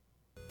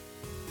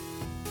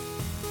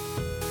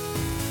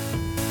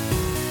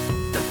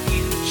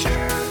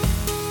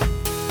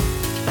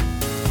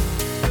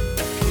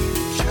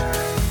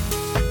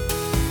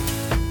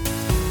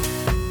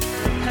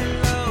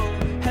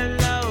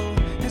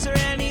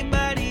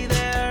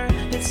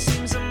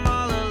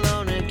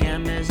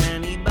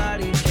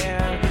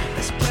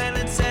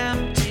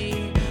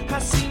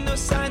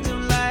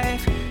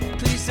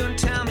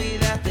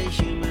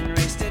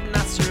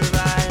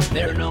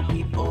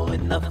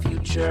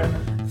future.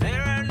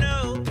 There are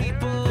no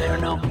people. There are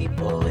no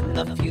people in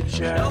the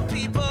future. No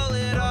people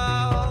at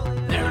all.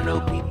 There are no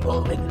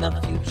people in the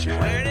future.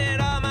 Where did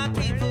all my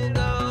people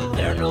go?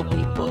 There are no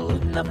people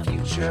in the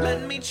future.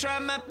 Let me try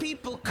my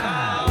people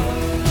call.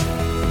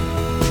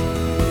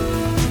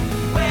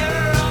 Where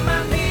are all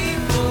my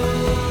people?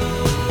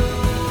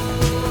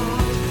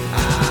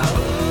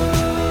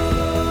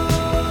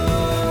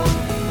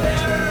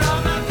 Where are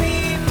all my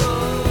people?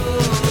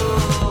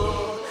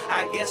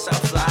 I guess I'll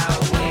fly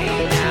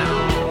away now.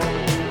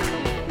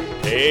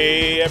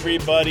 Hey,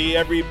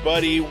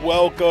 everybody,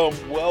 welcome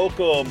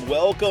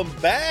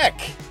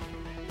back.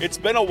 It's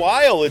been a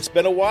while. It's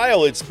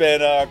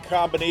been a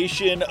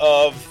combination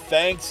of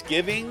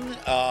Thanksgiving,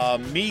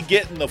 me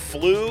getting the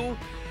flu,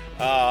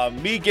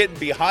 me getting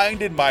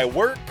behind in my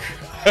work.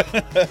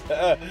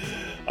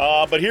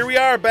 But here we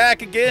are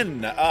back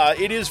again.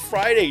 It is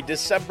Friday,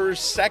 December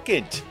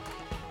 2nd,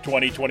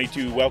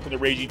 2022. Welcome to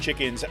Raging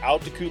Chicken's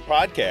Out to Coop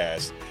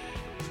podcast.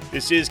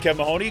 This is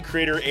Kevin Mahoney,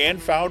 creator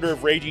and founder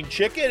of Raging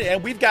Chicken,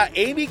 and we've got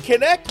Amy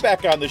Connect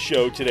back on the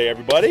show today,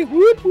 everybody.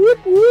 Whoop,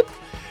 whoop, whoop.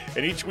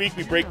 And each week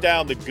we break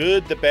down the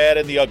good, the bad,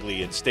 and the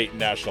ugly in state and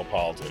national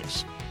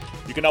politics.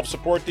 You can help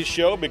support this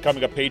show by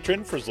becoming a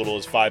patron for as little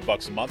as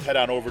 $5 a month. Head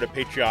on over to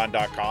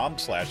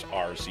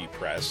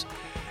patreon.com/rcpress.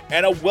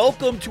 And a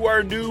welcome to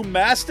our new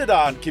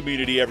Mastodon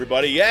community,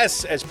 everybody.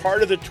 Yes, as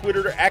part of the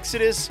Twitter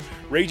exodus,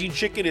 Raging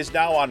Chicken is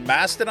now on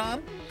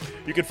Mastodon.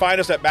 You can find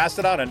us at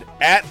Mastodon and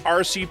at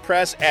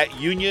rcpress at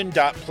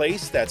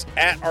union.place. That's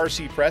at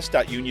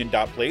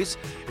rcpress.union.place.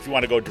 If you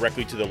want to go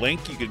directly to the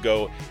link, you could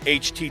go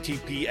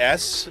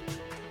https://,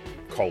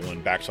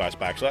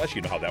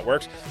 you know how that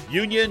works,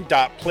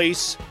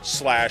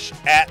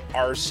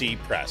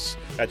 union.place/@rcpress.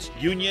 That's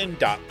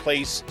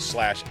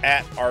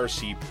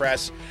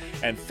union.place/@rcpress.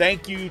 And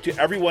thank you to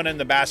everyone in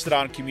the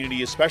Mastodon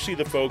community, especially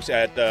the folks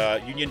at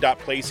the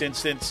union.place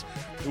instance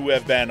who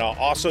have been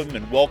awesome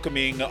and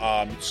welcoming,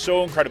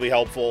 so incredibly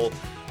helpful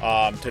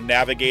to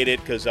navigate it,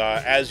 because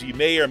as you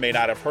may or may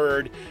not have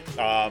heard,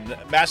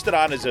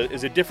 Mastodon is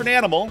a different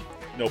animal,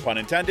 no pun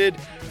intended,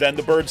 than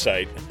the bird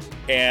site.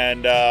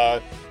 And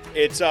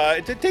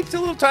it takes a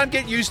little time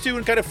getting used to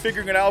and kind of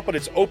figuring it out, but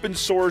it's open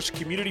source,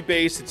 community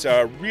based. It's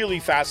a really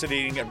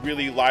fascinating and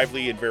really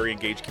lively and very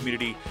engaged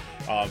community.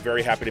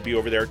 Very happy to be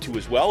over there too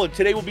as well. And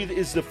today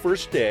is the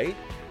first day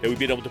that we've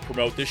been able to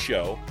promote this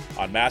show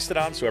on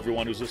Mastodon. So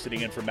everyone who's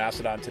listening in from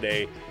Mastodon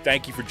today,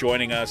 thank you for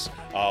joining us.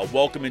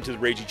 Welcome into the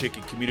Raging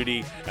Chicken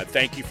community, and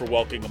thank you for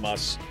welcoming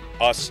us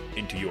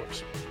into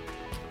yours.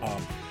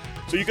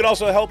 So you can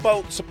also help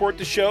out support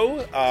the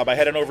show by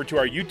heading over to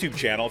our YouTube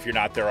channel if you're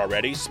not there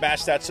already.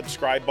 Smash that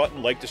subscribe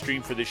button, like the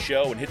stream for this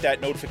show, and hit that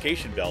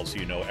notification bell so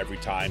you know every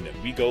time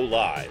that we go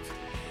live.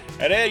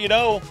 And hey,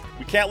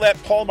 we can't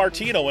let Paul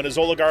Martino and his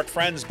oligarch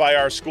friends buy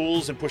our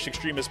schools and push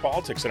extremist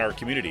politics in our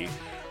community.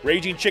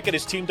 Raging Chicken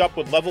has teamed up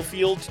with Level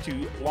Field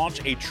to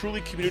launch a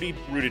truly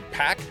community-rooted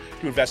PAC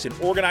to invest in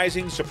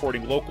organizing,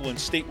 supporting local and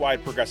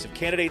statewide progressive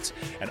candidates,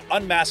 and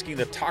unmasking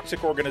the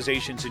toxic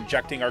organizations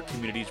injecting our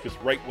communities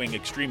with right-wing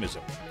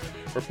extremism.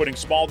 We're putting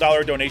small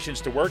dollar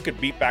donations to work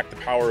and beat back the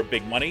power of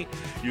big money.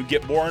 You can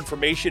get more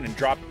information and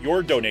drop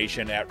your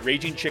donation at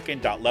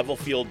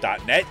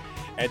ragingchicken.levelfield.net.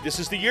 And this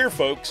is the year,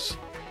 folks.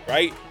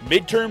 Right?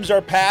 Midterms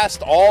are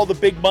passed, all the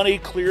big money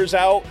clears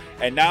out,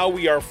 and now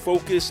we are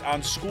focused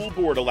on school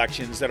board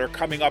elections that are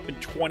coming up in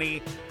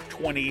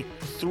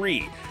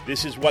 2023.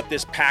 This is what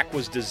this PAC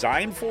was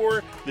designed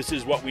for. This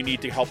is what we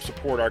need to help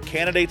support our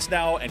candidates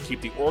now and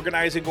keep the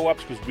organizing go up,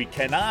 because we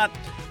cannot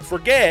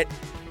forget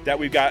that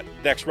we've got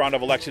next round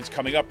of elections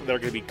coming up that are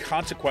going to be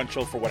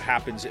consequential for what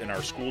happens in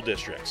our school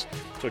districts.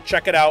 So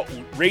check it out,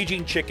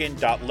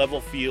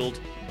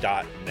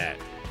 ragingchicken.levelfield.net.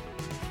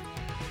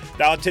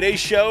 Now, on today's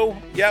show,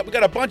 we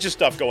got a bunch of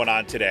stuff going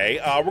on today.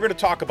 We're going to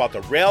talk about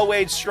the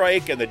railway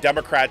strike and the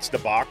Democrats'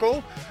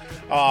 debacle.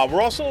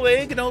 We're also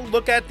going to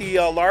look at the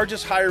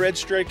largest higher ed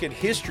strike in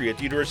history at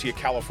the University of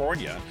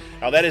California.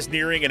 Now, that is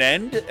nearing an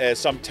end as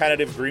some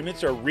tentative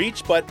agreements are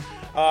reached, but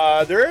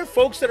there are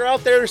folks that are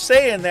out there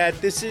saying that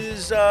this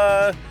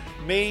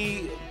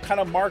may kind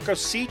of mark a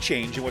sea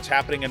change in what's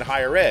happening in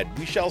higher ed.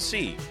 We shall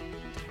see.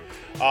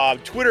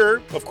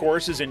 Twitter, of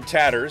course, is in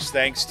tatters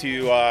thanks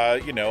to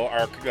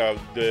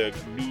the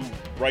new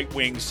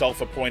right-wing,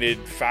 self-appointed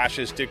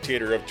fascist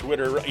dictator of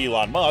Twitter,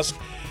 Elon Musk,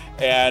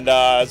 and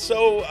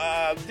so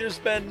there's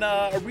been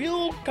a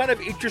real kind of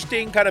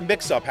interesting kind of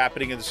mix-up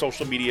happening in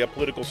the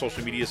political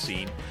social media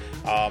scene.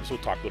 So we'll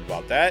talk a little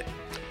about that.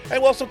 And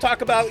we'll also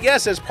talk about,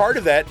 yes, as part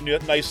of that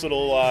nice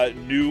little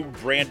new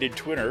branded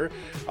Twitter,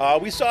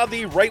 we saw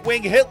the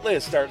right-wing hit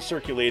list start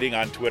circulating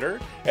on Twitter.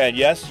 And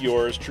yes,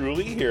 yours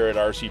truly here at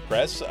RC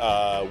Press,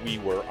 we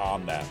were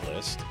on that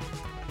list.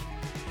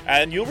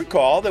 And you'll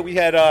recall that we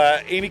had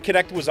Amy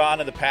Connect was on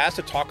in the past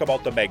to talk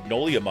about the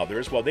Magnolia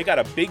Mothers. Well, they got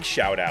a big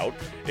shout out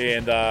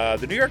in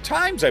the New York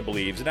Times, I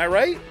believe. Isn't that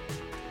right?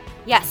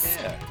 Yes.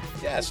 Yeah.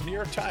 Yes, New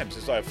York Times.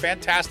 It's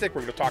fantastic.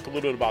 We're going to talk a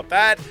little bit about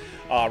that.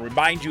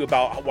 Remind you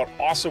about what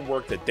awesome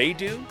work that they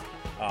do.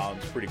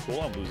 It's pretty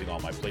cool. I'm losing all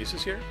my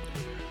places here.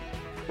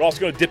 We're also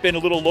going to dip in a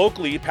little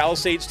locally.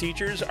 Palisades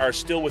teachers are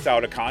still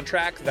without a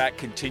contract. That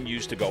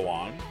continues to go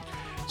on.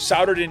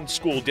 Souderton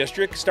School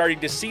District starting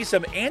to see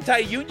some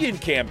anti-union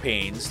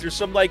campaigns. There's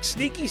some like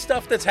sneaky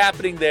stuff that's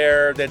happening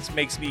there that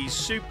makes me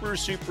super,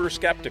 super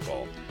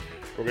skeptical.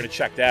 We're going to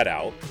check that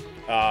out.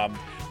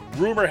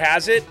 Rumor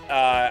has it,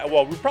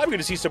 we're probably going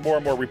to see some more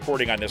and more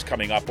reporting on this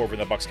coming up over in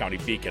the Bucks County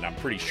Beacon. I'm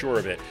pretty sure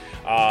of it.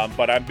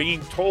 But I'm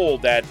being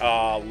told that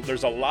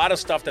there's a lot of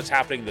stuff that's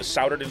happening in the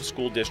Souderton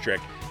School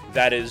District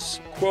that is,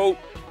 quote,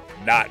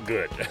 not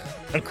good,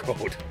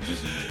 unquote.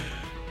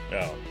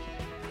 No.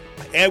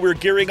 And we're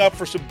gearing up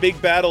for some big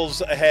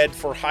battles ahead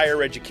for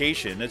higher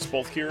education. It's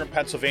both here in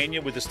Pennsylvania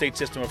with the state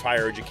system of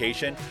higher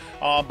education,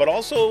 but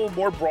also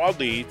more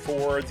broadly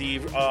for the,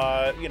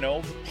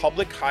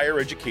 public higher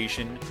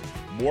education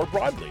more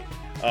broadly.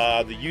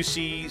 The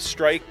UC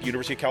strike,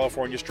 University of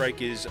California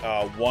strike, is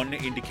one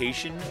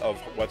indication of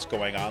what's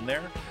going on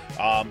there.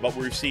 But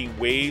we're seeing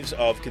waves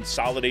of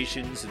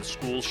consolidations and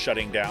schools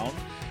shutting down.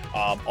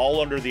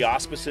 All under the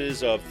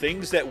auspices of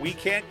things that we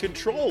can't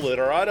control that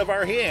are out of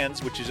our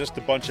hands, which is just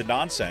a bunch of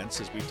nonsense,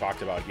 as we've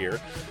talked about here.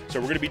 So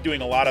we're going to be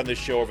doing a lot on this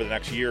show over the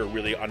next year,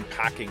 really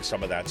unpacking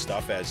some of that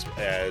stuff as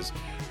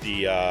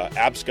the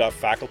ABSCA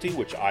faculty,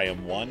 which I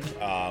am one.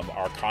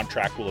 Our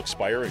contract will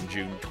expire in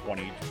June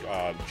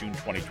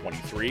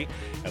 2023,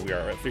 and we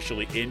are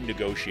officially in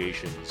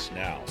negotiations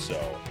now. So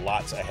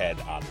lots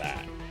ahead on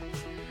that.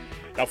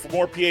 Now, for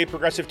more PA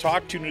Progressive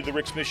Talk, tune into the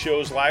Rick Smith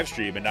Show's live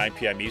stream at 9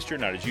 p.m.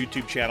 Eastern on his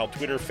YouTube channel,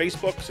 Twitter,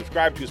 Facebook.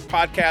 Subscribe to his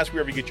podcast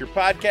wherever you get your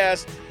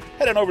podcast.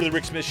 Head on over to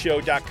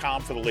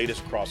thericksmithshow.com for the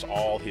latest across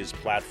all his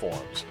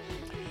platforms.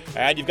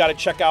 And you've got to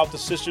check out the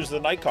Sisters of the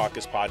Night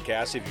Caucus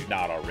podcast if you've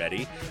not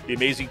already. The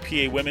amazing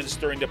PA women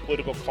stirring the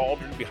political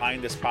cauldron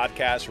behind this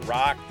podcast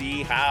rock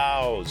the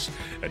house.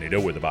 And they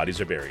know where the bodies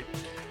are buried.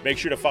 Make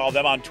sure to follow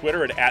them on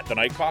Twitter at The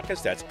Night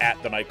Caucus. That's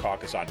at The Night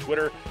Caucus on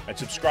Twitter. And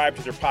subscribe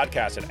to their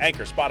podcast at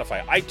Anchor,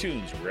 Spotify,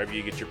 iTunes, wherever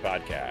you get your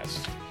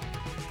podcasts.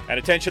 And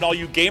attention all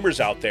you gamers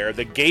out there,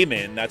 the Game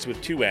In, that's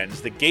with two N's.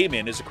 The Game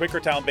In is a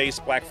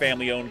Quakertown-based black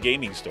family-owned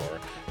gaming store.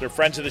 They're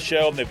friends of the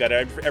show, and they've got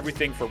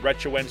everything for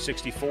retro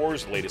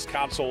N64s, the latest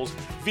consoles,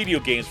 video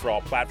games for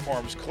all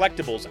platforms,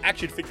 collectibles,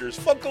 action figures,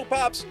 Funko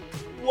Pops,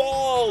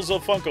 walls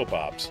of Funko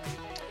Pops.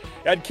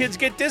 And kids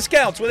get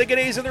discounts when they get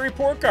A's in the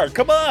report card.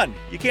 Come on,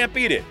 you can't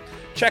beat it.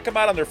 Check them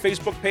out on their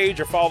Facebook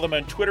page or follow them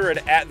on Twitter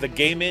at The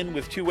Game In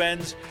with two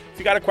N's. If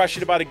you got a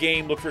question about a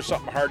game, look for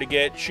something hard to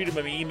get, shoot them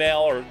an email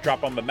or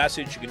drop them a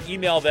message. You can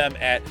email them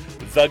at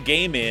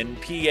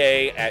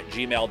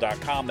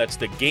thegameinpa@gmail.com. That's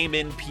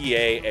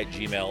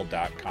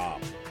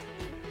thegameinpa@gmail.com.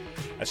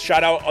 A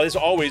shout out, as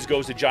always,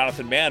 goes to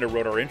Jonathan Mann, who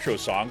wrote our intro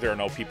song, There Are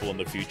No People in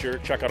the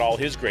Future. Check out all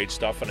his great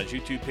stuff on his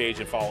YouTube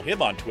page and follow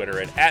him on Twitter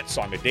at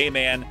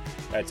 @SongADayMan.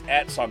 That's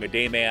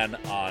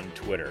 @SongADayMan on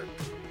Twitter.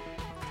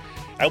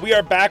 And we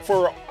are back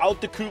for Out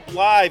the Coop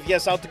Live.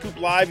 Yes, Out the Coop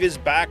Live is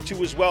back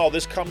too as well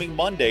this coming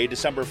Monday,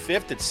 December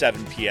 5th at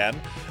 7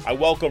 p.m. I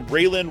welcome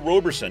Raylan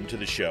Roberson to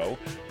the show.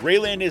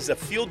 Raylan is a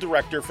field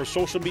director for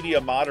social media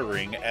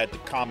monitoring at the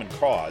Common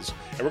Cause.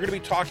 And we're going to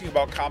be talking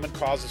about Common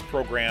Cause's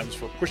programs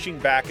for pushing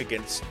back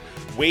against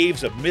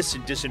waves of mis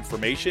and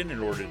disinformation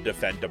in order to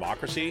defend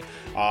democracy.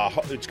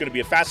 It's going to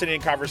be a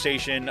fascinating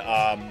conversation.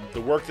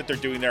 The work that they're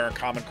doing there in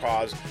Common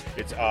Cause,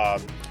 it's,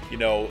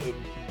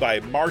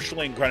 by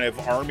marshaling kind of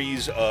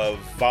armies of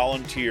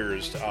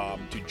volunteers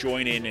to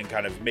join in and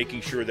kind of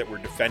making sure that we're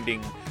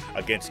defending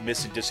against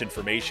mis and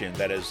disinformation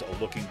that is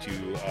looking to,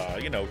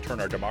 turn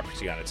our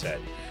democracy on its head.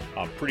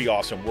 Pretty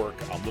awesome work.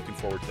 I'm looking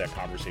forward to that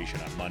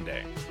conversation on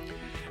Monday.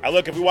 Now,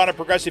 look, if we want a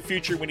progressive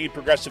future, we need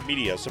progressive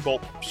media.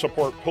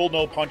 Support Pull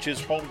No Punches,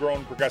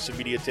 homegrown progressive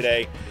media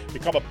today.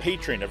 Become a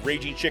patron of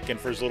Raging Chicken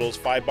for as little as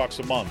 $5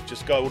 a month.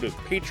 Just go to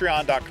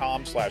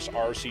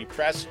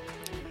patreon.com/rcpress.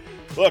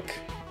 Look,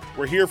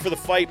 we're here for the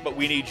fight, but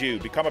we need you.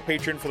 Become a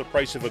patron for the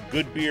price of a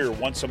good beer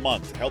once a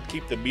month. Help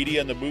keep the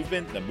media in the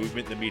movement in the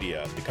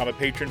media. Become a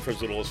patron for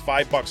as little as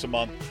 $5 a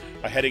month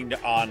by heading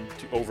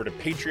over to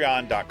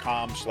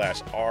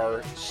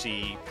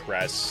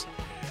patreon.com/rcpress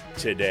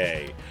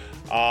today.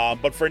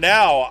 But for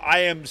now, I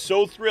am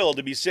so thrilled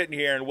to be sitting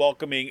here and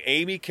welcoming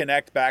Amy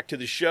Connect back to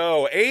the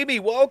show. Amy,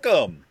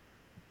 welcome.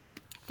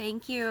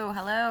 Thank you.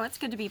 Hello. It's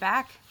good to be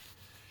back.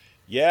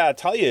 Yeah, I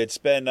tell you, it's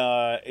been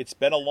a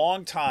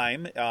long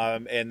time,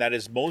 and that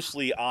is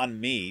mostly on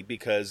me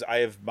because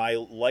my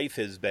life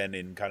has been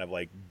in kind of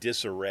like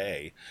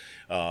disarray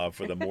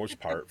for the most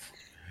part.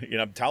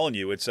 I'm telling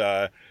you, it's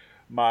my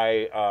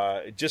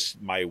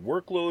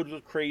workload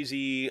was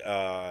crazy.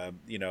 I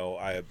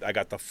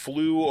got the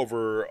flu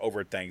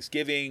over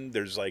Thanksgiving.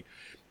 There's like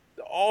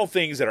all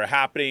things that are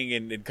happening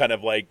and kind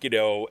of like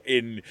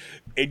in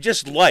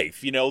just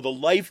life, the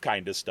life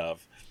kind of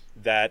stuff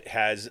that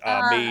has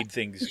made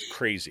things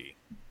crazy.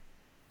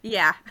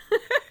 Yeah,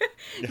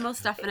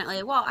 most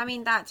definitely. Well, I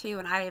mean, that too.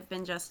 And I have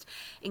been just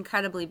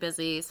incredibly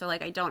busy. So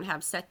like I don't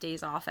have set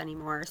days off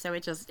anymore. So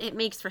it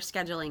makes for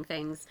scheduling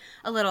things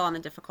a little on the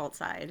difficult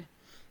side.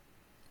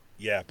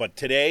 Yeah. But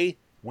today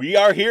We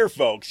are here,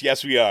 folks.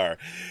 Yes, we are.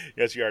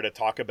 Yes, we are to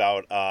talk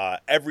about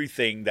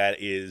everything that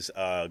is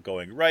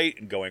going right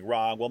and going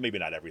wrong. Well, maybe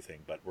not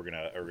everything, but we're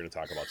gonna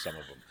talk about some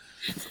of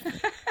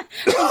them.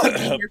 We've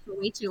been here for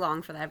way too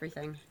long for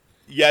everything.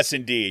 Yes,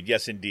 indeed.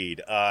 Yes,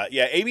 indeed.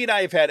 Yeah, Amy and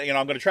I have had. I'm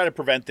going to try to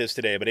prevent this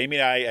today, but Amy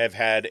and I have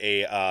had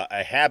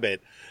a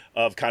habit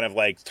of kind of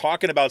like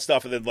talking about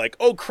stuff and then like,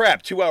 oh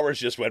crap, 2 hours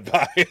just went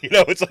by.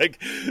 It's like,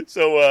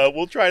 so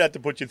we'll try not to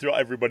put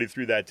everybody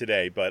through that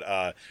today, but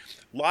a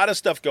lot of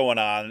stuff going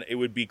on. It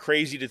would be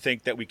crazy to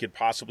think that we could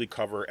possibly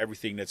cover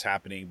everything that's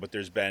happening, but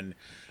there's been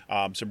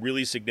some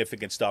really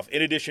significant stuff.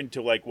 In addition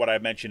to like what I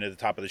mentioned at the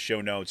top of the show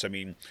notes, I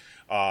mean,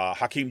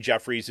 Hakeem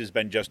Jeffries has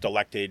been just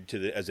elected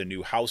as a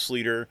new House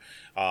leader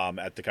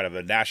at the kind of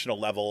a national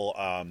level,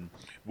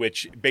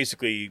 which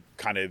basically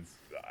kind of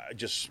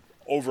just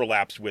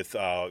overlaps with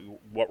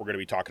what we're going to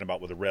be talking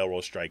about with the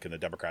railroad strike and the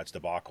Democrats'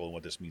 debacle and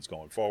what this means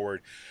going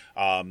forward.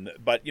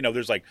 But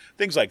there's like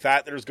things like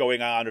that that is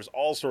going on. There's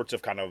all sorts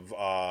of kind of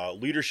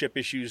leadership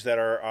issues that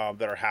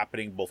are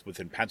happening both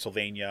within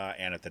Pennsylvania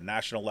and at the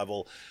national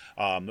level.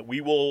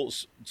 We will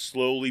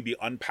slowly be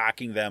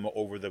unpacking them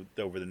over the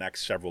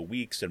next several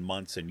weeks and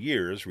months and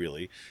years,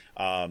 really.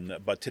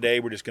 But today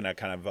we're just going to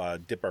kind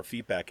of dip our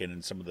feet back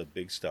in some of the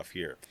big stuff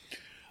here.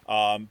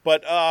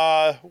 But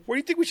where do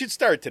you think we should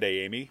start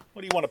today, Amy?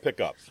 What do you want to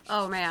pick up?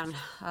 Oh, man.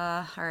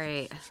 All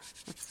right.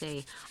 Let's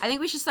see. I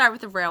think we should start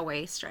with the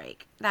railway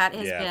strike. That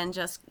has been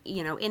just,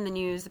 in the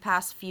news the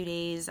past few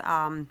days.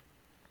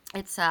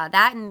 It's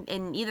that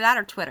and either that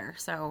or Twitter.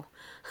 So.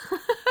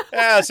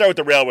 Let's start with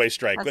the railway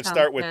strike. That Let's sounds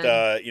start with,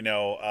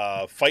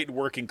 good. fighting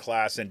working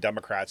class and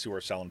Democrats who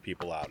are selling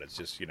people out. It's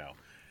just,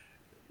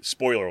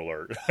 spoiler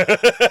alert.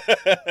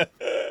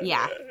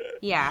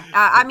 Yeah.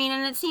 I mean,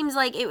 and it seems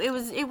like it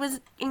was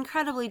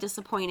incredibly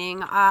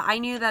disappointing. I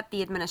knew that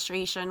the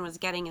administration was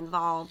getting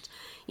involved,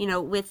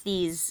 with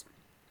these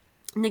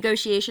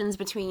negotiations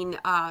between,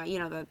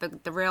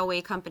 the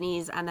railway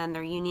companies and then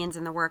their unions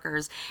and the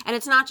workers. And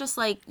it's not just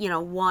like,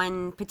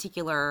 one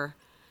particular,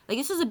 like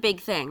this is a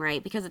big thing,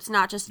 right? Because it's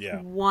not just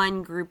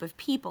one group of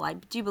people. I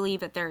do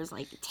believe that there's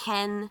like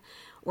 10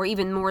 or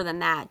even more than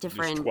that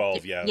different.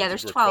 There's 12,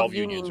 there's 12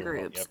 union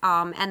groups. Yep.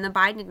 And the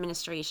Biden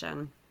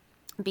administration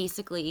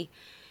basically,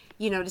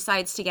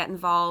 decides to get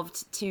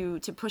involved to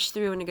push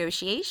through a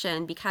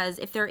negotiation, because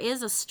if there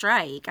is a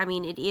strike, I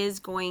mean, it is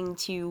going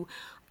to,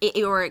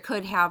 or it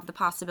could have the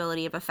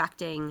possibility of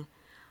affecting,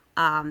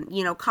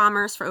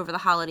 commerce for over the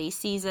holiday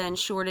season,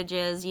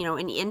 shortages,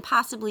 and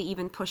possibly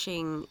even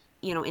pushing,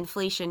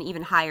 inflation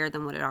even higher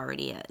than what it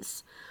already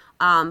is.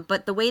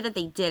 But the way that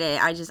they did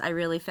it, I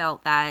really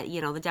felt that,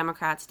 the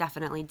Democrats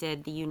definitely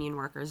did the union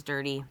workers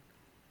dirty.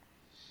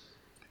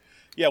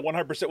 Yeah,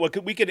 100%. Well,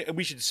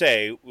 we should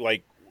say,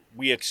 like,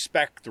 we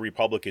expect the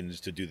Republicans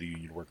to do the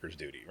union workers'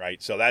 duty,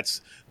 right? So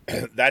that's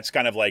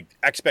kind of like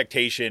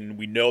expectation.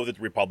 We know that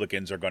the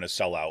Republicans are going to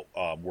sell out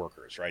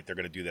workers, right? They're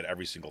going to do that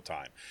every single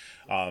time.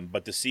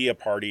 But to see a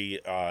party,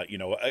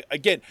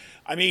 again,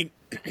 I mean,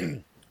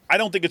 I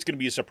don't think it's going to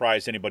be a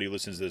surprise to anybody who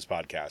listens to this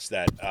podcast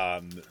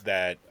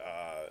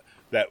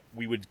that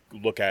we would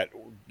look at,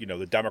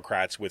 the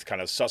Democrats with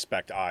kind of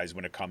suspect eyes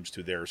when it comes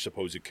to their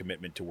supposed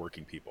commitment to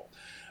working people.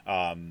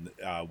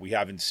 We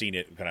haven't seen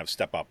it kind of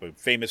step up. But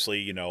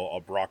famously,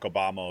 Barack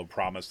Obama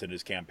promised in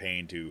his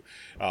campaign to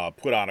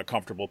put on a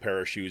comfortable pair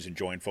of shoes and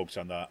join folks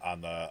on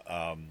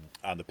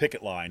the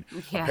picket line.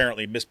 Yeah.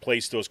 Apparently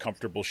misplaced those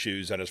comfortable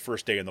shoes on his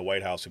first day in the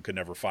White House and could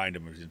never find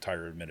them in his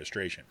entire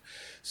administration.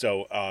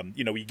 So,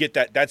 you get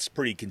that. That's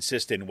pretty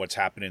consistent in what's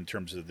happened in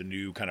terms of the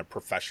new kind of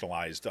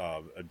professionalized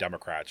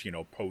Democrats,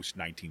 post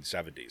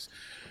 1970s.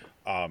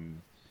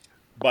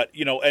 But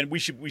and we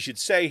should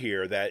say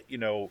here that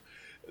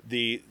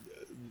the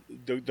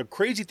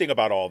crazy thing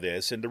about all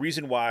this, and the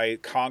reason why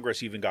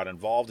Congress even got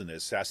involved in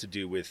this, has to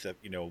do with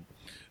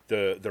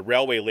the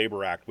Railway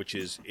Labor Act, which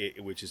is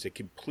a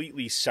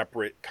completely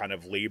separate kind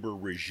of labor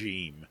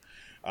regime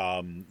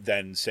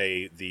than,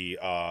 say, the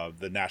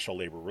National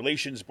Labor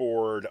Relations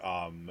Board,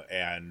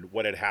 and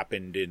what had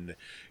happened in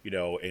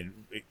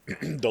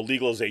the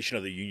legalization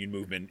of the union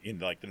movement in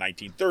like the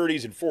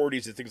 1930s and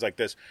 40s and things like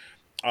this.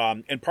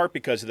 In part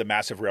because of the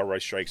massive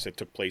railroad strikes that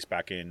took place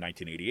back in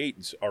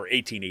 1988 or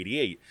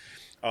 1888.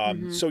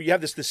 So you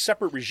have this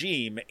separate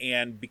regime,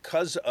 and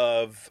because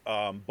of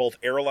both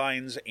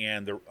airlines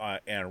and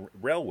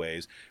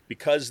railways,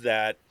 because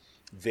that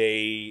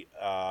they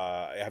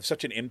have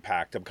such an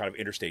impact on kind of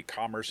interstate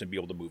commerce and be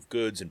able to move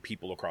goods and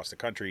people across the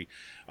country,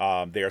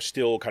 they are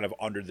still kind of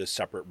under this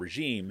separate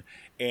regime.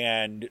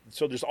 And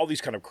so there's all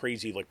these kind of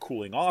crazy like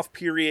cooling off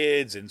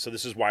periods, and so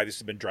this is why this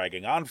has been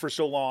dragging on for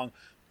so long.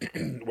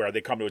 Where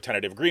they come to a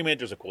tentative agreement,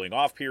 there's a cooling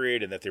off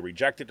period, and that they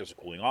reject it, there's a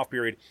cooling off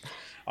period.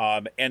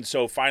 And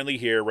so finally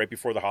here, right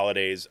before the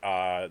holidays,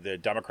 the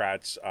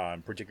Democrats,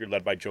 particularly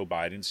led by Joe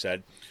Biden,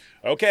 said,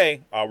 okay,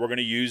 we're going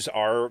to use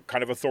our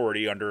kind of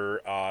authority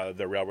under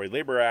the Railway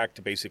Labor Act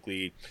to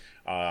basically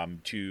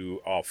to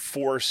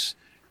force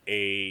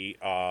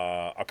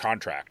a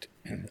contract,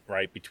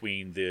 right,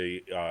 between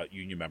the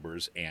union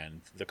members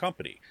and the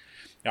company.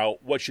 Now,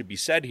 what should be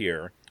said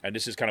here, and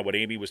this is kind of what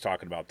Amy was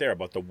talking about there,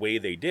 about the way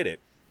they did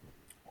it,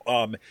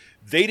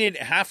 they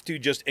didn't have to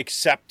just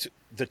accept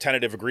the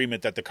tentative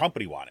agreement that the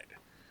company wanted,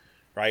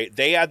 right?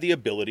 They had the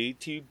ability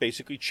to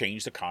basically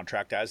change the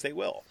contract as they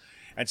will.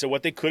 And so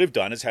what they could have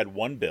done is had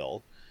one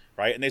bill,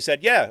 right? And they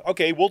said, yeah,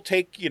 okay, we'll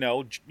take,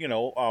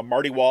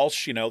 Marty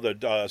Walsh,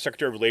 the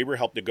Secretary of Labor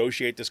helped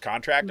negotiate this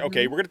contract. Mm-hmm.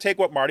 Okay, we're going to take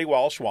what Marty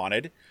Walsh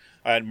wanted,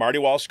 and Marty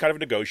Walsh kind of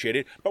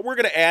negotiated, but we're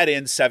going to add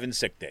in 7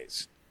 sick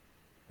days,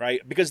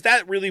 right? Because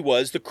that really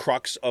was the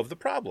crux of the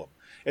problem,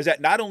 is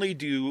that not only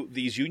do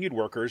these union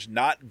workers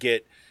not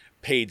get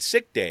paid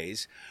sick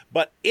days,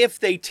 but if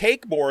they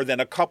take more than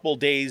a couple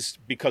days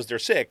because they're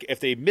sick, if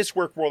they miss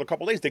work more than a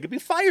couple days, they could be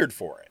fired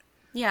for it.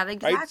 Yeah,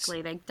 exactly.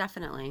 Right? They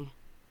definitely.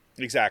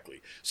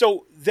 Exactly.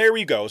 So there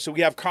we go. So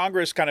we have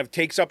Congress kind of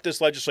takes up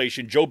this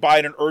legislation. Joe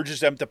Biden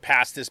urges them to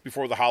pass this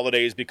before the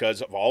holidays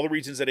because of all the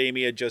reasons that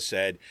Amy had just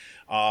said.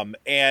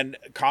 And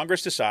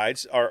Congress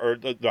decides, or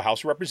the House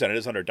of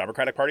Representatives under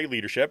Democratic Party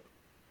leadership,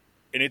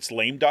 in its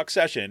lame duck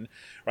session,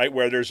 right,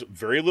 where there's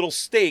very little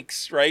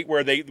stakes, right,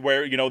 where they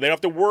don't have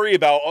to worry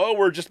about,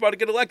 we're just about to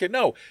get elected.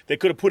 No, they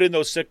could have put in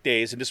those sick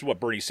days, and this is what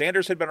Bernie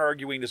Sanders had been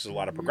arguing. This is a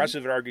lot of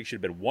progressives that arguing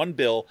should have been one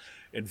bill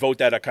and vote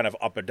that kind of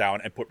up and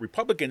down and put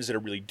Republicans in a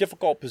really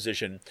difficult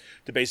position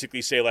to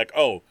basically say like,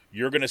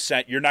 you're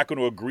not going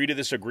to agree to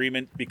this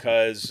agreement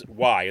because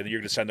why? And you're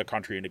going to send the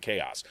country into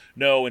chaos.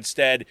 No,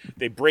 instead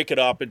they break it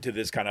up into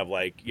this kind of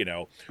like,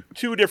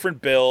 2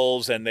 different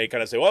bills, and they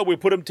kind of say, well, we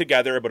put them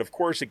together, but of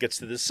course it gets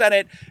to the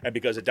Senate, and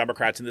because the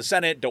Democrats in the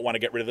Senate don't want to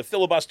get rid of the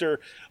filibuster,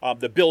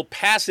 the bill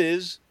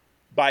passes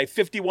by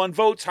 51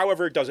 votes.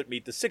 However, it doesn't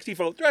meet the 60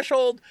 vote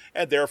threshold,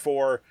 and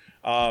therefore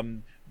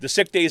the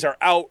sick days are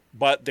out,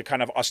 but the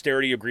kind of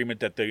austerity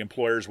agreement that the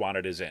employers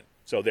wanted is in.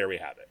 So there we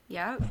have it.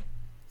 Yeah.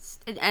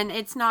 And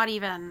it's not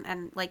even,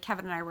 and like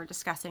Kevin and I were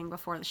discussing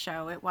before the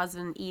show, it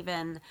wasn't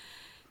even,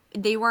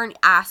 they weren't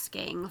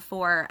asking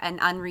for an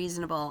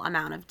unreasonable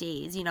amount of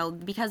days,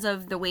 because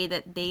of the way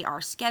that they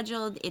are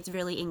scheduled. It's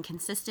really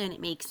inconsistent.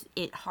 It makes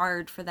it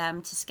hard for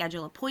them to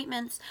schedule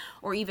appointments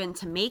or even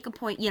to make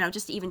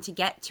just even to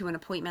get to an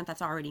appointment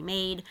that's already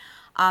made.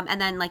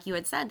 And then, like you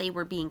had said, they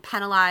were being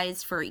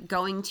penalized for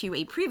going to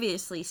a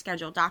previously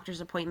scheduled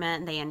doctor's appointment,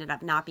 and they ended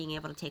up not being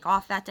able to take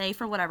off that day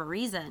for whatever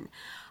reason.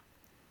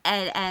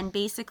 And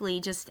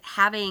basically just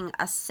having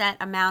a set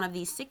amount of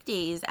these sick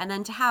days, and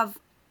then to have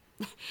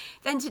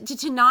then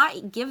to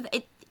not give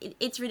it,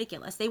 it's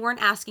ridiculous. They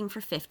weren't asking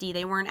for 50.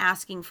 They weren't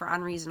asking for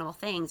unreasonable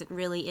things. It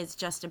really is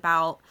just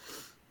about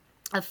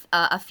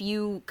a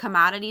few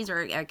commodities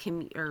or a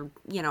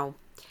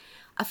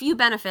few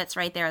benefits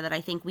right there that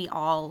I think we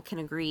all can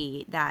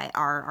agree that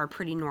are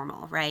pretty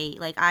normal, right?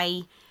 Like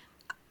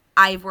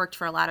I've worked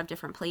for a lot of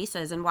different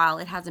places, and while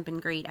it hasn't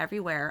been great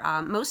everywhere,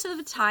 most of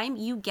the time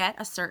you get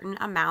a certain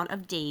amount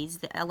of days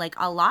that, like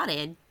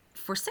allotted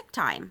for sick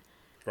time.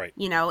 Right.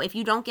 If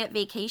you don't get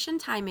vacation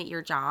time at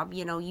your job,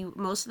 you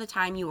most of the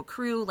time you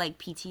accrue like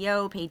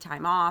PTO, paid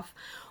time off,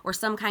 or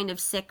some kind of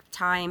sick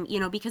time,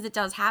 because it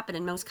does happen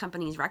and most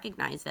companies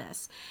recognize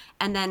this.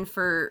 And then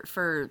for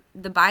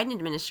the Biden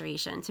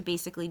administration to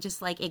basically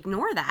just like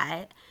ignore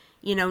that,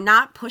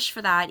 not push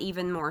for that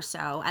even more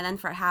so. And then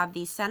have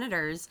these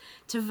senators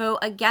to vote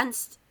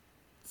against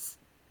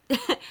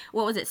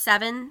what was it,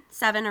 7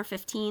 or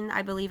 15,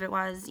 I believe it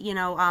was.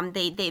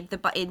 The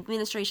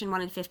administration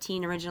wanted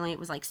 15 originally. It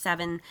was like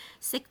 7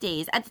 sick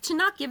days. To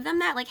not give them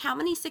that, like how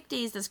many sick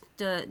days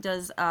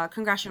does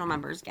congressional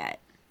members get?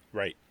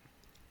 Right.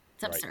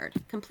 It's absurd.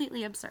 Right.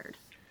 Completely absurd.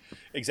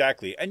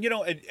 Exactly. And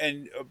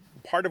and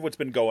part of what's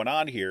been going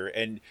on here,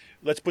 and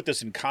let's put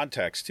this in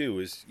context too,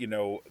 is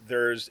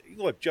there's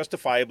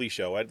justifiably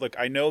so.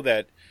 I know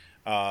that.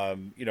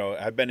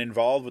 I've been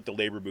involved with the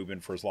labor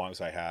movement for as long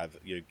as I have.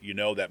 You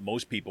know that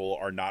most people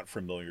are not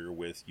familiar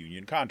with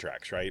union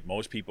contracts, right?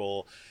 Most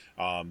people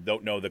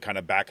don't know the kind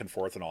of back and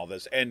forth and all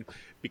this. And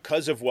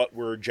because of what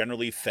we're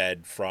generally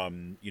fed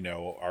from,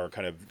 our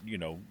kind of,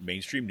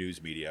 mainstream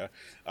news media,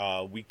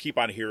 we keep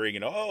on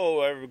hearing,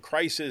 a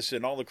crisis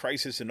and all the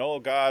crisis and oh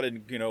God,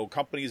 and,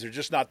 companies are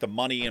just not the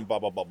money and blah,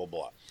 blah, blah, blah,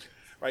 blah.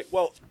 Right.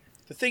 Well,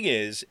 the thing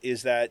is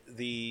that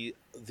the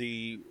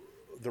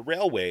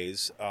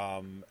railways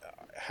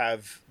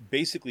have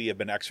basically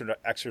been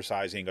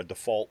exercising a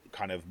default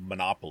kind of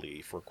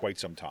monopoly for quite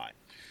some time.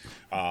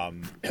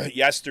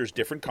 Yes, there's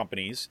different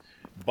companies,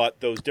 but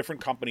those different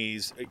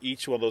companies,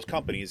 each one of those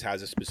companies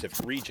has a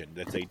specific region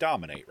that they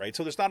dominate, right?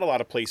 So there's not a lot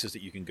of places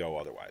that you can go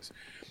otherwise.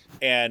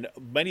 And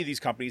many of these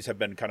companies have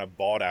been kind of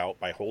bought out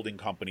by holding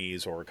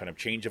companies or kind of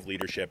change of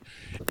leadership.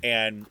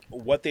 And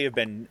what they've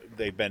been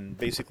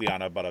basically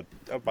on about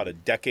a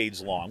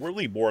decades long,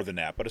 really more than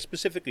that, but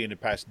specifically in the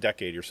past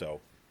decade or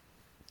so,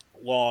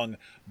 long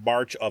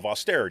march of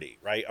austerity,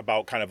 right?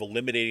 About kind of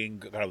eliminating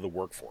kind of the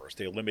workforce.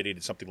 They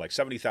eliminated something like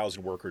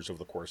 70,000 workers over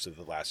the course of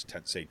the last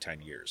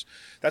 10 years.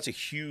 That's a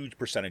huge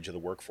percentage of the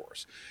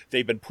workforce.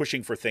 They've been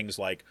pushing for things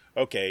like,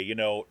 okay,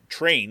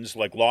 trains,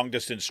 like long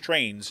distance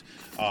trains,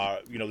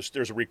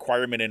 there's a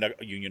requirement in a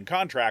union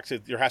contract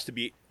that there has to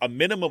be a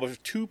minimum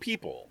of 2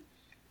 people,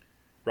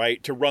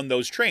 right, to run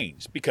those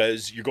trains,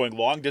 because you're going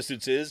long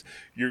distances,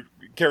 you're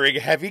carrying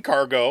heavy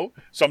cargo,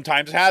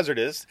 sometimes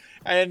hazardous,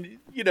 and,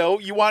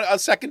 you want a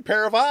second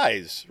pair of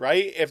eyes,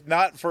 right? If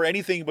not for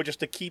anything, but just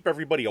to keep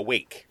everybody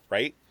awake,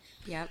 right?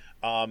 Yep.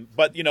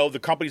 But, the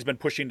company's been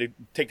pushing to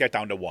take that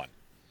down to 1,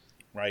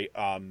 right?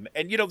 And,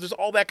 there's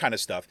all that kind of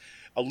stuff,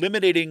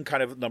 eliminating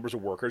kind of numbers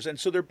of workers. And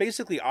so they're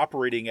basically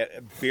operating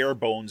at bare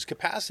bones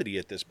capacity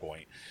at this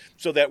point,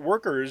 so that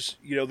workers,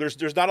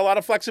 there's not a lot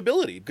of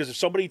flexibility, because if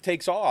somebody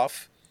takes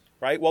off,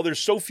 right? Well, there's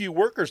so few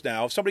workers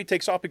now. If somebody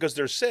takes off because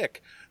they're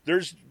sick,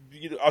 there's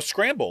a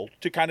scramble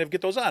to kind of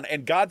get those on.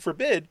 And God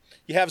forbid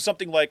you have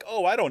something like,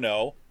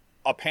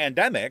 a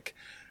pandemic,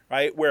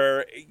 right?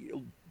 Where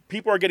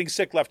people are getting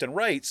sick left and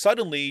right.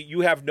 Suddenly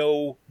you have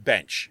no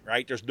bench,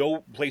 right? There's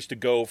no place to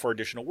go for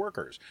additional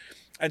workers.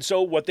 And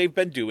so what they've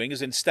been doing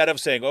is, instead of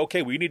saying,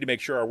 okay, we need to make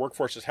sure our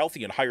workforce is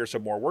healthy and hire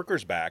some more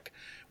workers back,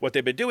 what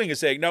they've been doing is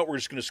saying, no, we're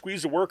just going to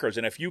squeeze the workers.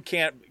 And if you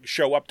can't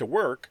show up to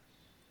work,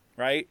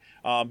 right,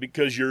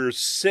 because you're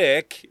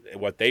sick,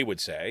 what they would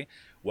say,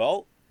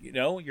 well,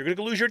 you're going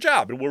to lose your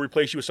job, and we'll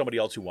replace you with somebody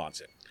else who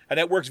wants it. And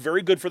that works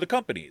very good for the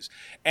companies.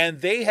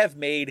 And they have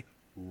made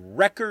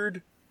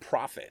record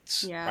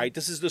profits, right?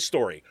 This is the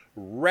story.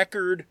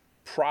 Record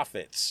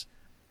profits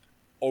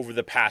over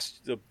the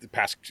past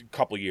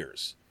couple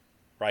years,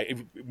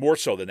 right? More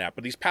so than that.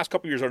 But these past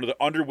couple years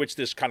under which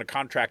this kind of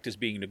contract is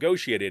being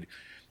negotiated,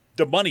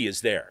 the money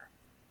is there,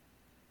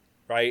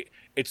 right?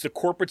 It's the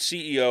corporate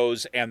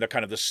CEOs and the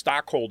kind of the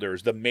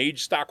stockholders, the major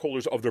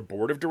stockholders of their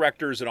board of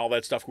directors and all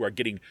that stuff, who are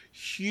getting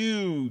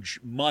huge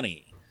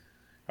money,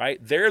 right?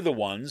 They're the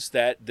ones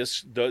that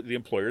the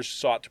employers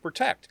sought to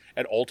protect,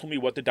 and ultimately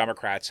what the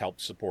Democrats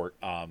helped support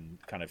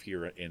kind of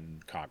here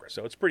in Congress.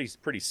 So it's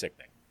pretty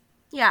sickening.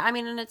 Yeah, I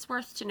mean, and it's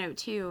worth to note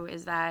too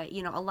is that,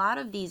 a lot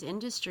of these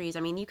industries,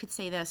 I mean, you could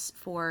say this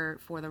for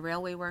the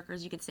railway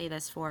workers, you could say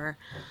this for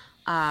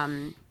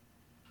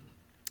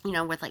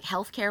with like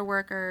healthcare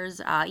workers,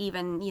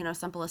 even,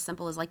 simple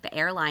as like the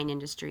airline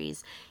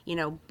industries,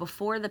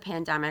 before the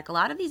pandemic, a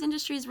lot of these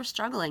industries were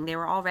struggling. They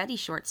were already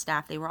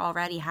short-staffed. They were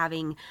already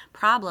having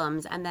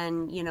problems. And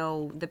then,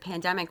 the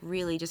pandemic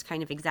really just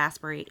kind of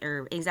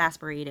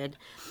exasperated,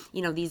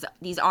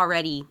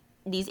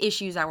 these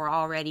issues that were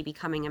already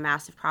becoming a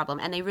massive problem.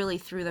 And they really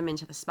threw them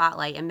into the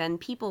spotlight. And then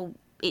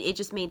it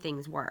just made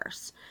things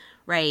worse,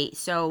 right?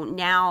 So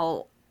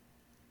now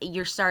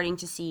you're starting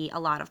to see a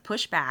lot of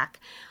pushback,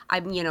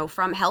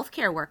 from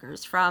healthcare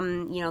workers,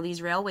 from,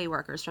 these railway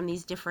workers, from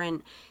these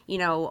different,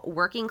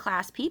 working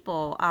class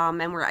people.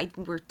 And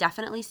we're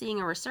definitely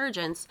seeing a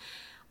resurgence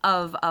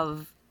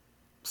of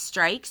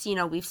strikes.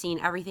 We've seen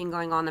everything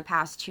going on the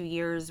past 2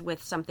 years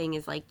with something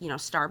is like,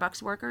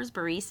 Starbucks workers,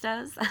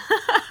 baristas,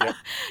 yep.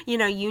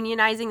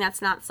 Unionizing.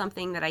 That's not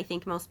something that I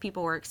think most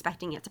people were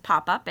expecting it to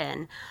pop up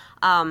in.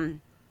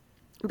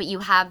 But you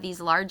have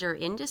these larger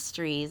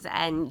industries,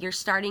 and you're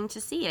starting to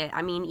see it.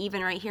 I mean,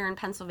 even right here in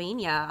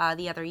Pennsylvania,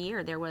 the other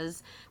year there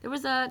was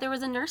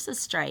a nurses'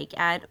 strike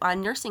at a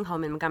nursing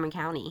home in Montgomery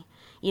County.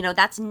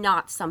 That's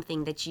not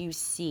something that you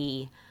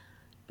see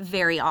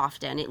very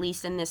often, at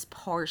least in this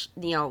portion,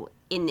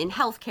 in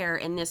healthcare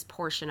in this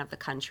portion of the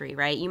country,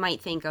 right? You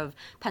might think of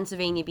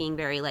Pennsylvania being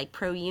very like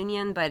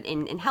pro-union, but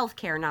in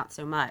healthcare, not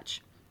so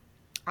much.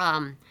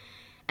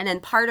 And then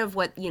part of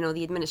what,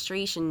 the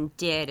administration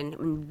did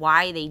and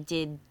why they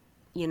did,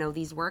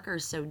 these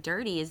workers so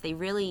dirty is they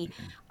really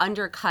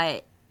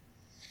undercut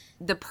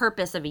the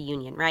purpose of a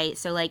union, right?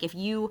 So like if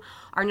you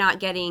are not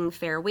getting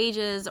fair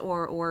wages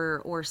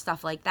or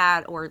stuff like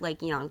that, or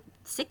like,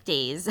 sick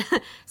days,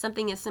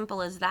 something as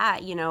simple as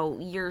that,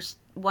 you're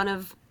one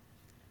of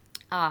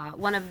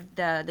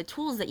the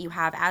tools that you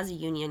have as a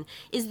union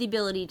is the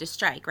ability to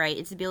strike, right?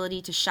 It's the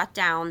ability to shut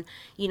down,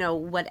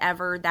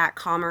 whatever that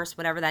commerce,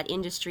 whatever that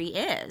industry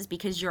is,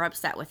 because you're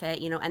upset with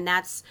it, and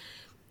that's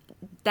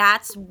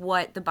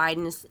what the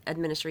Biden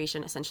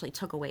administration essentially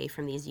took away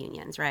from these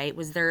unions, right?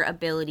 Was their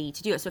ability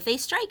to do it. So if they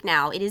strike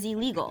now, it is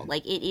illegal.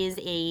 Like it is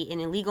an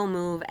illegal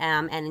move,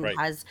 and it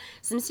has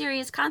some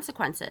serious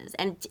consequences.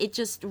 And it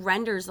just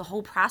renders the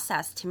whole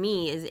process to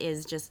me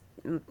is just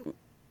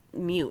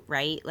mute,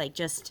 right? Like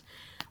just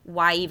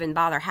why even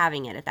bother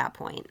having it at that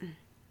point?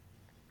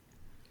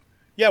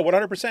 Yeah,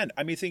 100%.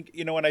 I mean,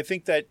 and I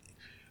think that,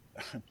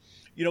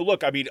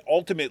 look, I mean,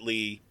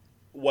 ultimately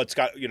what's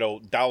got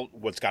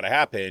to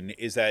happen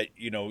is that,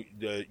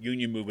 the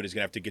union movement is going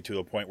to have to get to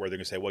a point where they're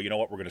going to say, well, you know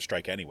what, we're going to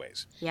strike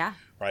anyways. Yeah.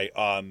 Right.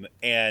 And,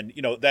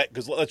 that,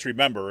 because let's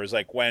remember, is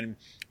like when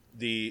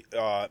the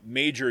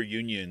major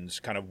unions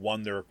kind of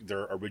won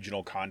their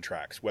original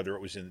contracts, whether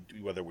it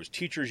was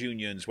teachers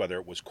unions, whether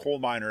it was coal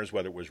miners,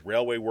 whether it was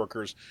railway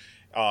workers.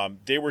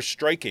 They were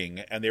striking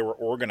and they were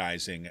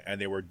organizing and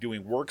they were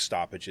doing work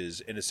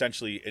stoppages, and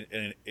essentially,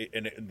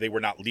 and they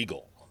were not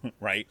legal,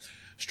 right?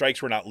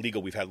 Strikes were not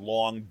legal. We've had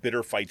long,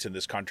 bitter fights in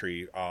this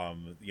country,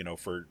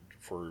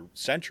 for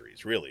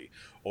centuries, really,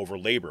 over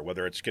labor,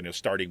 whether it's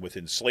starting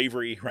within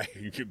slavery,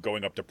 right,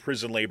 going up to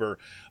prison labor,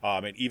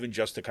 and even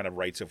just the kind of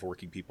rights of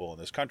working people in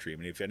this country. I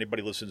mean, if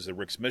anybody listens to the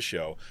Rick Smith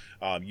Show,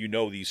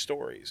 these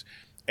stories.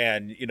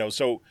 And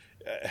so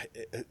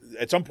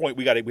at some point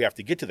we have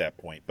to get to that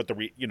point. But the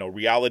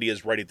reality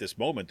is, right at this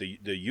moment, the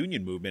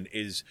union movement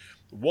is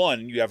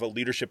one. You have a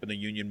leadership in the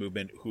union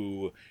movement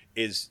who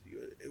is,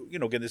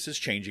 again, this is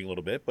changing a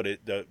little bit, but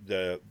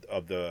the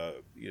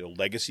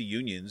legacy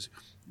unions,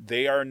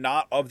 they are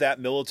not of that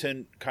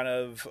militant kind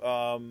of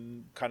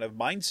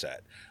mindset.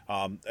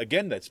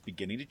 Again, that's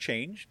beginning to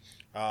change.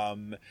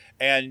 And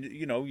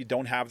you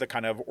don't have the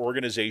kind of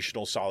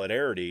organizational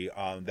solidarity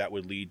that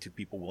would lead to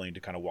people willing to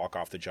kind of walk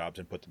off the jobs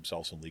and put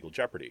themselves in legal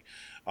jeopardy.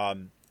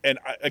 And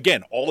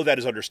again, all of that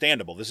is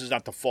understandable. This is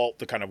not to fault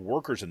the kind of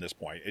workers in this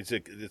point. It's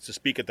to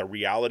speak at the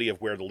reality of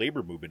where the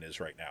labor movement is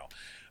right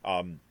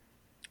now,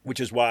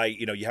 which is why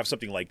you have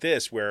something like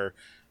this where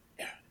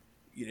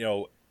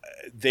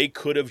they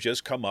could have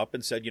just come up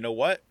and said, you know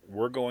what,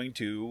 we're going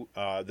to,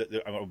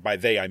 by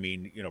they, I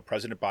mean,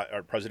 President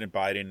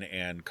Biden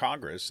and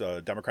Congress,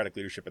 Democratic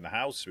leadership in the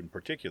House in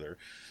particular,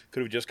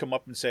 could have just come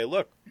up and say,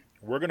 look,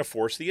 we're going to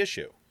force the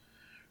issue,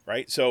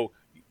 right? So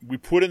we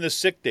put in the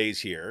sick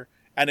days here.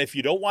 And if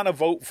you don't want to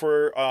vote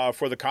for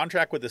the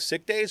contract with the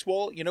sick days,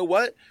 well, you know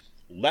what?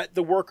 Let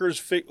the workers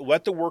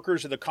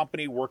of the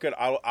company work it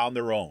out on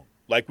their own,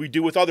 like we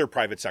do with other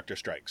private sector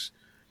strikes.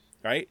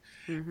 Right.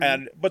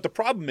 Mm-hmm. But the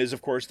problem is,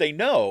 of course, they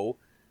know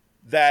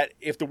that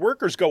if the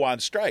workers go on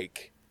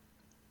strike,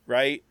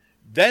 right,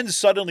 then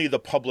suddenly the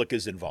public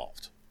is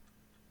involved.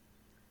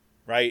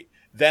 Right.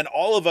 Then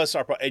all of us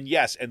are. And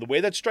yes. And the way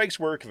that strikes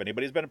work, if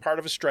anybody's been a part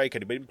of a strike,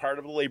 anybody been part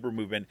of the labor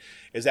movement,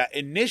 is that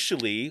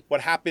initially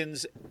what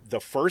happens, the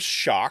first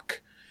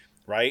shock,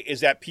 right,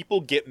 is that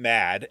people get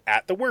mad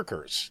at the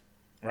workers.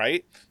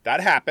 Right. That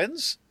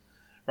happens.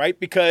 Right,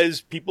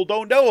 because people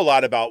don't know a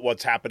lot about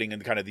what's happening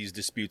in kind of these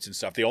disputes and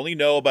stuff. They only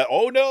know about,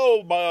 oh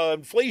no, my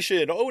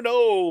inflation. Oh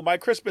no, my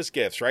Christmas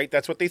gifts. Right,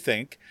 that's what they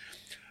think.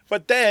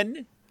 But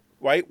then,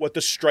 right, what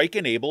the strike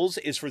enables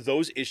is for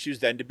those issues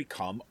then to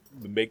become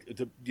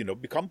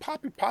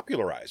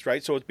popularized.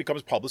 Right, so it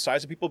becomes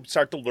publicized and people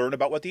start to learn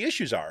about what the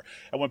issues are.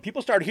 And when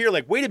people start hearing,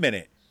 like, wait a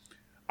minute,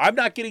 I'm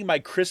not getting my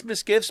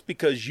Christmas gifts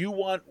because you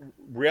want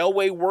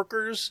railway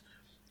workers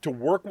to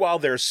work while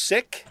they're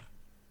sick.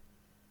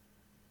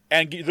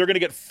 And they're going to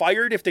get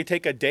fired if they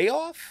take a day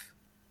off?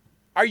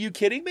 Are you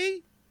kidding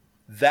me?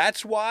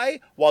 That's why?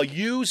 While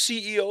you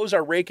CEOs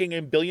are raking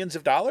in billions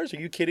of dollars? Are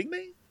you kidding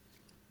me?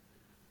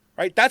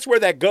 Right? That's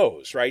where that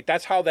goes, right?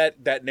 That's how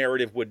that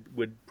narrative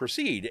would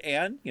proceed.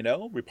 And,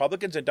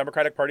 Republicans and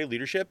Democratic Party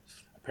leadership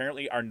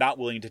apparently are not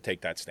willing to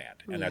take that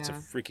stand. And that's a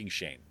freaking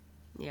shame.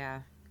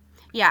 Yeah.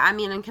 Yeah, I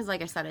mean, because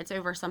like I said, it's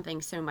over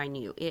something so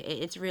minute.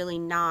 It's really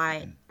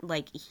not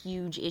like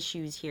huge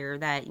issues here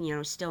that,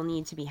 still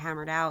need to be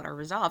hammered out or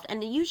resolved.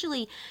 And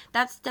usually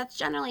that's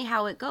generally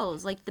how it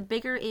goes. Like the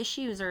bigger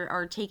issues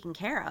are taken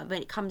care of, but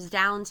it comes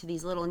down to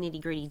these little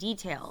nitty gritty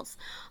details.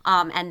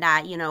 And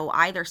that,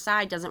 either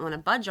side doesn't want to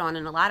budge on.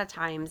 And a lot of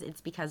times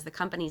it's because the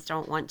companies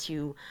don't want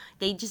to,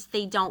 they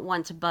don't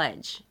want to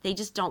budge. They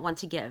just don't want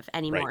to give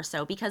anymore. Right.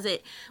 So because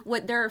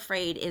what they're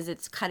afraid is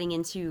it's cutting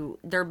into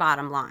their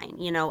bottom line,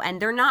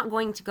 and they're not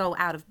going to go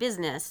out of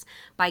business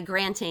by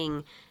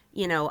granting,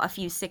 a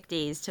few sick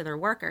days to their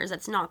workers.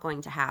 That's not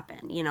going to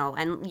happen,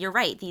 and you're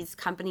right. These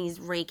companies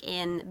rake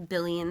in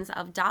billions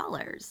of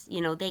dollars.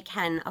 They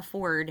can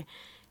afford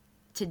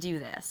to do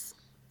this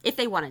if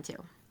they wanted to.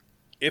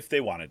 If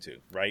they wanted to,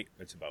 right?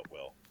 It's about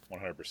will,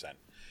 100%.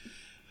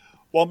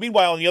 Well,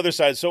 meanwhile, on the other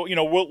side, so,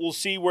 we'll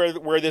see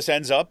where this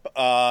ends up.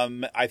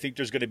 I think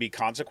there's going to be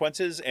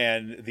consequences.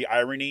 And the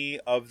irony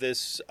of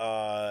this,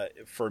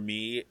 for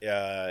me,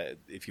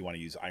 if you want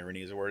to use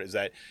irony as a word, is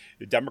that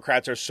the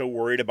Democrats are so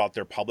worried about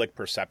their public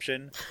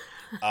perception,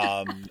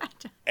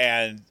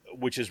 and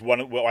which is why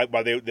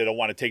they don't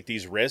want to take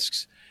these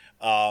risks.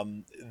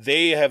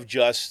 They have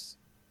just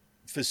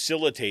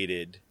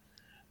facilitated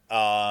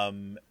a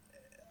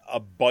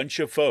bunch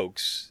of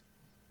folks,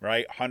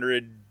 right?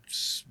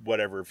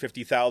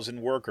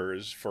 50,000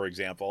 workers, for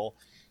example,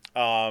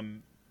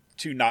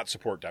 to not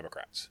support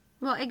Democrats.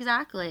 Well,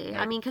 exactly.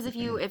 I mean, because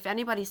if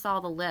anybody saw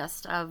the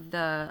list of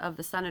the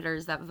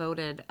senators that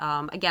voted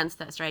against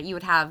this, right, you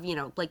would have,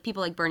 like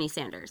people like Bernie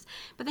Sanders.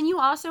 But then you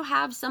also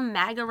have some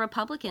MAGA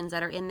Republicans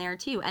that are in there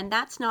too. And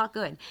that's not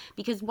good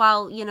because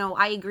while,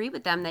 I agree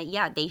with them that,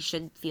 yeah, they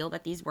should feel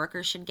that these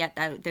workers should get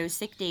those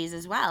sick days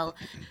as well.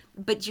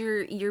 But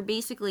you're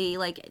basically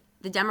like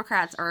the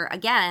Democrats are,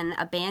 again,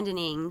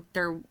 abandoning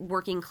their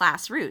working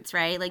class roots,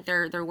 right? Like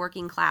their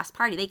working class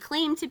party. They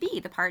claim to be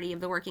the party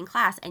of the working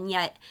class. And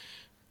yet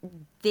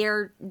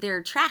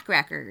their track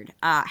record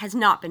has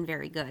not been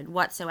very good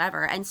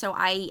whatsoever. And so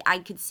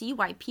I could see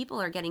why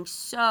people are getting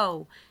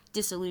so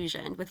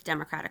disillusioned with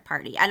Democratic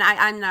Party. And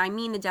I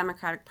mean the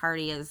Democratic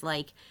Party is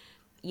like,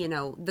 you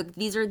know,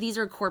 these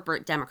are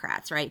corporate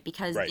Democrats, right?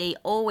 Because they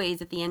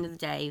always, at the end of the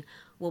day,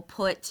 will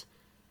put,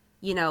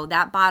 you know,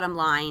 that bottom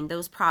line,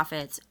 those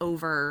profits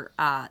over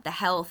the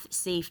health,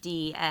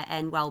 safety,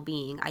 and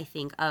well-being, I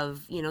think,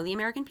 of, you know, the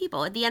American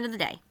people at the end of the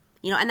day.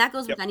 You know, and that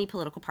goes with any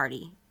political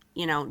party,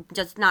 you know,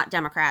 just not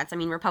Democrats. I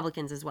mean,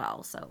 Republicans as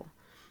well, so.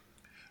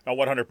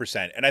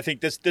 100%. And I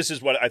think this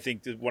is what I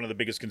think one of the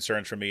biggest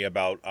concerns for me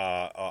about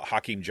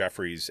Hakeem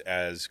Jeffries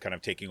as kind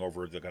of taking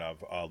over the kind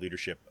of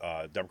leadership,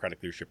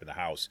 Democratic leadership in the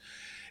House,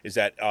 is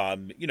that,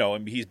 you know,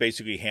 he's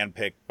basically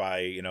handpicked by,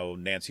 you know,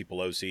 Nancy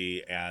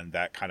Pelosi and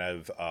that kind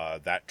of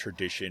that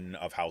tradition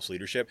of House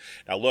leadership.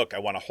 Now, look, I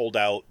want to hold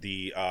out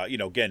the, you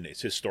know, again,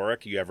 it's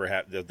historic. You ever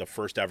have the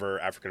first ever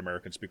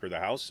African-American Speaker of the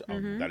House.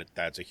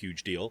 That's a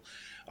huge deal.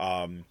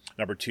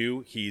 Number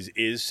two, he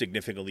is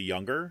significantly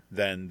younger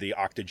than the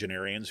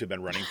octogenarians who've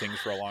been running things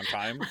for a long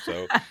time.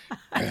 So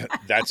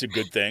that's a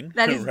good thing.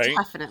 That is right?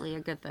 definitely a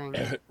good thing.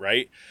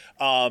 Right.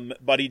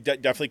 But he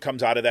definitely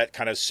comes out of that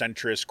kind of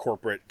centrist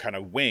corporate kind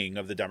of wing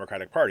of the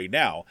Democratic Party.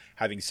 Now,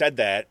 having said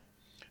that,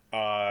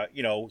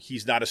 you know,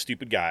 he's not a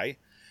stupid guy.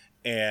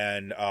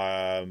 And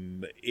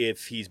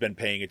if he's been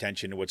paying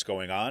attention to what's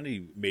going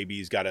on, maybe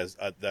he's got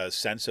the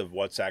sense of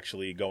what's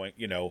actually going,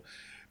 you know,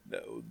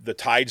 the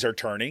tides are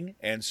turning.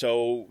 And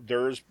so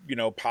there's, you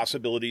know,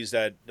 possibilities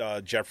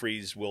that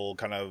Jeffries will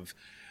kind of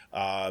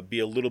be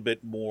a little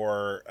bit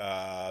more,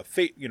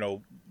 you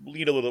know,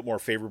 lean a little bit more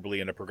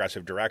favorably into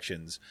progressive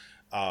directions.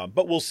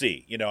 But we'll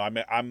see. You know,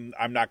 I'm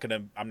not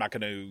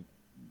gonna,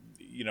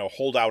 you know,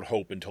 hold out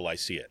hope until I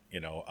see it,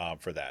 you know,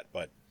 for that.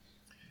 But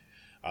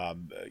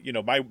you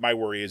know, my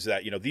worry is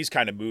that, you know, these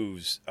kind of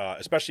moves,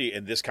 especially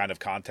in this kind of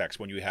context,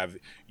 when you have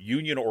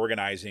union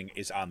organizing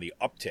is on the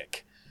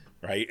uptick,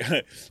 right,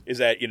 is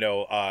that, you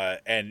know,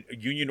 and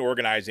union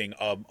organizing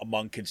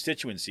among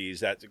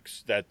constituencies that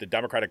the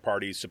Democratic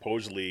Party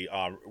supposedly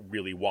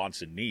really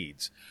wants and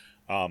needs.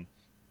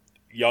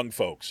 Young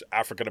folks,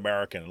 African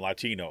American,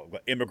 Latino,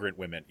 immigrant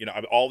women, you know,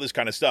 all this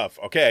kind of stuff.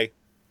 Okay.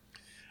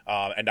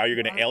 And now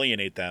you're going to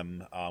alienate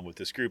them with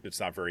this group. It's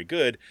not very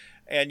good.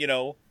 And, you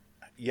know,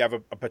 you have a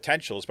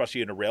potential,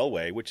 especially in a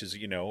railway, which is,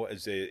 you know,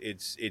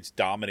 it's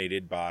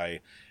dominated by,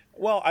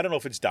 well, I don't know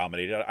if it's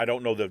dominated. I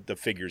don't know the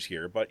figures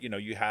here, but, you know,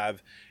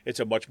 it's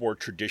a much more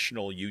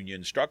traditional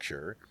union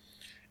structure.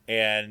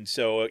 And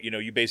so, you know,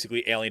 you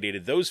basically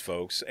alienated those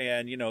folks,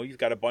 and, you know, you've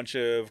got a bunch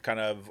of kind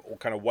of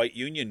white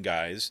union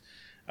guys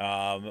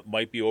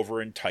might be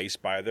over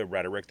enticed by the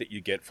rhetoric that you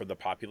get from the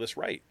populist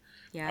right.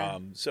 Yeah.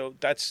 So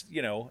that's,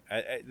 you know,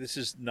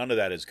 none of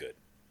that is good.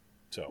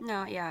 So.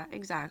 No, yeah,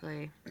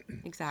 exactly.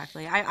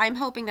 I'm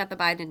hoping that the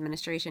Biden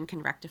administration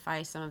can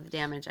rectify some of the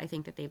damage I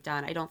think that they've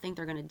done. I don't think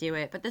they're going to do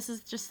it, but this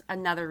is just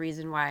another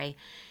reason why,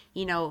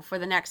 you know, for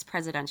the next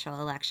presidential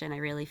election, I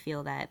really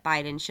feel that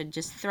Biden should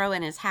just throw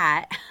in his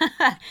hat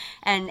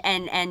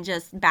and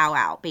just bow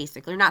out,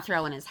 basically. Or not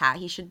throw in his hat.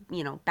 He should,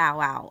 you know, bow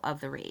out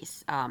of the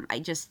race. I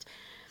just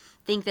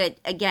think that,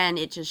 again,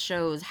 it just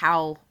shows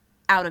how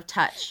out of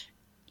touch,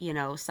 you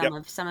know, some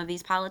of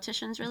these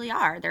politicians really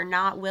are. They're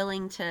not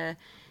willing to...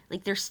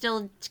 Like, they're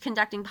still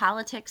conducting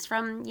politics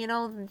from, you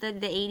know, the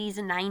 80s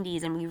and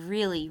 90s, and we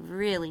really,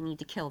 really need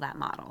to kill that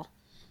model.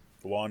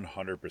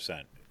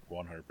 100%.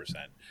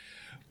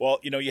 Well,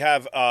 you know, you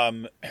have,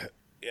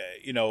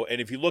 you know, and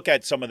if you look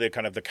at some of the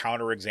kind of the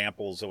counter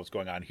examples of what's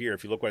going on here,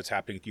 if you look what's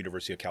happening at the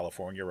University of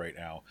California right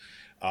now,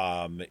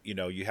 you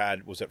know, you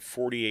had, was it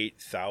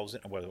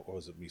 48,000? What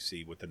was it? Let me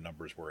see what the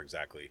numbers were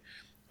exactly.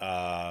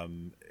 I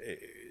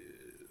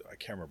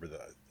can't remember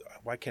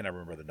why can't I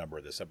remember the number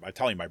of this? I'm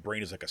telling you, my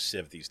brain is like a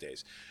sieve these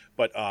days.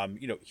 But,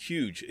 you know,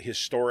 huge,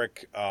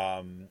 historic,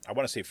 I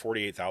want to say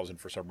 48,000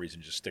 for some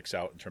reason just sticks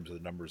out in terms of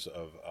the numbers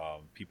of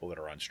people that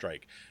are on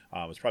strike.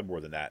 It's probably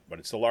more than that, but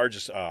it's the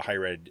largest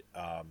higher ed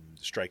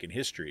strike in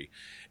history.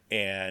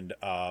 And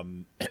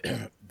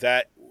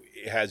that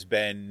has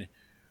been,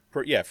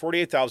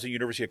 48,000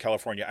 University of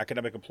California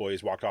academic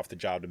employees walked off the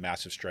job in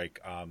massive strike.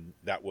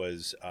 That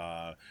was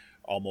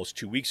almost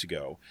 2 weeks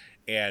ago.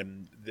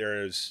 And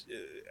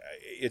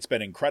it's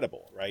been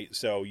incredible, right?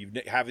 So you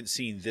haven't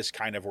seen this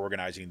kind of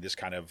organizing, this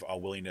kind of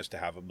willingness to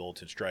have a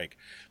militant strike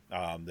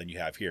than you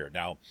have here.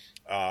 Now,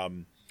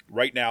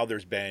 right now,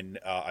 there's been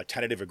a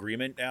tentative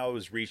agreement now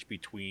was reached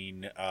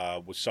between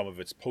with some of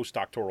its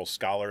postdoctoral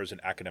scholars and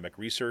academic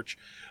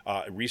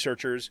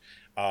researchers,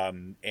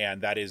 and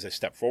that is a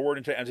step forward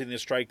into ending the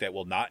strike. That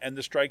will not end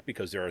the strike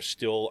because there are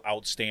still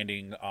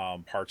outstanding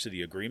parts of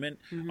the agreement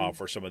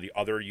for some of the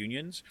other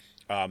unions.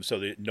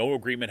 So no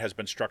agreement has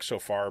been struck so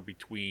far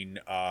between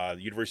the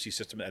university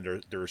system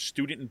and their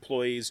student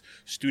employees,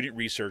 student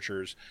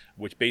researchers,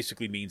 which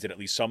basically means that at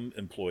least some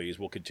employees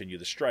will continue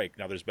the strike.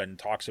 Now, there's been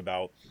talks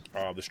about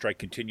the strike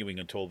continuing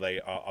until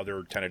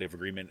other tentative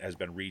agreement has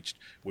been reached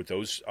with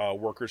those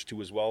workers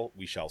too as well.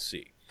 We shall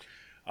see.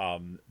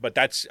 But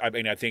that's, I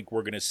mean, I think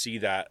we're going to see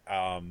that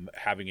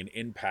having an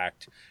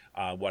impact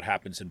what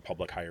happens in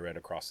public higher ed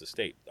across the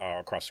state,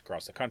 across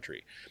the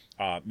country.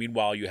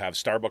 Meanwhile, you have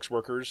Starbucks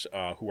workers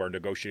who are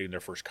negotiating their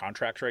first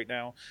contracts right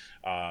now.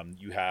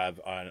 You have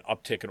an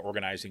uptick in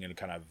organizing in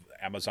kind of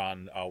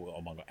Amazon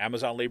among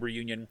Amazon labor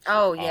union.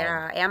 Oh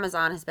yeah,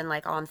 Amazon has been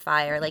like on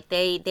fire. Like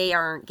they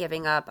aren't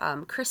giving up.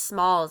 Chris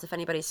Smalls, if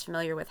anybody's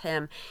familiar with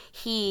him,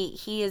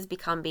 he has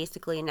become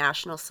basically a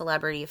national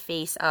celebrity,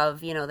 face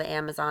of, you know, the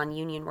Amazon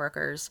union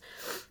workers.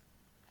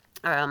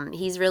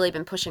 He's really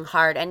been pushing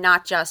hard, and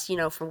not just, you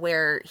know, from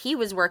where he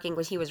was working,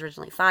 was he was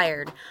originally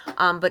fired,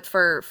 but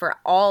for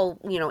all,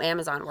 you know,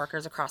 Amazon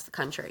workers across the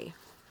country.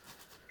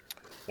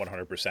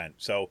 100%.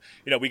 So,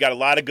 you know, we got a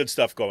lot of good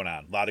stuff going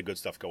on.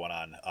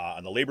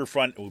 On the labor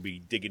front. We'll be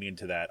digging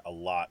into that a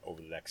lot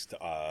over the next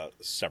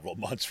several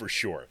months for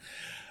sure.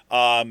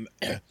 On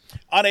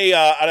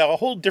a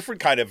whole different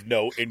kind of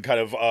note, in kind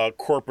of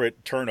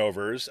corporate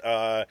turnovers,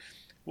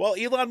 well,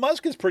 Elon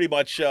Musk has pretty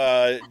much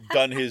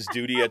done his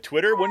duty at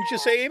Twitter, wouldn't you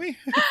say, Amy?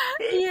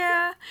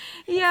 Yeah,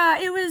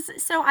 it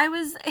was, so I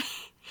was,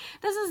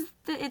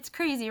 it's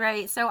crazy,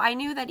 right? So I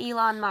knew that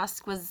Elon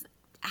Musk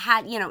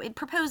had, you know,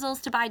 proposals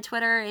to buy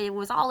Twitter. It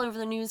was all over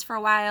the news for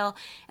a while,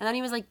 and then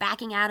he was like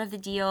backing out of the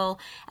deal,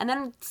 and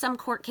then some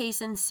court case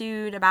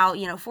ensued about,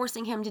 you know,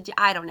 forcing him to do,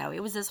 I don't know, it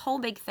was this whole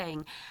big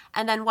thing.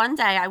 And then one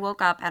day I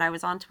woke up and I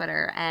was on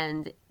Twitter,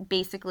 and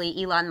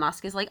basically Elon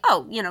Musk is like,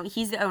 oh, you know,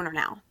 he's the owner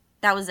now.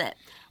 That was it.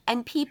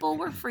 And people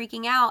were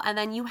freaking out. And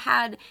then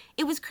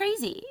it was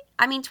crazy.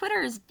 I mean,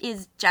 Twitter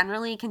is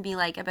generally can be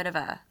like a bit of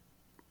a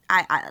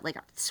like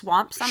a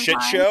swamp sometimes.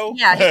 Shit show?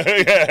 Yeah.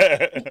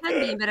 It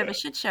can be a bit of a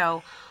shit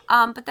show.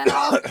 But then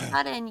all of a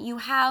sudden you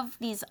have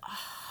these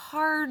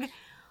hard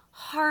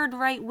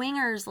right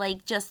wingers,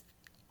 like just,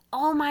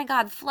 oh my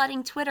God,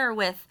 flooding Twitter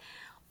with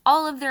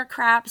all of their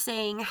crap,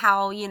 saying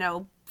how, you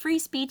know, free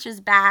speech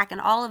is back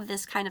and all of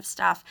this kind of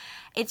stuff.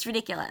 It's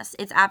ridiculous.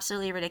 It's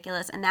absolutely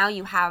ridiculous. And now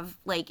you have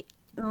like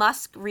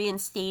Musk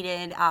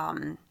reinstated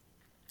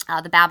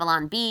the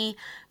Babylon Bee,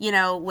 you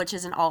know, which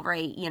is an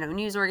alt-right, you know,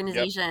 news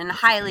organization, yep.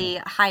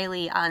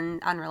 highly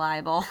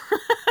unreliable.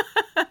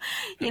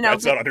 You know,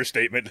 that's not an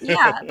understatement.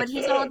 Yeah, but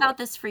he's all about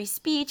this free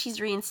speech. He's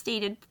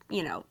reinstated,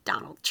 you know,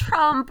 Donald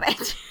Trump.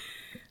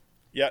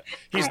 Yeah,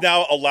 he's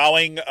now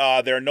allowing,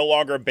 they're no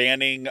longer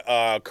banning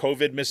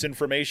COVID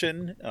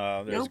misinformation.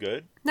 That's nope.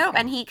 Good. No,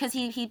 and because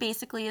he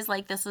basically is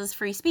like, this is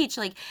free speech.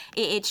 Like,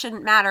 it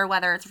shouldn't matter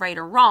whether it's right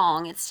or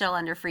wrong. It's still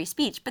under free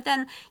speech. But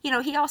then, you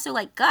know, he also,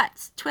 like,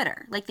 guts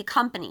Twitter, like the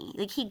company.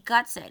 Like, he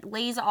guts it,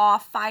 lays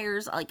off,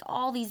 fires, like,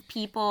 all these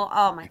people.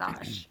 Oh, my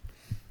gosh.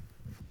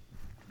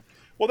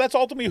 Well, that's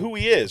ultimately who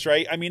he is,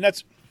 right? I mean,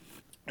 that's...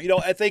 You know,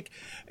 I think,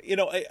 you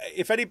know,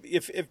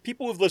 if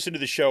people have listened to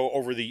the show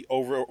over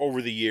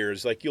the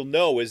years, like, you'll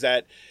know is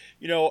that,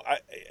 you know,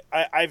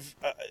 I've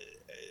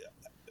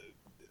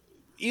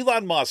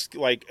Elon Musk,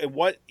 like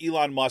what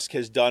Elon Musk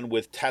has done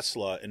with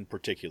Tesla in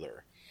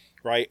particular,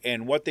 right?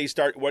 And what they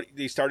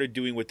started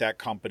doing with that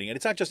company, and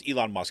it's not just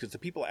Elon Musk, it's the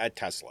people at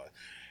Tesla,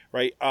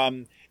 right?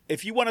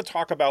 If you want to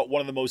talk about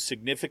one of the most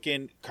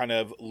significant kind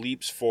of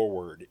leaps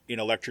forward in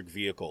electric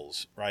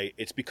vehicles, right?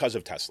 It's because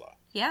of Tesla.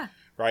 Yeah.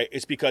 Right.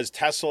 It's because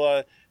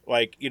Tesla,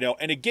 like, you know,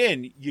 and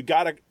again, you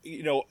gotta,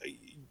 you know,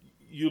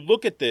 you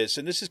look at this,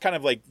 and this is kind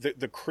of like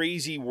the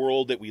crazy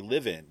world that we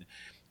live in,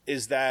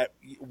 is that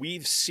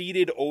we've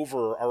ceded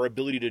over our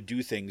ability to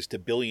do things to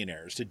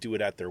billionaires to do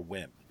it at their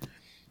whim.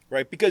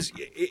 Right. Because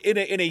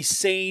in a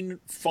sane,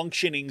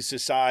 functioning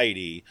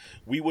society,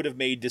 we would have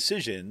made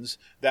decisions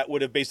that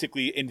would have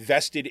basically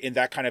invested in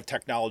that kind of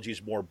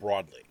technologies more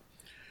broadly.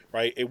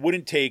 Right. It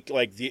wouldn't take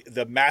like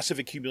the massive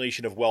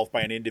accumulation of wealth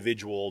by an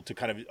individual to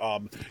kind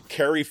of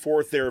carry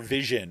forth their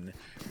vision.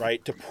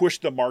 Right. To push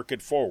the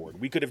market forward.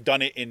 We could have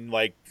done it in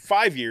like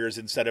 5 years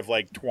instead of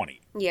like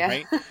 20. Yeah.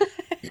 Right.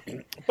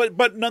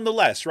 But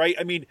nonetheless. Right.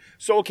 I mean,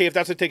 so, OK, if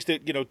that's what it takes to,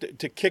 you know,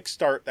 to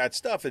kickstart that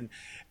stuff. And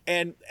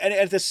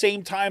at the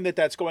same time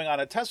that's going on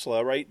at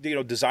Tesla. Right. You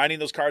know, designing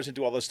those cars and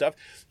do all this stuff.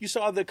 You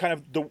saw the kind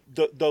of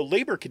the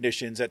labor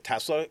conditions at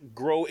Tesla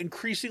grow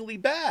increasingly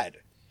bad.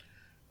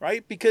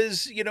 Right?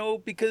 Because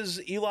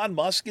Elon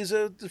Musk is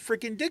a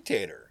freaking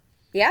dictator.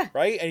 Yeah.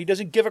 Right? And he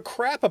doesn't give a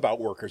crap about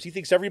workers. He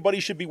thinks everybody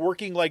should be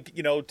working like,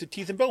 you know, to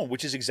teeth and bone,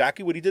 which is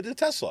exactly what he did to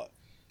Tesla.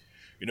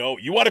 You know,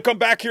 you want to come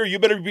back here, you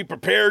better be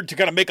prepared to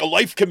kind of make a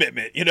life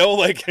commitment, you know,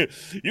 like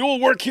you will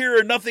work here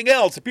and nothing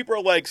else. And people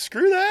are like,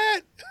 screw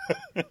that.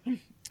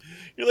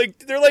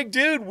 They're like,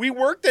 dude, we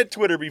worked at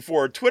Twitter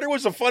before. Twitter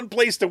was a fun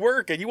place to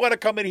work, and you want to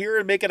come in here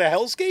and make it a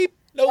hellscape?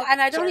 No. Well,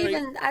 and I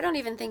don't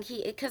even think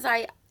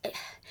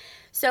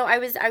So I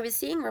was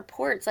seeing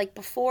reports like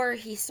before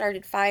he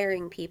started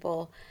firing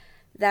people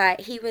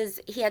that he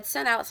had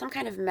sent out some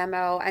kind of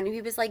memo, and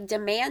he was like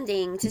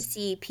demanding to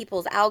see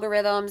people's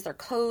algorithms, their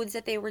codes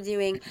that they were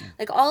doing,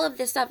 like all of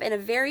this stuff in a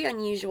very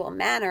unusual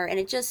manner. And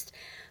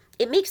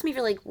it makes me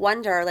really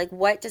wonder, like,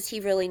 what does he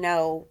really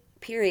know,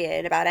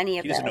 period, about any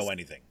of this? He doesn't know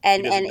anything.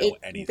 And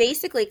it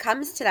basically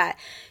comes to that.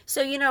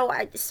 So, you know,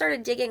 I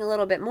started digging a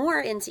little bit more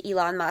into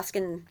Elon Musk,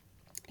 and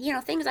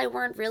things I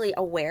weren't really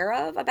aware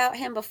of about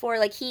him before.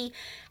 Like, he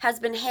has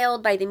been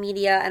hailed by the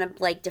media and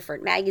like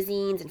different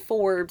magazines and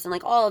Forbes and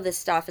like all of this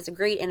stuff as a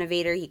great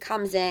innovator. He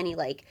comes in, he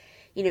like,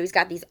 he's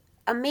got these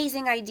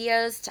amazing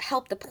ideas to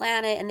help the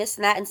planet and this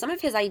and that. And some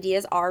of his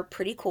ideas are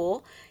pretty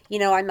cool,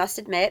 I must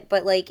admit.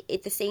 But like,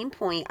 at the same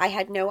point, I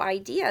had no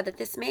idea that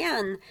this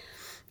man,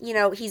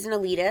 he's an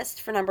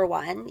elitist, for number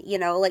one.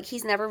 Like,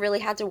 he's never really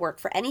had to work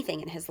for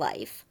anything in his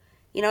life.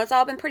 It's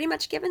all been pretty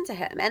much given to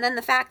him. And then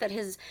the fact that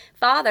his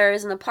father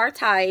is an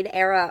apartheid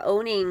era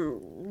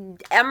owning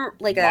an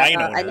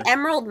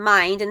emerald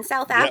mine in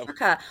South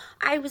Africa.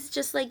 I was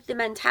just like, the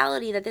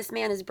mentality that this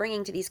man is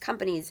bringing to these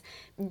companies,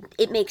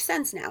 it makes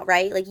sense now,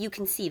 right? Like, you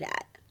can see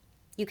that.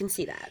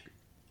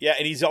 Yeah,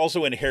 and he's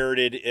also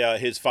inherited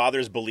his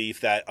father's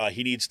belief that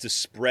he needs to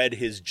spread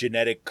his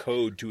genetic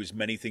code to as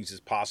many things as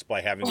possible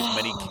by having as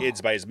many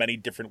kids by as many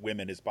different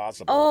women as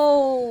possible.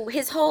 Oh,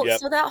 his whole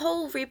so that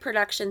whole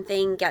reproduction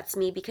thing gets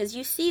me, because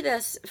you see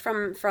this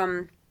from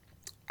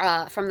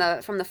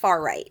the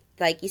far right.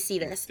 Like, you see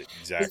this.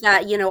 Exactly. Is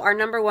that, our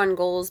number one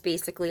goals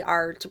basically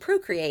are to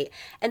procreate.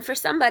 And for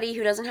somebody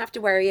who doesn't have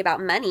to worry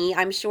about money,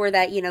 I'm sure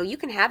that, you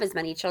can have as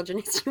many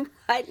children as you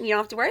want, and you don't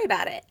have to worry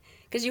about it.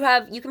 Because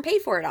you can pay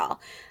for it all.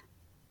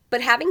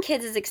 But having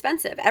kids is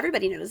expensive.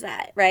 Everybody knows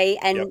that, right?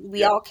 And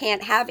we all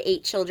can't have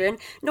 8 children,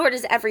 nor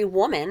does every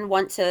woman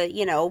want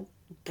to,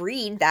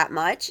 breed that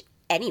much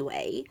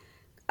anyway.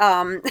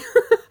 Well,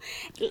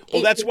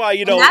 that's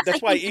why,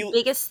 that's why the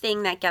biggest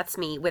thing that gets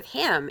me with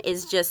him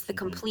is just the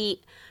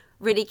complete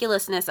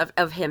ridiculousness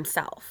of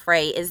himself,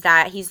 right? Is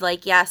that he's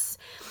like, yes,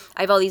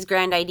 I have all these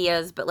grand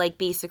ideas, but like,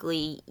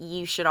 basically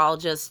you should all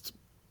just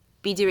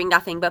be doing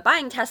nothing but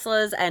buying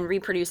Teslas and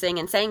reproducing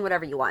and saying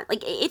whatever you want.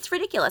 Like, it's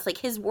ridiculous. Like,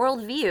 his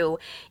worldview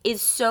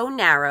is so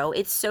narrow.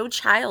 It's so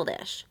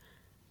childish.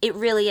 It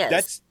really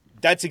is.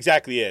 That's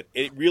exactly it.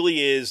 It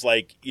really is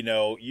like,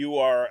 you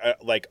are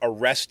like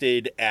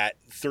arrested at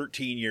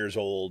 13 years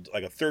old,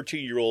 like a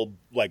 13-year-old,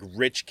 like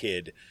rich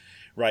kid,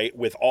 right?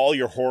 With all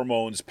your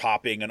hormones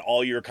popping and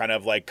all your kind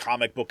of like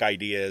comic book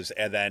ideas.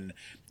 And then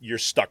you're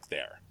stuck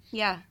there.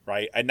 Yeah.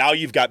 Right. And now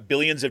you've got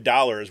billions of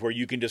dollars where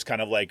you can just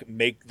kind of like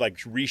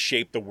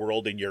reshape the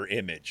world in your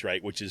image.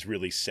 Right. Which is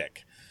really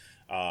sick.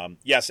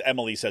 Yes.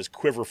 Emily says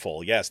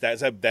Quiverful. Yes.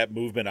 That's that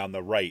movement on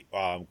the right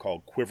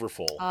called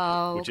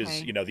Quiverful, which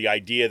is, the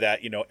idea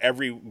that,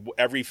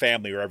 every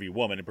family or every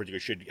woman in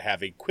particular should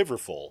have a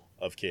quiverful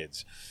of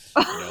kids.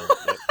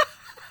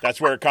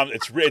 That's where it comes.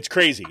 It's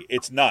crazy.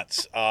 It's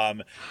nuts.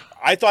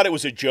 I thought it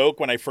was a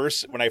joke when I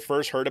first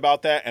heard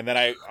about that. And then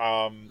I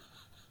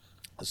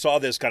saw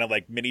this kind of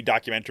like mini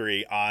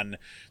documentary on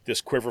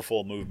this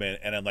Quiverful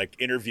movement, and then like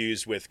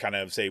interviews with kind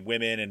of say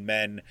women and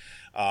men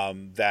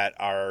that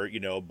are,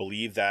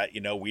 believe that,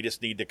 we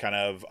just need to kind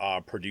of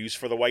produce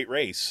for the white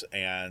race,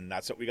 and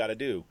that's what we got to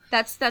do.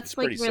 That's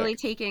like really sick.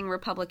 Taking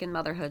Republican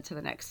motherhood to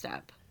the next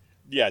step.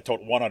 Yeah,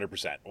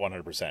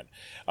 100%.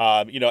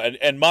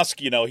 And Musk,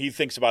 he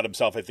thinks about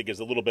himself, I think,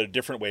 is a little bit a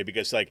different way,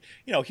 because like,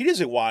 he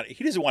doesn't want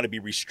to be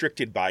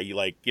restricted by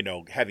like,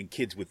 having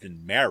kids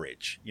within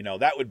marriage.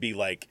 That would be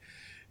like,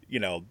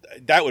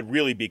 that would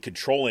really be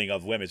controlling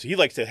of women. So he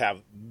likes to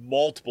have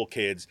multiple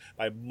kids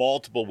by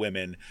multiple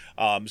women,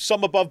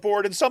 some above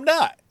board and some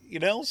not,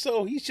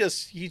 so he's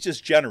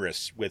just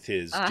generous with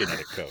his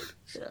genetic code.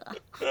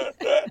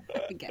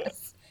 I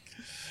guess.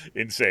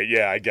 Insane.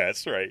 Yeah, I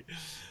guess. Right.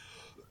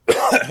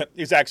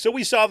 Exactly. So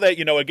we saw that,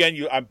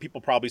 again,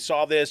 people probably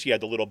saw this. You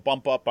had the little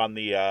bump up on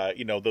the,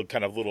 the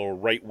kind of little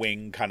right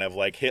wing kind of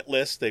like hit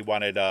list. They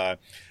wanted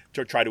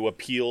to try to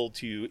appeal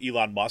to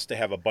Elon Musk to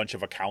have a bunch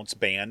of accounts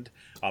banned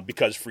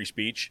because free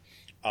speech.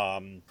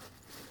 And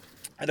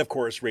of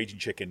course, Raging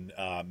Chicken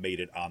made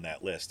it on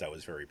that list. I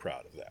was very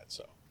proud of that.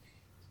 So.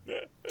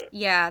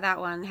 Yeah, that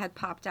one had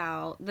popped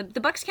out.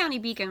 The Bucks County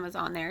Beacon was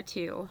on there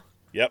too.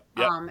 Yep.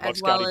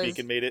 Bucks County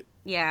Beacon made it.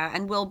 Yeah,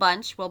 and Will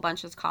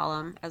Bunch's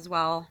column as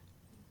well.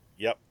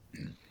 Yep.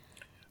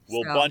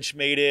 Will Bunch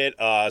made it.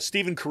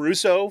 Stephen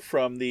Caruso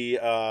from the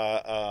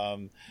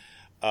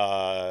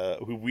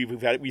who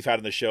we've had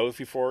on the show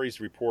before. He's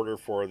a reporter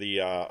for the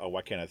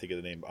why can't I think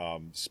of the name?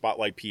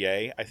 Spotlight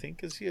PA, I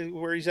think is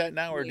where he's at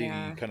now, or did he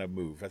kind of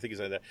move? I think he's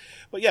at that.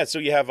 But yeah, so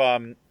you have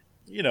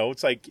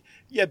it's like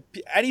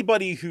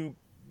anybody who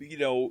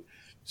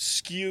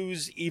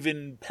skews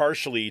even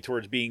partially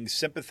towards being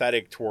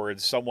sympathetic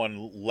towards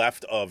someone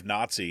left of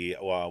Nazi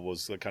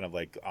was kind of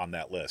like on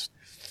that list.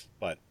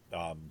 But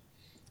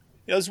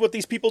this is what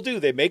these people do.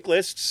 They make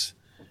lists,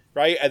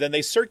 right? And then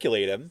they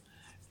circulate them.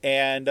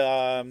 And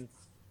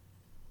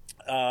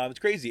it's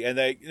crazy. And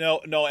they,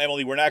 no,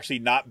 Emily, we're actually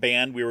not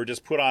banned. We were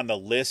just put on the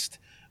list.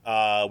 We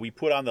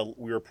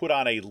were put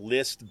on a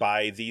list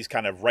by these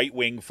kind of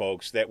right-wing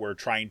folks that were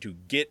trying to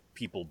get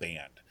people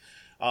banned.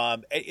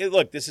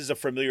 Look, this is a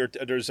familiar.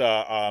 There's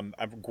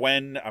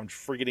Gwen. I'm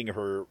forgetting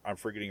her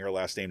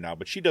last name now,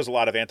 but she does a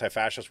lot of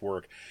anti-fascist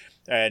work,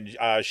 and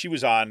she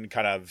was on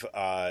kind of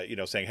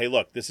saying, hey,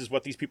 look, this is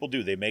what these people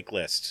do. They make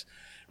lists,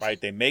 right?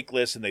 They make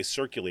lists and they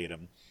circulate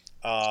them.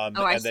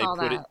 I saw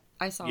that.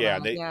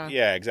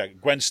 Yeah, exactly.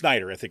 Gwen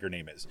Snyder, I think her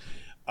name is.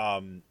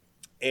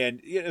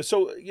 And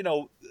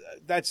so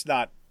that's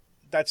not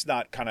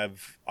kind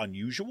of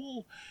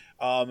unusual,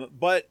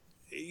 but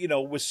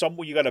with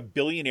someone, you got a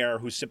billionaire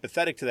who's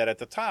sympathetic to that at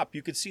the top,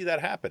 you could see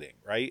that happening,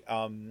 right?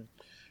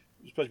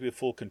 It's supposed to be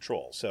full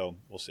control, so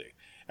we'll see.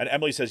 And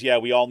Emily says, yeah,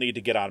 we all need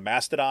to get on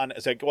Mastodon.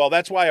 It's like, well,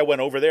 that's why I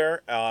went over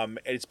there.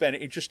 It's been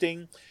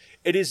interesting.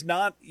 It is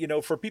not,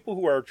 for people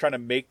who are trying to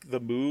make the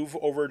move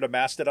over to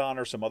Mastodon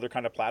or some other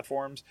kind of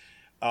platforms,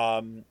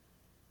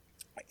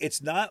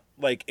 it's not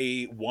like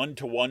a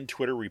one-to-one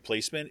Twitter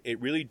replacement. It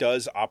really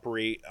does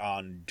operate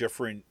on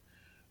different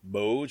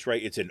modes,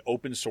 right? It's an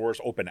open source,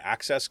 open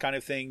access kind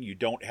of thing. You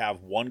don't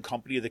have one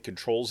company that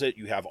controls it.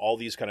 You have all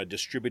these kind of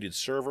distributed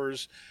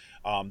servers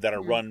that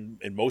are run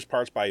in most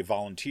parts by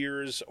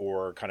volunteers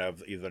or kind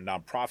of either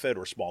nonprofit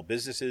or small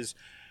businesses.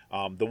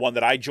 The one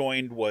that I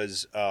joined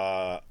was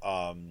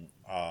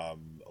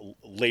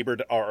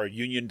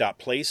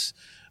Union.place,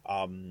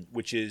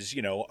 which is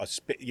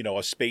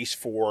a space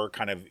for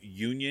kind of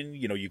union.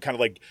 You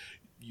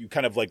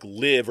kind of like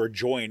live or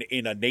join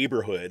in a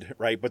neighborhood,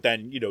 right? But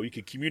then, you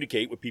can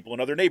communicate with people in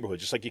other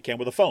neighborhoods just like you can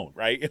with a phone,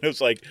 right? And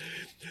it's like,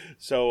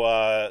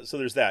 so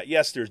there's that.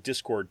 Yes, there's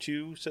Discord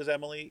too, says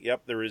Emily.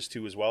 Yep, there is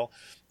too as well.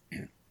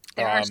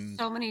 There are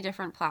so many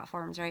different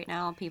platforms right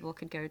now people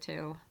could go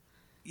to.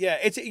 Yeah,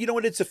 it's,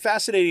 it's a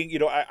fascinating,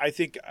 I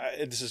think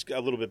this is a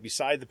little bit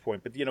beside the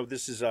point, but,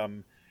 this is,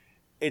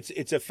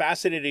 it's a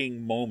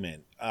fascinating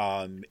moment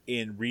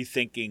in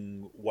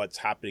rethinking what's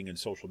happening in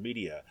social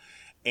media.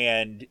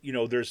 And,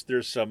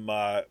 there's some,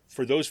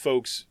 for those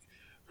folks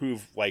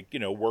who've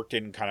worked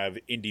in kind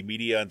of indie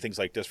media and things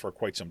like this for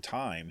quite some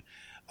time,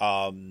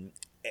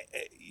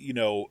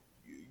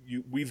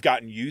 we've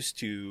gotten used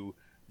to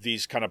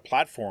these kind of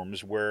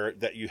platforms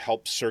that you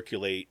help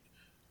circulate,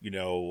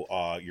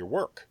 your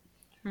work.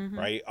 Mm-hmm.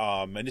 Right.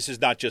 And this is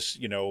not just,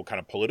 kind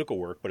of political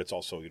work, but it's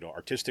also,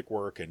 artistic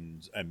work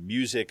and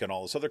music and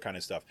all this other kind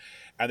of stuff.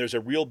 And there's a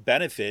real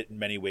benefit in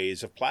many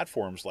ways of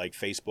platforms like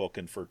Facebook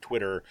and for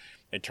Twitter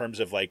in terms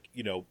of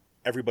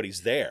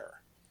everybody's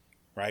there.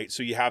 Right.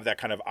 So you have that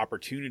kind of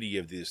opportunity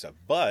of this stuff.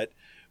 But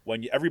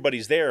when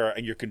everybody's there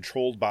and you're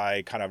controlled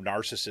by kind of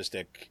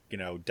narcissistic,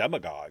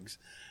 demagogues,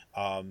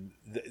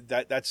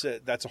 that's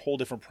a whole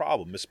different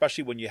problem,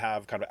 especially when you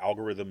have kind of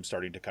algorithms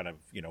starting to kind of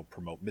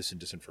promote mis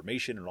and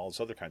disinformation and all this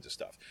other kinds of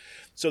stuff.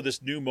 So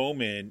this new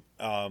moment,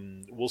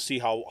 we'll see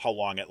how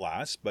long it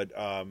lasts, but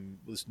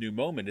this new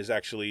moment is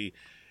actually,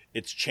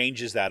 it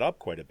changes that up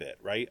quite a bit,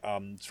 right?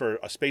 For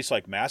a space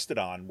like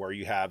Mastodon, where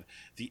you have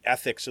the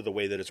ethics of the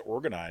way that it's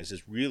organized,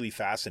 is really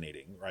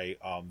fascinating, right?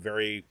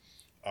 Very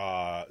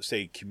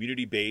say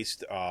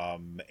community-based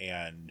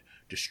and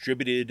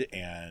distributed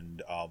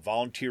and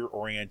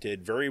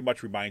volunteer-oriented. Very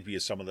much reminds me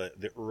of some of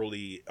the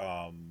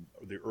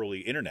early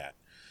internet,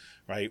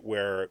 right?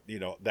 Where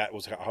that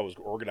was how it was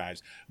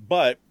organized.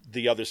 But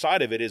the other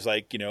side of it is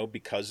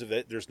because of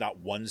it, there's not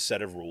one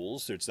set of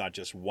rules. There's not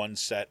just one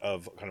set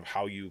of kind of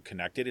how you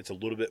connect it. It's a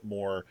little bit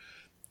more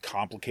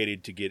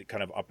complicated to get it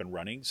kind of up and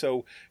running.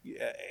 So,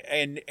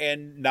 and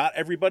not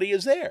everybody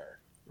is there.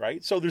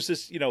 Right. So there's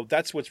this,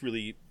 that's what's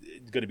really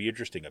going to be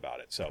interesting about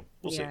it. So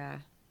we'll see.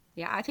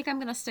 Yeah. I think I'm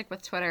going to stick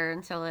with Twitter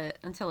until it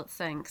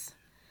sinks.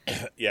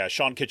 Yeah.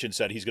 Sean Kitchen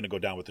said he's going to go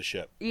down with the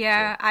ship.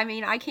 Yeah. So. I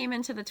mean, I came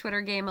into the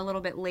Twitter game a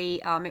little bit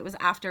late. It was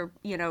after,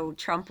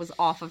 Trump was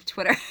off of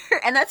Twitter.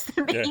 And that's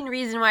the main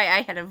reason why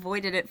I had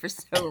avoided it for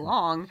so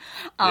long,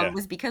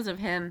 was because of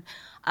him.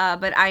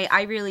 But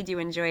I really do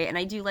enjoy it. And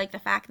I do like the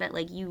fact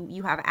that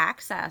you have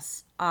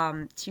access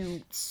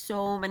to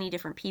so many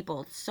different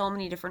people, so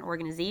many different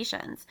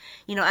organizations,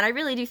 and I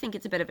really do think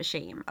it's a bit of a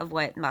shame of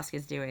what Musk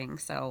is doing.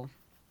 So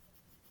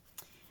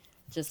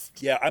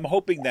I'm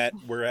hoping that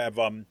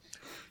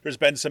there's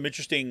been some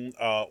interesting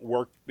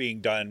work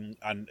being done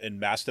in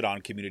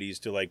Mastodon communities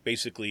to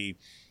basically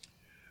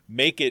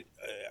make it,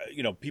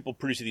 people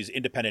producing these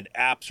independent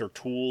apps or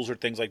tools or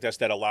things like this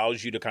that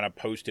allows you to kind of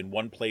post in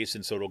one place.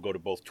 And so it'll go to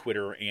both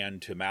Twitter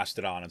and to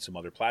Mastodon and some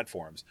other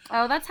platforms.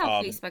 Oh, that's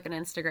how Facebook and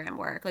Instagram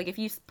work. If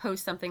you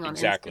post something on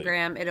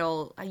Instagram,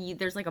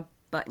 there's a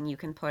button you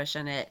can push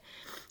and it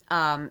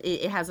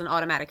has an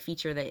automatic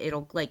feature that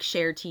it'll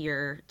share to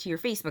your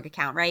Facebook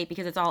account, right?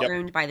 Because it's all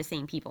owned by the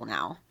same people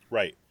now.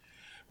 Right.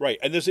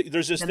 And there's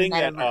this thing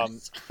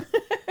metaverse.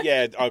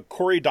 That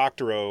Cory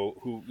Doctorow,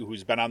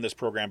 who's been on this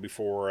program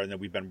before, and then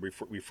we've been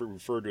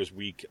referred to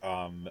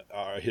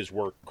his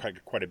work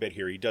quite a bit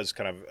here. He does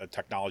kind of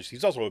technology.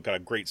 He's also got a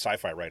great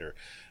sci-fi writer,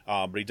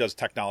 but he does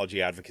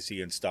technology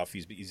advocacy and stuff.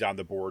 He's on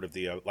the board of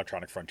the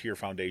Electronic Frontier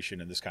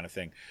Foundation and this kind of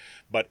thing.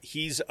 But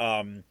he's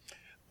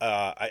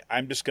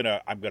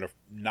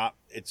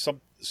it's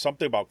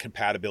something about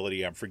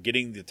compatibility. I'm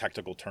forgetting the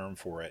technical term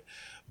for it,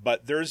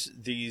 but there's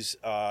this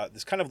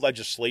kind of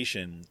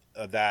legislation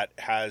that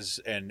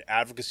has an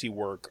advocacy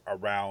work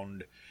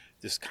around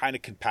this kind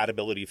of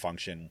compatibility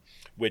function,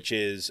 which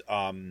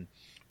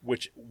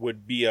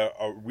would be a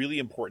really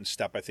important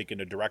step, I think, in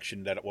a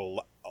direction that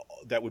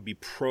would be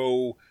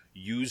pro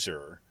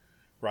user,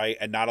 right,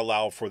 and not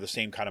allow for the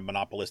same kind of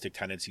monopolistic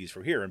tendencies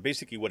for here. And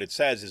basically, what it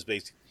says is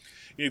basically,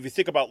 if you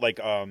think about like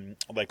a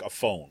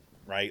phone,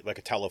 right, like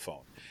a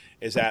telephone,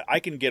 is that I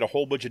can get a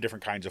whole bunch of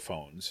different kinds of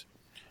phones,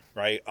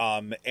 right,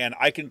 and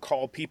I can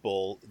call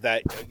people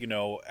that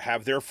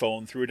have their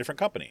phone through a different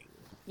company.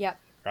 Yep.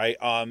 Right.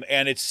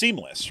 And it's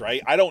seamless,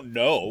 right? I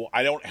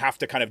don't have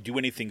to kind of do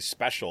anything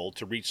special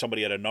to reach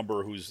somebody at a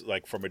number who's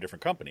like from a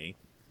different company.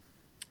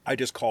 I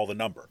just call the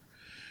number,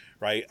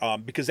 right?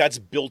 Because that's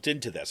built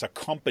into this. A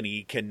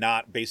company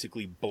cannot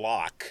basically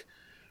block,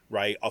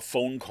 right, a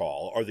phone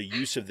call or the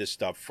use of this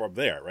stuff from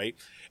there, right?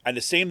 And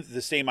the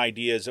same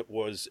idea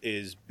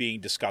is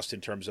being discussed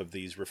in terms of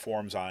these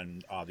reforms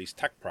on these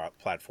tech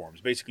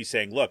platforms, basically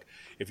saying, look,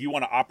 if you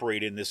want to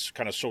operate in this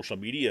kind of social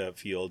media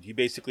field, you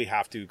basically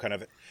have to kind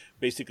of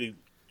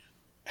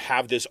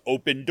have this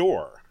open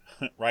door,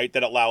 right,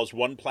 that allows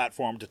one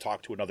platform to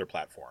talk to another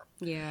platform.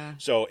 Yeah.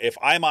 So if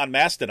I'm on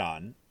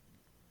Mastodon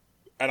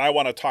and I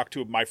want to talk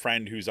to my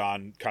friend who's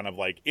on kind of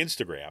like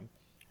Instagram,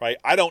 right,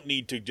 I don't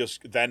need to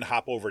just then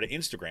hop over to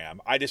Instagram.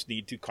 I just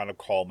need to kind of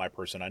call my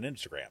person on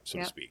Instagram, so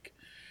to speak.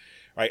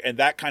 Right. And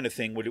that kind of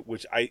thing,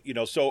 which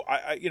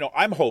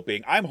I'm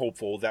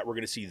hopeful that we're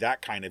going to see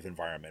that kind of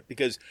environment,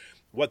 because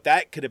what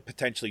that could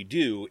potentially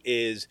do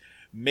is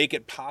make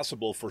it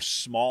possible for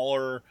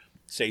smaller,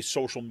 say,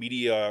 social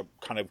media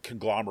kind of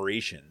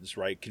conglomerations,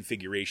 right,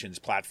 configurations,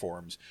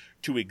 platforms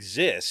to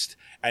exist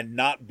and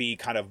not be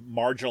kind of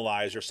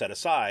marginalized or set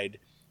aside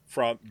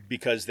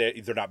because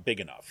they're not big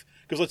enough.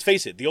 Because let's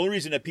face it, the only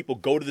reason that people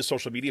go to the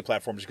social media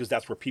platform is because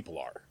that's where people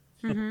are,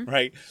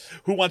 right?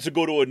 Who wants to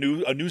go to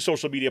a new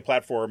social media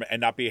platform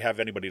and not have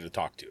anybody to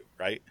talk to,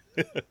 right?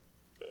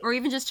 Or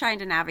even just trying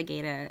to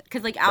navigate it.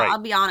 Because, like, I'll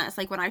be honest,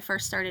 like, when I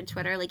first started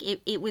Twitter, like,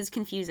 it was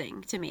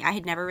confusing to me. I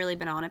had never really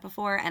been on it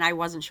before, and I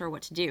wasn't sure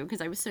what to do, because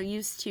I was so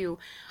used to,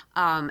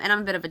 and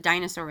I'm a bit of a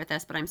dinosaur with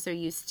this, but I was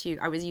used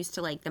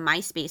to, like, the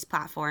MySpace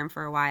platform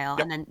for a while,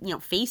 and then,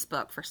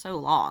 Facebook for so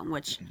long,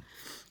 which,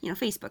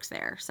 Facebook's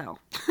there, so.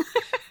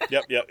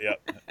 Yep.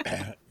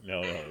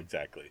 No,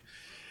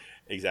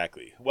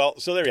 exactly. Well,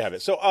 so there you have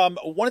it. So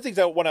one of the things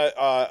I want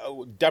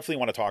to definitely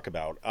want to talk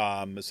about.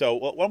 So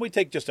why don't we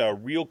take just a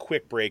real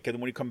quick break, and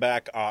then when we come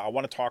back, I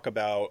want to talk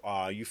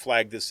about, you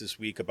flagged this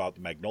week about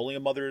the Magnolia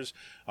Mothers.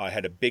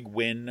 Had a big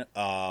win in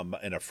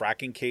a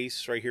fracking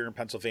case right here in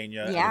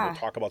Pennsylvania. Yeah. And we'll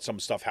talk about some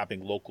stuff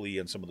happening locally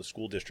in some of the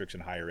school districts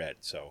in higher ed.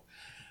 So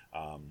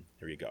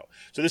here you go.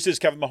 So this is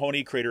Kevin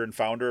Mahoney, creator and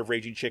founder of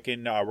Raging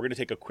Chicken. We're going to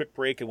take a quick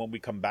break, and when we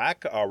come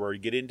back, we're going to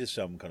get into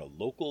some kind of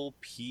local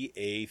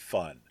PA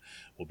fun.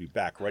 We'll be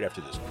back right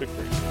after this quick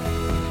break.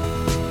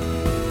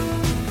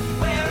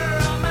 Where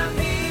are my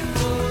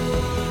people?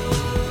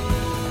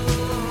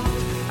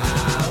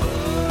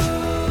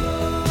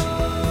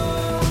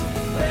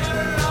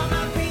 Where are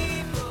my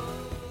people?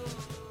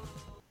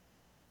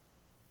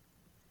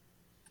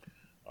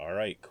 All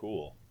right,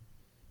 cool.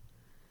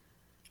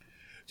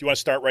 Do you want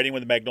to start writing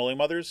with the Magnolia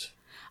Mothers?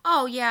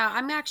 Oh,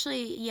 yeah.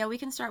 We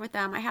can start with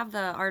them. I have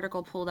the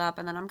article pulled up,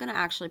 and then I'm going to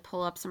actually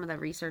pull up some of the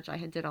research I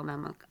had did on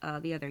them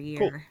the other year.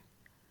 Cool.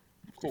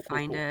 I have to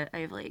find it. I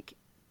have, like,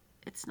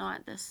 it's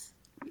not this.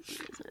 What is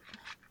it?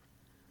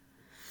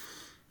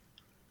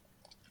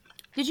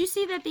 Did you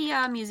see that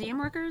the museum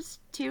workers,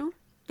 too?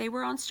 They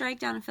were on strike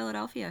down in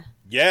Philadelphia.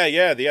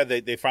 Yeah.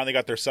 They finally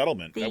got their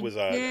settlement. That was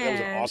did.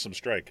 an awesome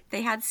strike.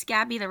 They had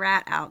Scabby the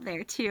rat out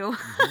there, too.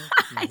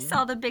 I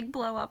saw the big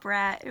blow-up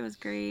rat. It was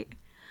great.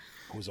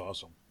 It was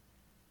awesome.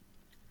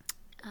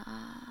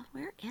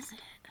 Where is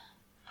it?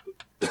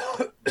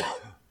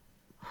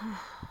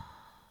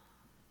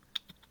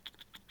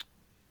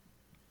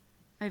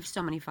 I have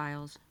so many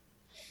files.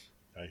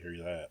 I hear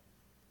you that.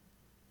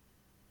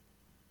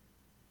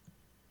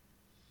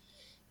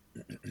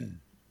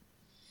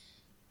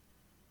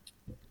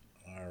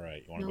 All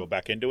right, you want to go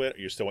back into it? Or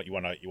you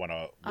want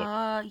to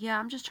look? Yeah,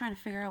 I'm just trying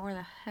to figure out where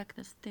the heck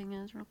this thing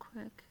is real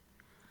quick.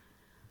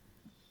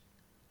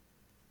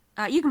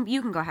 You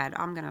can go ahead.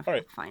 I'm gonna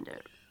find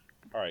it.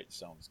 All right,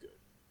 sounds good.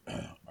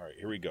 All right,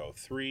 here we go.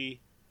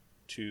 3,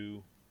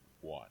 2,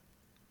 1.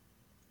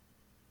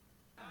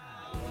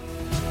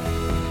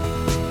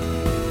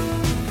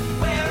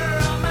 Where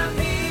are my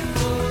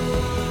people?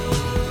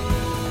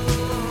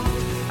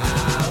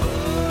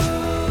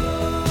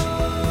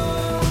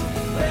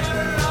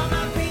 Where are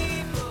my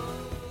people?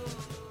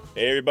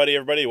 Hey,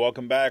 everybody,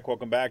 welcome back.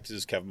 This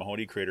is Kevin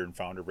Mahoney, creator and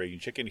founder of Raging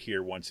Chicken,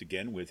 here once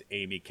again with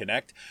Amy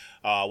Connect.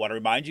 I want to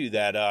remind you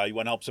that you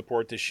want to help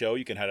support this show,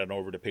 you can head on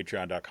over to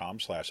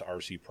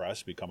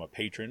patreon.com/rcpress, become a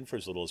patron for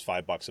as little as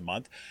 $5 a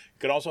month. You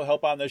can also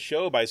help on this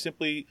show by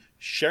simply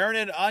sharing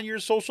it on your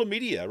social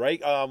media,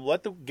 right?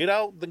 Get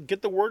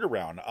the word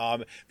around.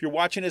 If you're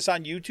watching us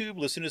on YouTube,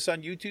 listening to us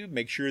on YouTube,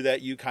 make sure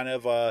that you kind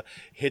of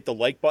hit the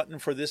like button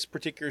for this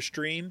particular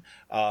stream,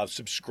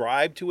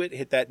 subscribe to it,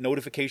 hit that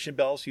notification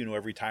bell so you know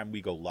every time when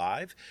we go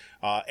live.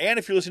 And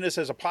if you're listening to this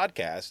as a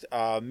podcast,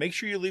 make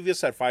sure you leave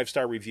us that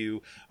 5-star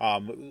review.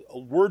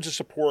 Words of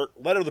support.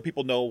 Let other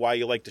people know why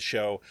you like the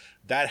show.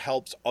 That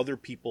helps other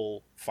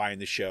people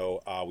find the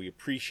show. We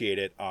appreciate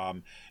it.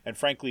 And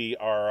frankly,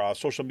 our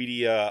social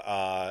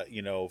media,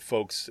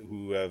 folks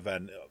who have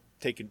been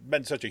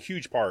such a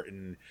huge part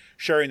in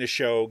sharing the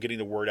show, getting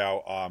the word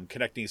out,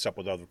 connecting us up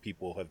with other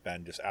people have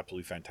been just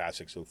absolutely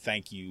fantastic. So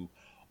thank you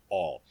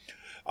all.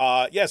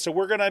 So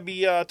we're going to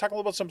be talking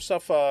about some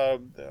stuff,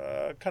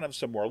 kind of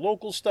some more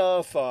local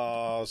stuff,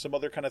 some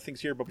other kind of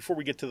things here. But before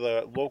we get to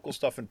the local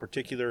stuff in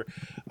particular,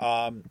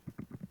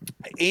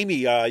 Amy,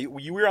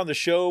 you were on the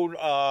show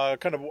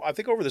I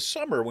think over the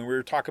summer when we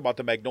were talking about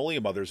the Magnolia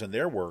Mothers and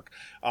their work,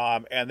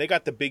 and they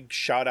got the big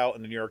shout out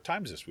in the New York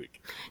Times this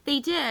week. They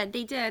did,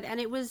 and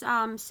it was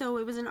so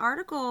it was an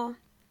article.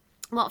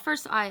 Well,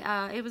 first,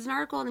 it was an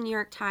article in the New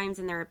York Times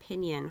in their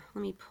opinion.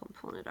 Let me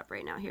pull it up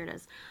right now. Here it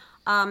is.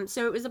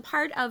 So it was a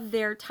part of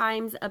their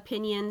Times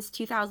Opinions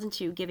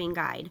 2002 Giving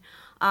Guide,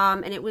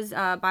 and it was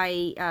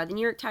by the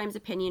New York Times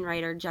opinion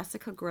writer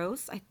Jessica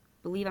Gross. I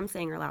believe I'm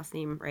saying her last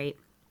name right.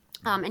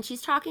 And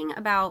she's talking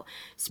about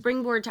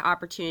Springboard to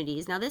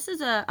Opportunities. Now, this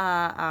is a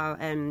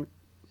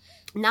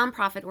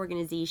nonprofit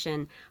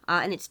organization,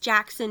 and it's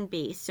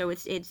Jackson-based, so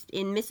it's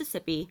in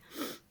Mississippi.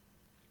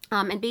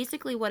 And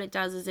basically what it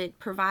does is it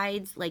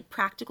provides like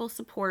practical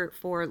support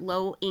for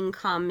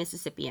low-income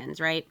Mississippians,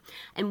 right?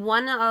 And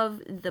one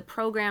of the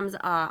programs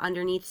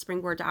underneath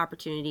Springboard to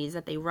Opportunities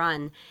that they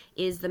run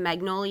is the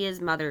Magnolia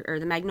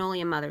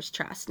Mothers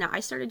Trust. Now,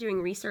 I started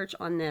doing research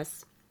on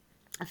this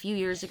a few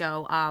years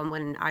ago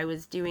when I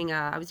was doing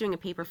a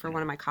paper for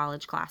one of my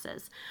college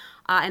classes,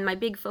 and my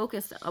big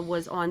focus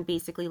was on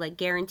basically like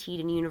guaranteed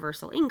and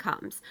universal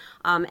incomes,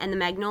 and the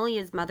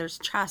Magnolia Mothers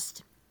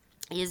Trust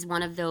is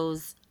one of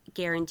those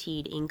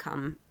guaranteed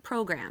income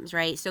programs,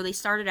 right? So they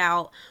started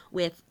out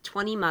with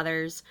 20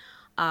 mothers.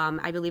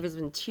 I believe it was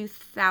in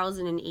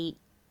 2008.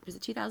 Was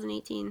it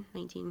 2018?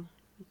 19,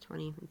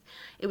 20.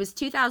 It was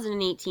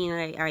 2018.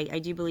 I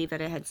do believe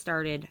that it had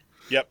started.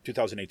 Yep,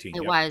 2018.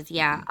 It was,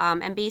 yeah.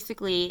 And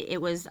basically,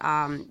 it was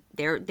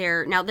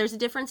there. Now, there's a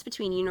difference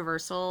between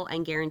universal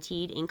and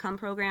guaranteed income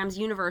programs.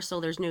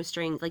 Universal, there's no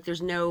strings, like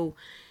there's no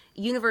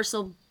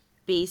universal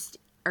based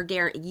or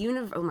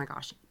oh my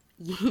gosh,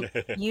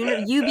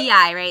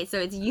 UBI, right? So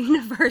it's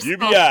universal.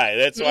 UBI.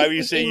 That's why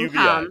we say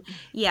income. UBI.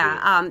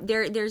 Yeah.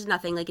 There's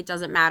nothing, like it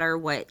doesn't matter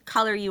what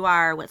color you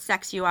are, what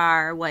sex you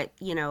are, what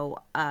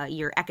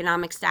your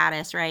economic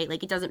status, right?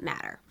 Like it doesn't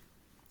matter.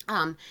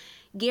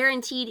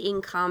 Guaranteed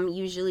income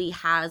usually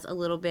has a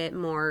little bit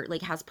more,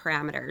 like has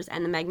parameters,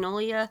 and the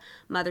Magnolia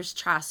Mothers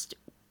Trust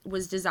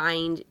was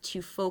designed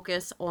to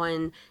focus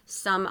on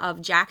some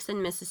of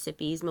Jackson,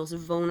 Mississippi's most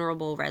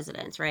vulnerable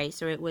residents, right?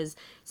 So it was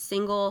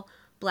single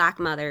Black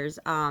mothers,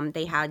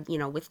 they had,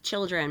 with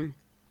children,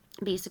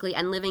 basically,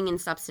 and living in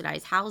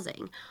subsidized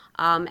housing.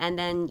 And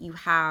then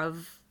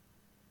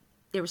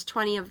there was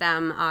 20 of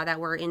them that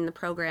were in the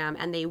program,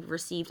 and they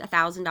received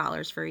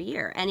 $1,000 for a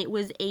year. And it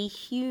was a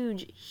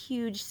huge,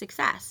 huge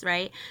success,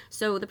 right?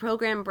 So the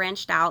program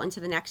branched out into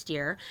the next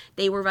year.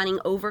 They were running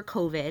over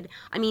COVID.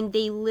 I mean,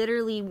 they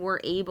literally were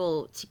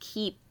able to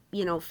keep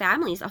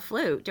families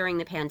afloat during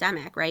the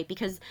pandemic, right?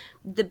 Because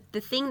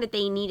the thing that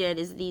they needed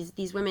is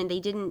these women, they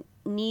didn't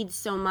need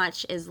so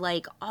much as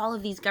like all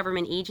of these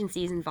government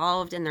agencies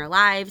involved in their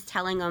lives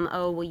telling them,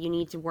 oh, well, you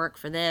need to work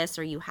for this,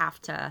 or you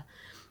have to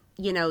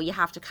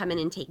come in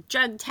and take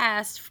drug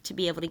tests to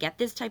be able to get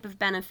this type of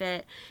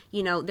benefit.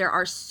 There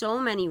are so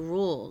many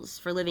rules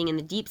for living in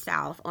the Deep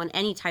South on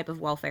any type of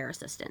welfare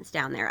assistance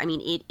down there. I mean,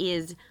 it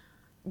is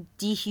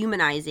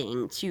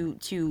dehumanizing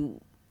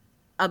to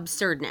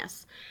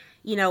absurdness.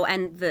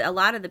 And a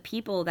lot of the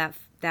people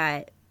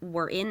that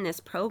were in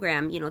this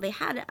program, they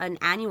had an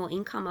annual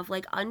income of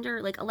like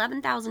under like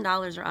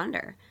 $11,000 or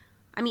under.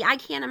 I mean, I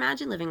can't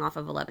imagine living off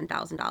of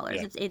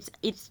 $11,000. Yeah.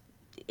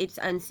 It's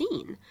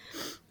unseen.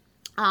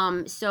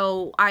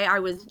 So I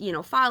was,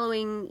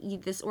 following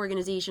this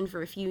organization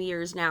for a few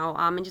years now,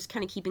 and just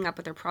kind of keeping up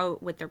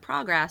with their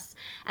progress.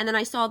 And then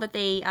I saw that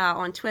they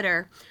on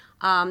Twitter.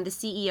 The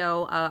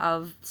CEO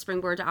of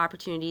Springboard to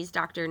Opportunities,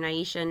 Dr.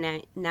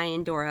 Naisha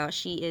Nyandora,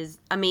 she is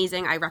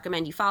amazing. I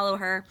recommend you follow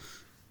her.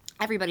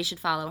 Everybody should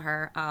follow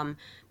her.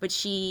 But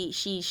she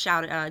did a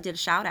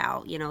shout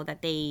out,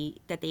 that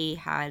they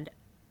had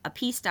a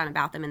piece done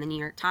about them in the New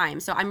York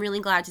Times. So I'm really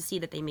glad to see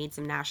that they made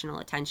some national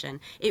attention.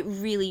 It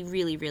really,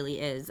 really, really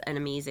is an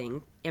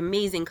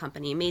amazing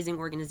company, amazing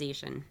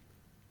organization.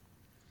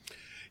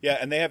 Yeah,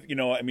 and they have,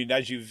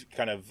 as you've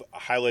kind of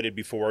highlighted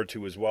before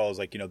too, as well as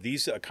like,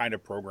 these kind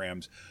of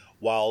programs,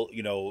 while,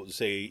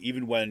 say,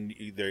 even when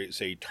they're,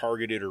 say,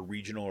 targeted or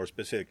regional or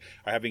specific,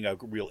 are having a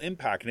real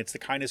impact. And it's the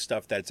kind of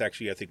stuff that's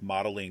actually, I think,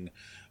 modeling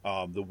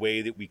the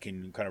way that we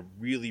can kind of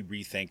really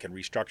rethink and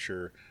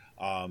restructure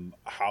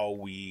how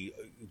we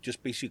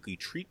just basically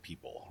treat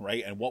people,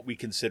 right? And what we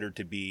consider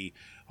to be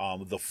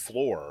the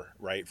floor,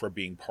 right, for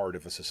being part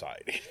of a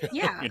society.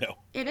 Yeah, You know?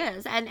 it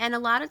is. And a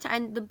lot of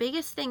time, the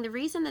biggest thing, the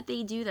reason that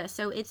they do this,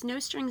 so it's no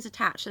strings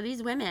attached. So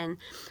these women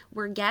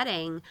were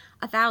getting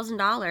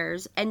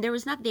 $1,000 and there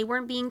was not, they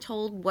weren't being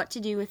told what to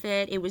do with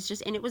it. It was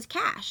just, and it was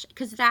cash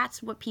because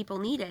that's what people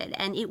needed.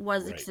 And it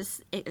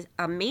was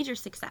a major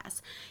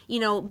success,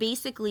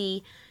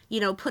 basically,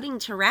 putting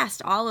to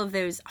rest all of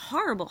those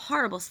horrible,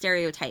 horrible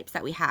stereotypes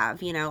that we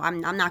have.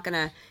 I'm not going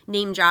to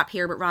name drop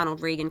here, but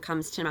Ronald Reagan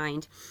comes to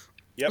mind.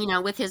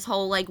 Yep. With his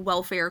whole like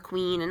welfare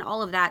queen and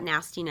all of that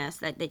nastiness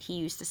that he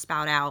used to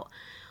spout out.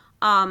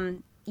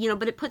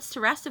 But it puts to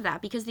rest of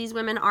that because these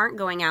women aren't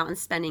going out and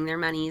spending their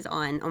monies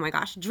on, oh my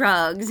gosh,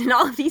 drugs and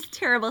all of these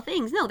terrible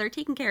things. No, they're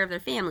taking care of their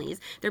families.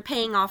 They're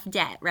paying off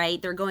debt,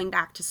 right? They're going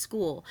back to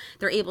school.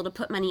 They're able to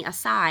put money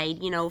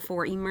aside,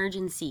 for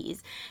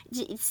emergencies.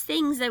 It's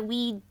things that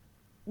we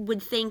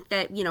would think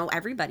that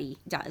everybody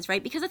does,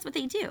 right? Because that's what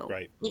they do,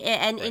 Right.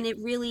 And it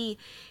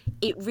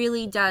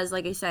really does,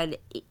 like I said,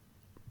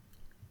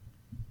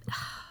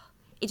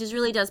 it just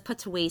really does put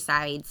to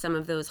wayside some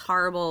of those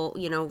horrible,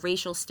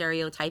 racial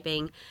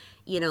stereotyping,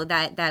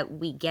 that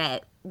we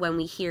get when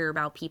we hear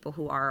about people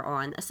who are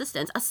on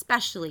assistance,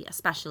 especially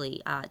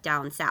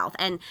down south.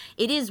 And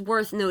it is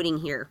worth noting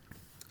here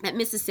that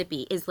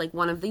Mississippi is like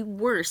one of the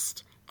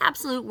worst,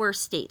 absolute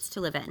worst states to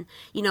live in.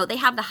 They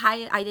have the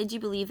high, I do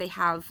believe they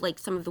have like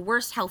some of the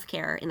worst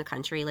healthcare in the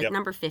country, like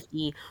number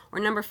 50 or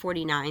number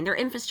 49. Their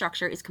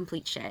infrastructure is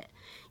complete shit.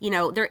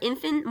 Their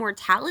infant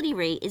mortality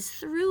rate is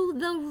through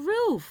the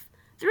roof.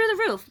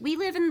 We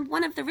live in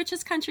one of the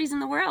richest countries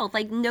in the world.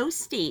 Like no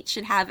state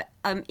should have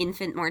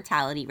infant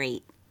mortality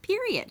rate,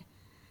 period.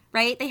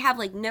 Right? They have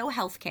like no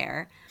health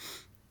care.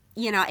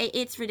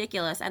 It's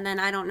ridiculous. And then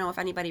I don't know if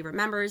anybody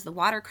remembers the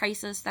water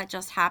crisis that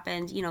just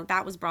happened.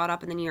 That was brought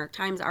up in the New York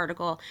Times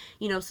article.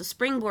 So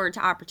Springboard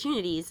to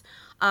Opportunities,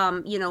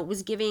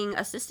 was giving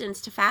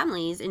assistance to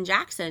families in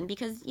Jackson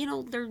because,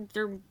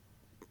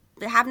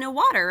 they have no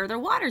water or their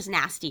water's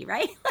nasty,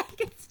 right?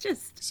 Like it's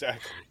just...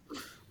 Exactly.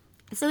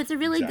 So it's a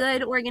really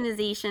good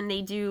organization.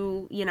 They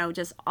do,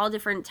 just all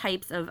different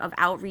types of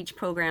outreach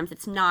programs.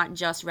 It's not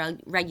just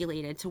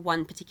regulated to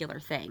one particular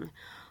thing.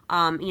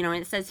 And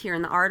it says here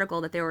in the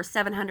article that there were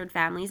 700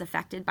 families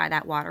affected by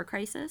that water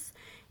crisis,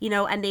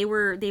 and they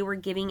were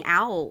giving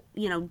out,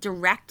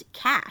 direct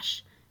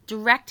cash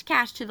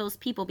to those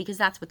people because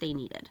that's what they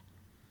needed.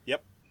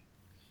 Yep.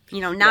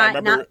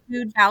 Not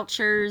food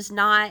vouchers,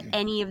 not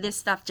any of this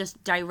stuff,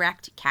 just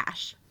direct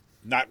cash.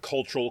 Not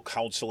cultural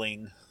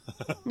counseling.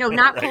 No,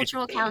 not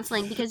cultural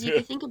counseling, because you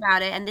think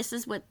about it, and this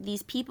is what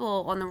these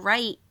people on the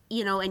right,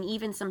 and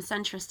even some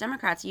centrist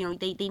Democrats,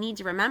 they need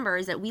to remember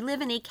is that we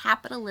live in a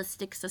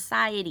capitalistic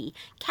society.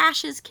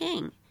 Cash is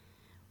king.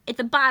 It's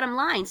the bottom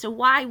line. So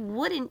why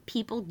wouldn't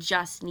people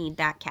just need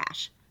that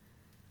cash?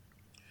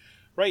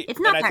 Right. It's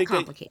not that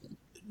complicated.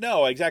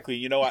 No, exactly.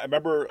 I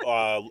remember,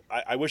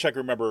 I wish I could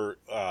remember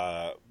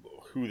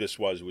who this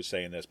was who was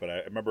saying this, but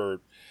I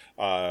remember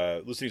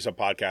listening to some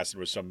podcast and there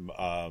was some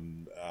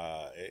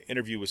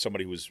interview with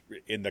somebody who was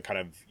in the kind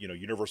of,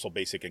 universal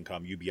basic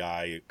income,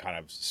 UBI kind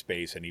of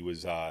space. And he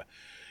was,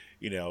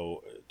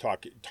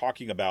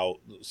 talking about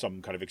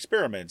some kind of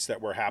experiments that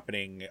were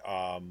happening,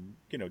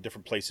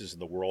 different places in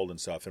the world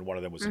and stuff. And one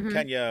of them was in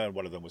Kenya and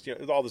one of them was,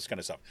 all this kind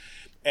of stuff.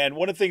 And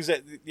one of the things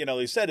that,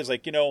 they said is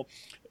like,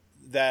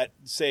 that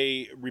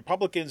say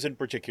Republicans in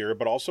particular,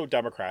 but also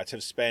Democrats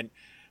have spent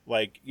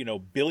like,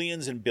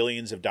 billions and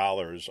billions of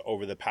dollars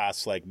over the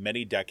past like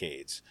many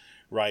decades,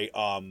 right?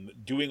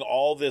 Doing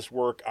all this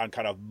work on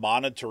kind of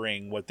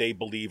monitoring what they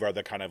believe are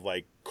the kind of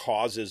like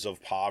causes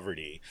of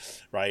poverty,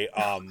 right?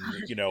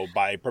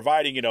 By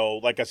providing,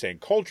 like I say,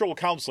 cultural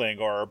counseling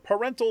or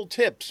parental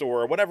tips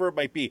or whatever it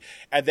might be,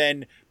 and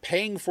then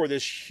paying for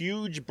this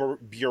huge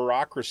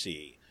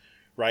bureaucracy,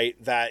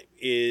 right, that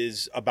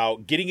is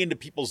about getting into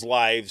people's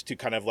lives to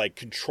kind of like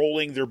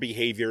controlling their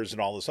behaviors and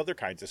all this other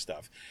kinds of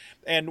stuff.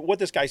 And what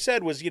this guy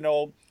said was,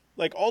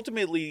 like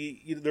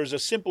ultimately there's a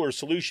simpler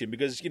solution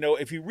because,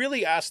 if you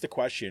really ask the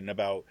question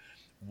about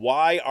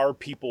why are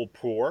people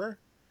poor,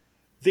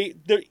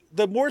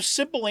 the more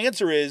simple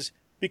answer is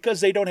because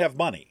they don't have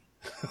money.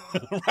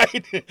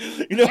 Right?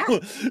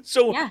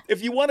 So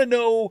if you want to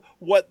know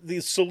what the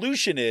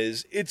solution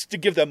is, it's to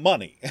give them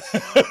money.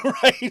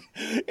 Right?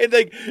 And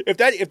like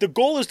if the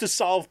goal is to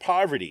solve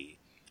poverty,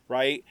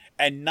 right,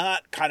 and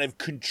not kind of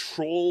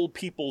control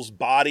people's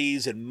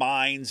bodies and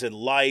minds and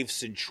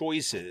lives and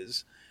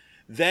choices,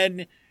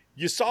 then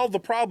you solve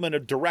the problem in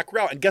a direct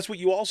route. And guess what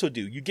you also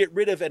do? You get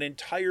rid of an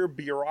entire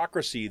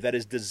bureaucracy that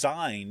is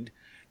designed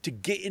to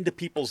get into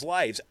people's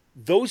lives.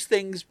 Those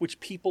things which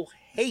people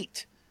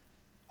hate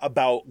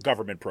about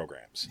government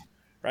programs,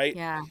 right?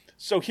 Yeah.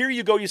 So here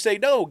you go, you say,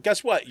 no,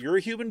 guess what? You're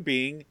a human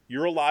being.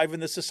 You're alive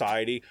in this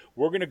society.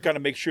 We're going to kind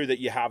of make sure that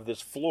you have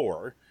this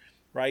floor,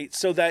 right?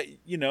 So that,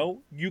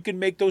 you can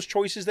make those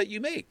choices that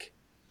you make.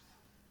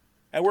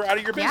 And we're out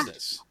of your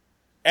business.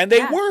 And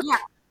they work.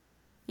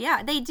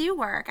 Yeah, they do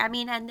work. I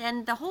mean,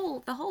 and the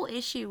whole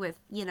issue with,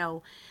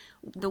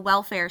 the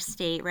welfare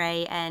state,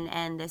 right,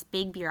 and this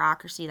big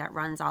bureaucracy that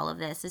runs all of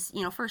this is,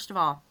 first of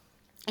all,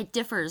 it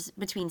differs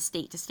between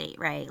state to state,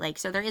 right? Like,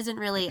 so there isn't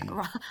really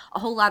a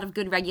whole lot of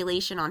good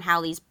regulation on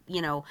how these,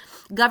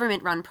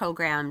 government-run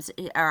programs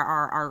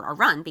are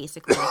run,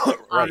 basically.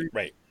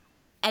 Right.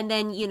 And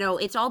then,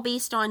 it's all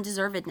based on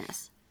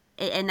deservedness.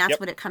 And that's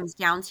what it comes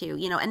down to,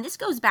 and this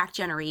goes back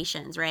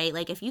generations, right?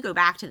 Like if you go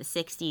back to the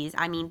 60s,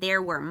 I mean,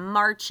 there were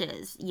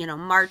marches,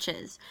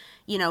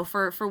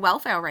 for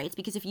welfare rights,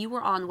 because if you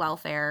were on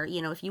welfare,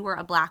 if you were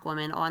a black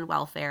woman on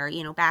welfare,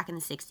 back in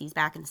the 60s,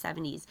 back in the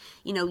 70s,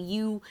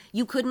 you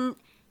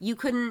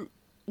couldn't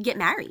get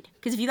married,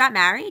 because if you got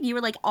married, you were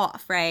like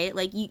off, right?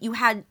 Like you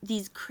had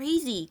these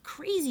crazy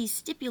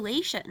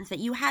stipulations that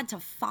you had to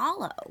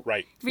follow.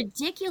 Right.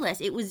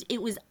 Ridiculous. It was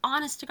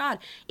honest to God,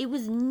 it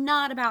was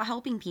not about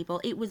helping people.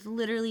 It was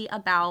literally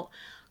about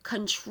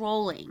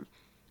controlling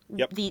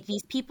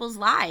these people's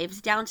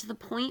lives, down to the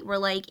point where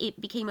like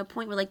it became a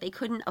point where like they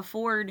couldn't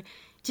afford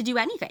to do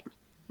anything,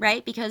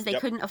 right? Because they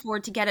couldn't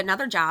afford to get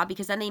another job,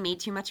 because then they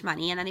made too much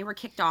money and then they were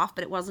kicked off,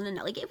 but it wasn't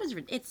enough. Like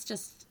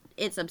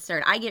it's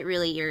absurd. I get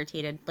really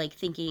irritated, like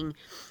thinking,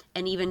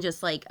 and even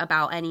just like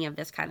about any of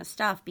this kind of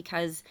stuff,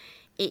 because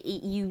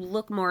you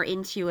look more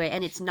into it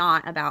and it's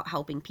not about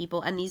helping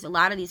people. And a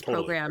lot of these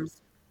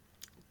programs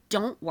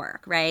don't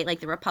work, right?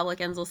 Like the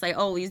Republicans will say,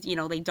 oh, these,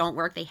 they don't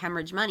work, they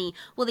hemorrhage money.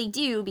 Well, they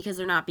do, because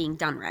they're not being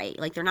done right.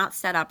 Like they're not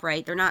set up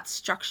right. They're not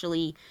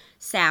structurally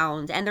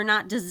sound, and they're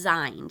not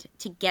designed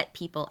to get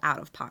people out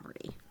of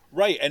poverty.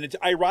 Right, and it's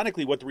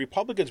ironically what the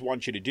Republicans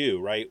want you to do,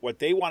 right? What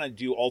they want to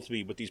do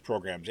ultimately with these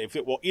programs,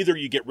 either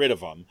you get rid of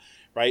them,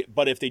 right?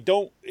 But if they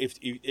don't, if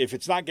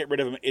it's not get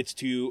rid of them, it's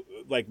to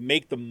like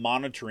make the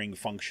monitoring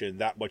function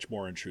that much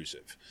more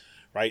intrusive,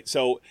 right?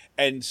 So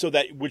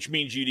that, which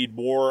means you need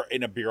more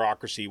in a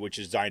bureaucracy which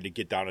is designed to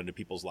get down into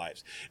people's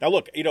lives. Now,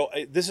 look,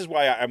 this is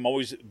why I'm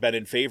always been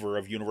in favor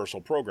of universal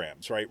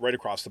programs, right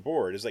across the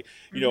board. It's like,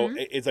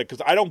 it's like,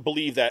 because I don't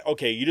believe that,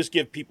 okay, you just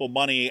give people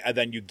money and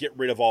then you get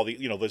rid of all the,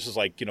 this is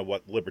like,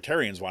 what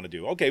libertarians want to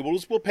do. Okay,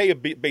 we'll pay a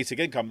basic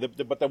income,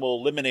 but then we'll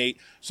eliminate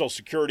Social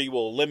Security,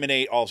 we'll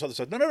eliminate all this other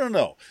stuff.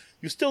 No.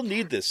 You still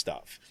need this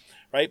stuff.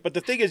 Right, but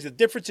the thing is, the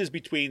differences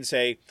between,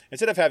 say,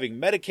 instead of having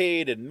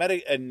Medicaid and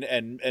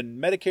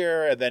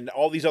Medicare and then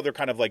all these other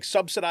kind of like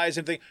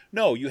subsidizing things,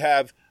 no, you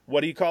have, what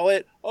do you call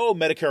it? Oh,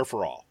 Medicare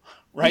for all,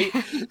 right?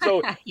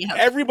 So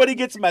everybody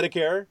gets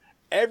Medicare,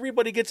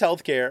 everybody gets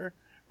health care,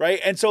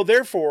 right? And so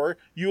therefore,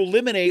 you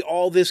eliminate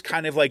all this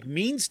kind of like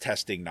means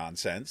testing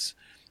nonsense,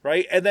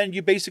 right? And then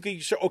you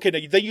basically,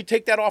 okay, then you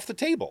take that off the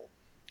table,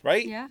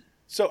 right? Yeah.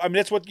 So, I mean,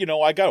 that's what,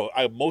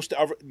 most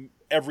of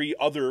every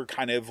other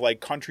kind of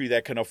like country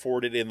that can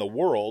afford it in the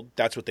world,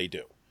 that's what they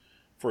do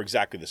for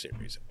exactly the same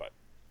reason. But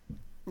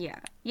yeah.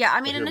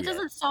 I mean, and it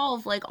doesn't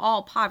solve like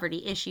all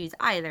poverty issues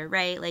either,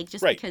 right? Like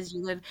just because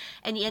you live,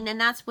 and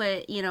that's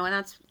what,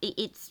 and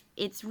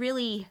it's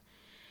really,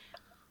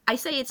 I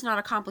say it's not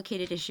a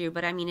complicated issue,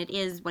 but I mean, it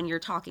is when you're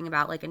talking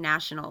about like a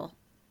national,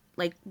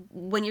 like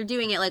when you're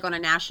doing it like on a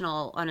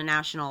national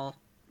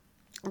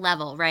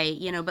level, right?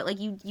 But like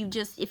you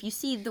just, if you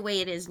see the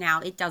way it is now,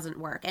 it doesn't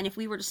work. And if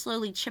we were to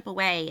slowly chip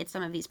away at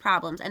some of these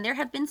problems, and there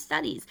have been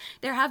studies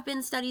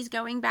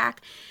going back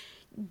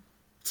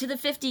to the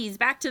 50s,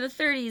 back to the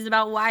 30s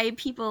about why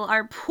people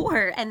are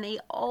poor, and they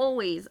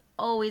always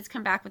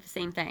come back with the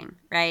same thing,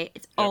 right?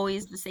 It's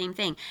always the same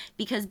thing,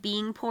 because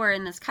being poor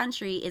in this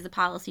country is a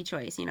policy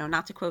choice,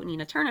 not to quote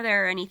Nina Turner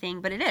there or anything,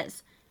 but it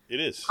is.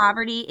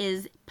 Poverty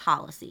is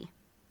policy.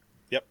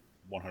 Yep,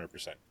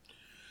 100%.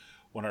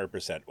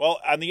 100%. Well,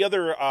 on the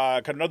other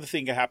kind of another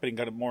thing happening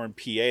kind of more in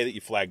PA that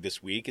you flagged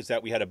this week is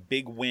that we had a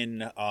big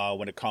win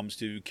when it comes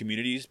to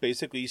communities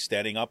basically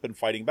standing up and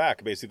fighting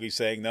back, basically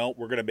saying, no,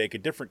 we're going to make a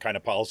different kind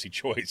of policy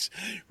choice,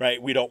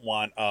 right? We don't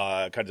want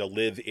kind of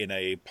live in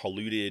a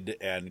polluted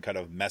and kind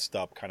of messed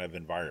up kind of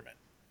environment.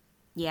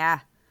 Yeah.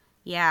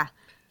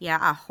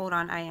 Hold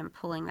on. I am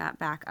pulling that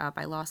back up.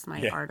 I lost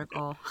my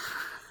article.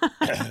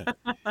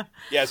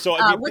 Yeah. So,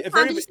 I mean, what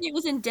time did you say it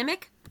was in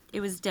Dimock? It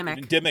was Dimock.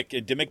 In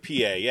Dimock,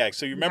 PA. Yeah.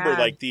 So you remember,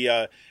 like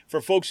the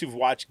for folks who've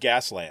watched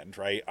Gasland,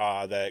 right?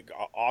 That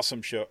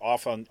awesome show,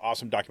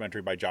 awesome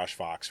documentary by Josh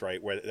Fox,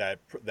 right? Where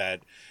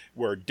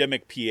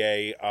Dimock,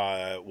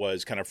 PA,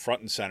 was kind of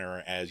front and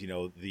center as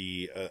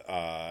the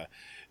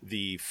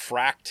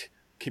fracked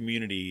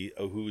community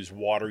whose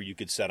water you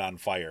could set on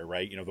fire,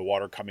 right? The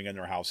water coming in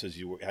their houses,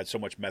 you had so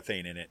much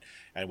methane in it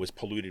and was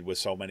polluted with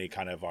so many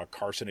kind of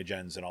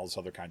carcinogens and all this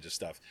other kinds of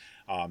stuff.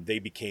 They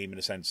became, in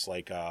a sense,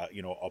 like a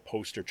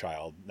poster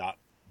child, not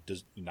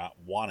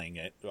wanting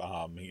it,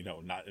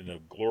 not in a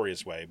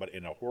glorious way, but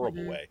in a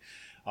horrible way,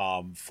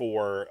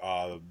 for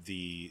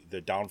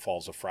the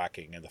downfalls of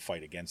fracking and the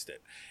fight against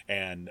it.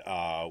 And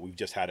we've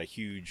just had a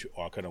huge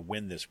kind of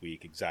win this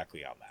week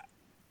exactly on that.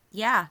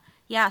 Yeah.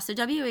 So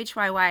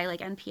WHYY,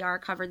 like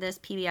NPR covered this,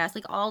 PBS,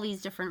 like all these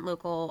different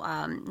local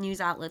news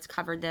outlets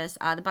covered this.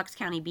 The Bucks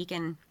County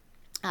Beacon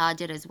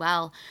did as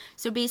well.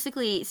 So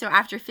basically, so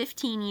after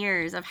 15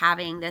 years of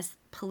having this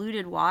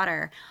polluted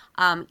water,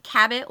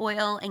 Cabot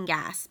Oil and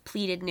Gas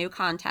pleaded no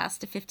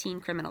contest to 15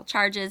 criminal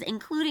charges,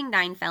 including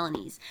 9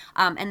 felonies.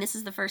 And this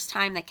is the first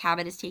time that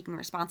Cabot is taking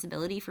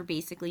responsibility for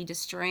basically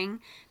destroying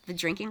the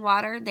drinking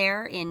water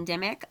there in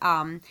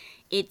Dimock.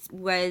 It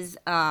was,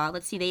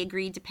 let's see, they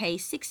agreed to pay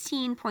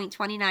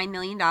 $16.29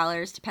 million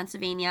to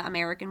Pennsylvania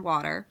American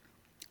Water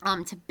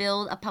to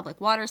build a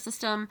public water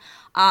system.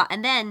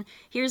 And then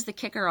here's the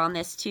kicker on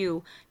this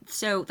too.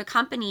 So the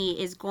company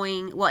is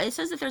going, well, it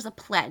says that there's a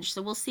pledge.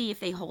 So we'll see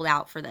if they hold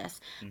out for this.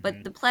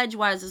 But the pledge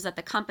is that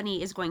the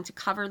company is going to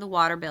cover the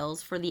water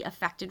bills for the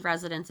affected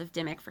residents of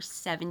Dimock for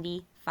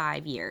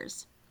 75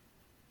 years.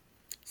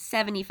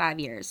 75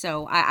 years.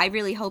 So I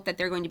really hope that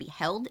they're going to be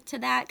held to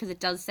that, because it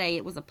does say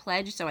it was a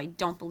pledge. So I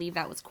don't believe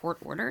that was court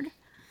ordered.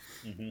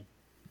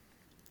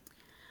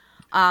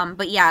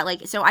 But yeah,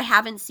 like, so I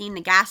haven't seen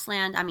the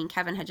Gasland. I mean,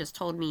 Kevin had just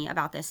told me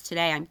about this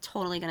today. I'm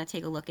totally going to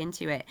take a look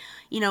into it,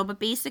 but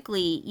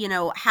basically,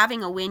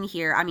 having a win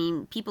here, I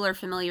mean, people are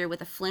familiar with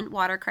the Flint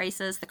water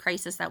crisis, the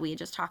crisis that we had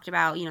just talked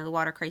about, the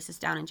water crisis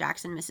down in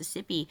Jackson,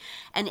 Mississippi.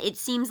 And it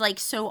seems like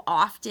so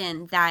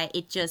often that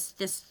this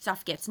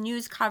stuff gets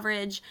news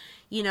coverage,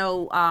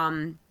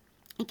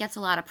 it gets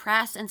a lot of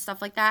press and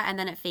stuff like that, and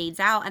then it fades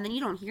out, and then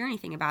you don't hear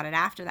anything about it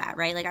after that,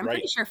 right? Like, I'm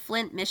pretty sure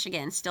Flint,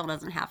 Michigan still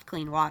doesn't have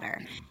clean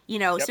water,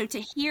 So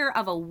to hear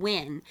of a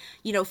win,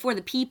 for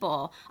the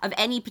people of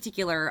any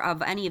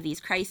of these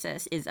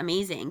crises is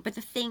amazing. But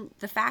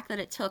the fact that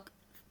it took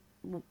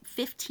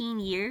 15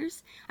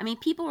 years, I mean,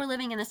 people were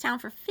living in this town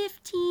for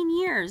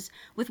 15 years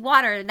with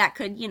water that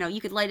could,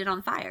 you could light it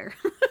on fire.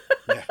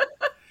 Yeah.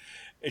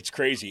 It's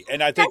crazy.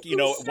 And I think,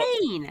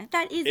 insane.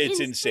 That is it's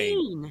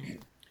insane.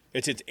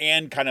 It's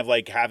and kind of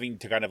like having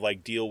to kind of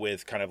like deal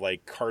with kind of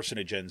like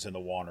carcinogens in the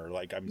water,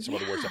 like, I mean, some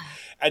of the words.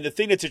 And the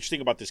thing that's interesting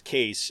about this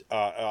case,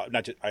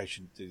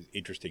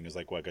 interesting is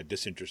like a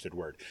disinterested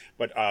word,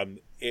 but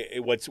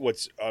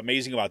what's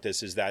amazing about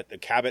this is that the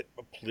Cabot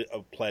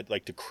pled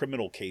like to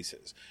criminal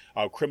cases,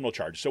 criminal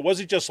charges. So it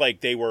wasn't just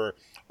like they were,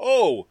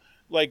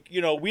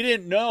 we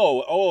didn't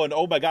know, and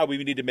oh my God, we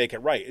need to make it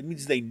right. It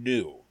means they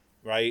knew.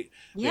 Right?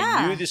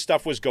 Yeah. They knew this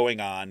stuff was going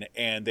on,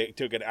 and they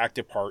took an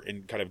active part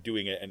in kind of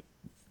doing it, and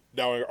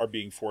now are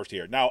being forced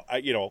here. Now,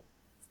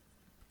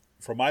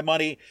 for my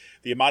money,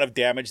 the amount of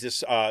damage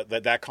this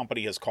that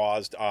company has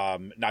caused,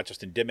 not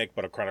just in Dimock,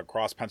 but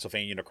across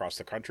Pennsylvania and across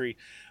the country,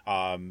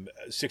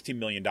 $16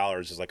 million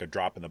is like a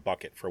drop in the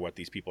bucket for what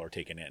these people are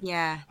taking in.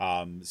 Yeah.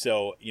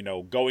 So,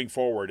 going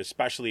forward,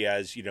 especially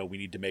as, we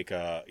need to make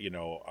a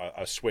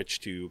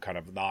switch to kind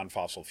of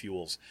non-fossil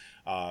fuels,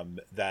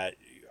 that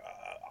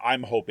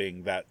I'm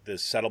hoping that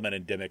this settlement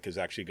in Dimock is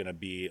actually going to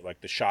be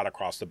like the shot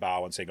across the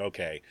bow and saying,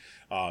 okay,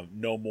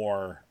 no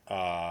more,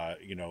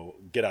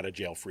 get out of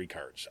jail free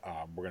cards.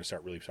 We're going to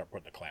start putting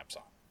the clamps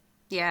on.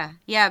 Yeah.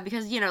 Yeah.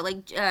 Because,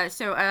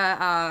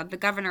 the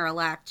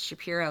governor-elect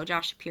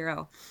Josh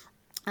Shapiro,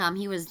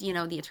 he was,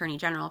 the Attorney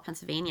General of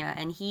Pennsylvania,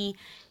 and he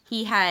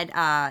had,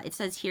 it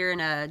says here in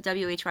a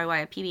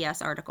WHYY, a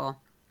PBS article,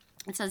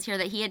 it says here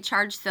that he had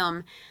charged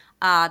them,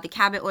 the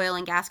Cabot Oil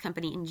and Gas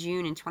Company in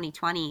June in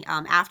 2020,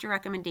 after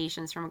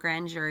recommendations from a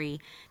grand jury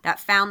that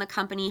found the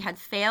company had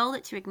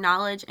failed to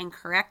acknowledge and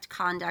correct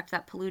conduct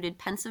that polluted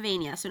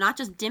Pennsylvania. So not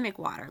just Dimock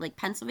water, like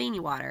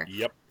Pennsylvania water,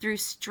 through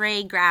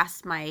stray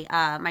grass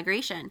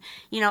migration.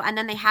 And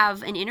then they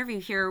have an interview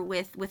here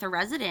with a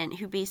resident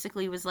who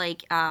basically was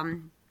like,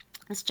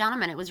 this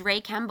gentleman, it was Ray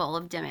Kemble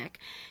of Dimock,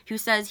 who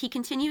says he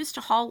continues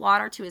to haul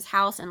water to his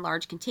house in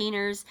large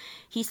containers.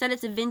 He said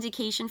it's a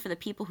vindication for the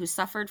people who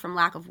suffered from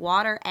lack of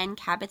water and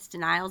Cabot's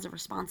denials of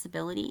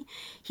responsibility.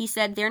 He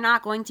said they're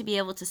not going to be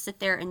able to sit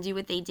there and do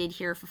what they did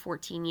here for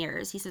 14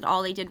 years. He said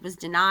all they did was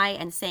deny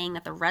and saying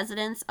that the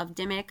residents of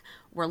Dimock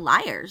were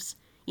liars.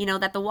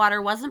 That the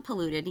water wasn't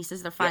polluted. He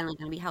says they're finally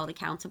going to be held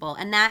accountable.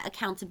 And that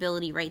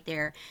accountability right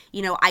there,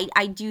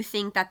 I do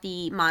think that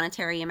the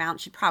monetary amount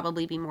should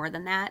probably be more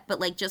than that. But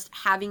like just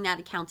having that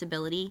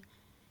accountability,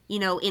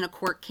 in a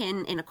court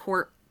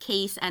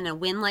case and a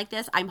win like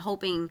this, I'm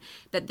hoping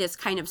that this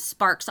kind of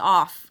sparks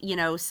off,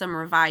 some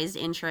revised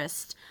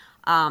interest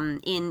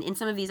in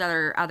some of these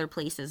other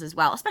places as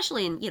well,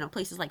 especially in,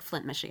 places like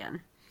Flint,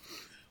 Michigan.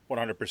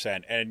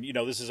 100%. And,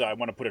 this is, I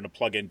want to put in a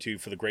plug into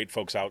for the great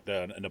folks out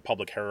in the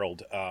Public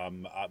Herald,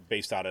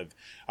 based out of,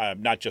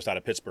 not just out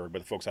of Pittsburgh,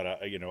 but the folks out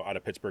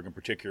of Pittsburgh in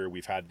particular.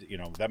 We've had,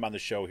 them on the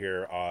show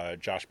here,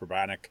 Josh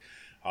Brabanek,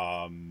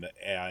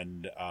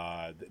 and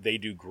they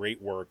do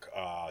great work,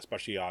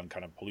 especially on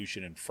kind of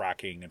pollution and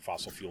fracking and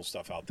fossil fuel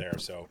stuff out there.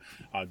 So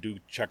do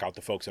check out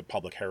the folks at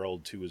Public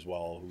Herald too as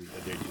well, who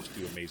they just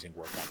do amazing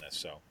work on this.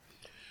 So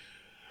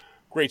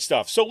great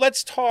stuff. So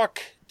let's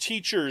talk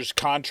teachers'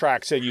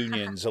 contracts and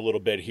unions a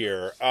little bit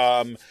here.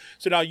 So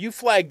now you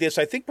flagged this,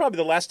 I think probably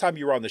the last time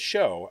you were on the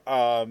show.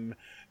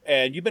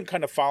 And you've been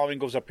kind of following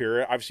goes up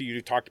here. Obviously, you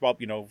talked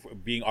about,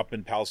 being up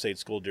in Palisades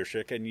School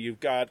District, and you've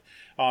got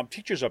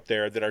teachers up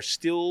there that are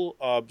still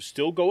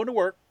going to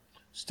work,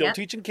 still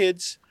teaching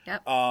kids,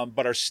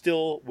 but are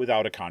still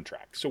without a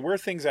contract. So where are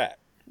things at?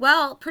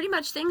 Well, pretty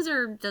much things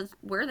are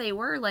where they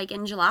were like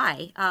in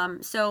July.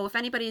 So if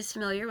anybody's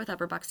familiar with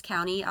Upper Bucks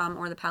County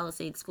or the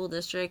Palisades School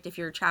District, if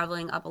you're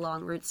traveling up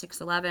along Route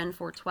 611,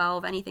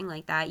 412, anything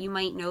like that, you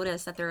might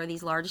notice that there are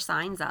these large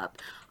signs up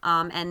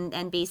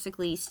and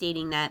basically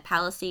stating that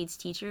Palisades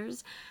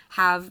teachers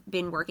have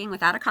been working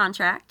without a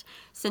contract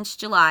since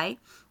July.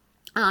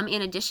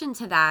 In addition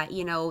to that,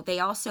 they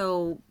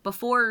also,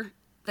 before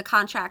the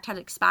contract had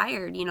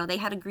expired, they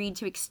had agreed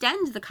to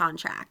extend the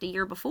contract a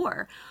year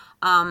before,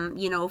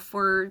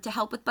 to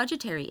help with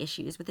budgetary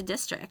issues with the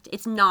district.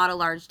 It's not a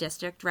large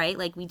district, right?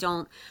 Like, we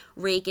don't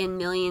rake in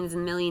millions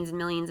and millions and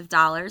millions of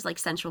dollars like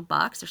Central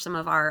Bucks or some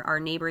of our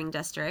neighboring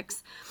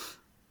districts.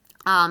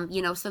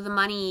 So the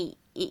money,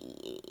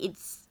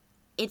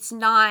 it's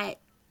not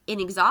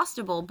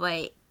inexhaustible,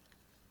 but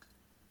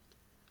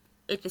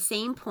at the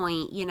same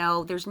point,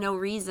 there's no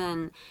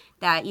reason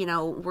that,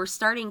 we're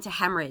starting to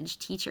hemorrhage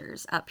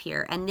teachers up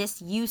here. And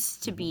this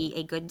used to be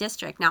a good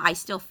district. Now, I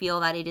still feel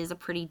that it is a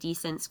pretty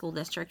decent school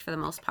district for the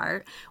most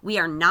part. We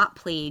are not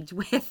plagued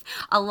with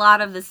a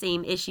lot of the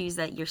same issues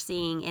that you're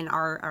seeing in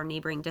our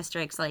neighboring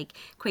districts like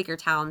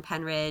Quakertown,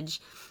 Penridge,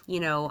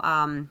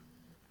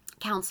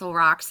 Council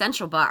Rock,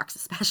 Central Bucks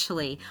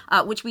especially,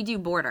 which we do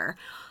border.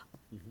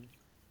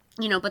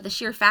 But the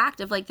sheer fact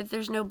of that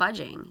there's no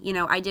budging.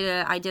 I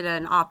did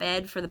an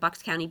op-ed for the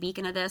Bucks County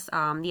Beacon of this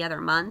the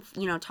other month,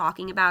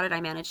 talking about it.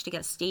 I managed to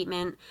get a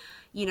statement,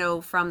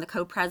 from the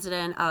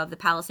co-president of the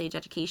Palisades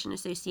Education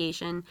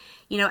Association,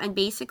 and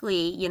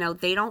basically,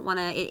 they don't want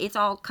to, it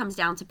all comes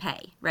down to pay,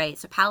 right?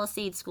 So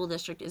Palisades School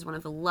District is one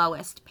of the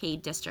lowest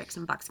paid districts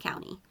in Bucks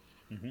County.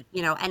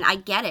 And I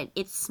get it.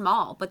 It's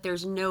small, but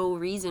there's no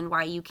reason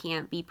why you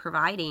can't be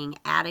providing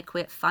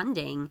adequate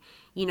funding,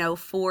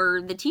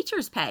 for the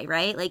teachers' pay,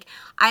 right? Like,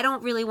 I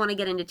don't really want to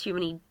get into too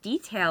many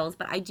details,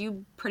 but I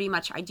do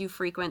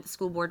frequent the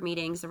school board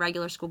meetings. The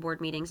regular school board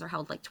meetings are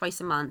held like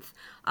twice a month.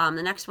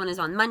 The next one is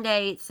on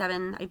Monday at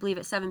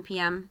 7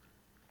 p.m.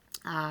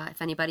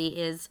 If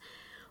anybody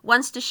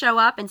wants to show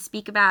up and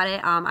speak about it,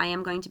 I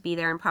am going to be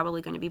there and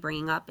probably going to be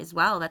bringing up as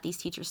well that these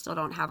teachers still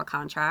don't have a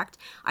contract.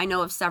 I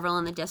know of several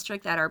in the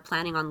district that are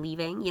planning on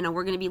leaving.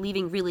 We're going to be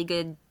leaving really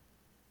good.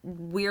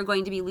 We're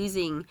going to be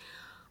losing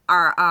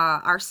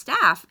our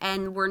staff,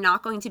 and we're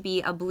not going to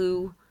be a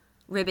blue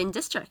ribbon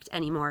district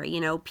anymore.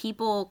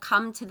 People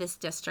come to this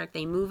district,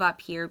 they move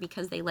up here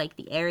because they like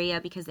the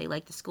area, because they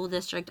like the school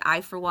district. I,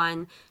 for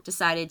one,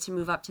 decided to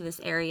move up to this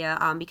area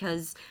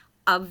because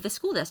of the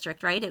school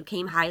district, right? It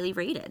came highly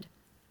rated.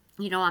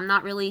 I'm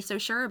not really so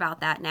sure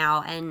about that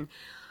now, and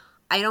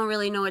I don't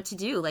really know what to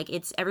do. Like,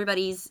 it's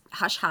everybody's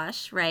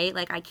hush-hush, right?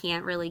 Like, I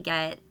can't really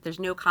there's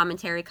no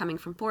commentary coming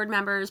from board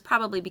members,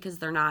 probably because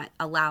they're not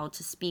allowed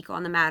to speak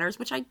on the matters,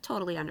 which I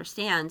totally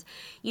understand,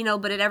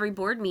 but at every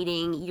board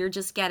meeting, you're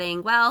just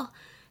getting, well,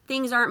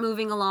 things aren't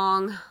moving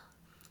along.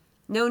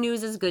 No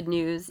news is good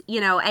news.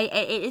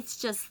 It's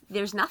just,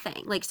 there's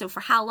nothing. Like, so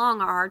for how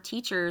long are our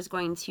teachers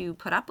going to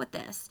put up with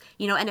this?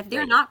 And if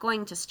they're not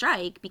going to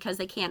strike because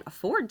they can't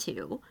afford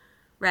to,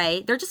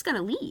 right, they're just going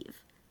to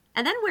leave.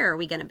 And then where are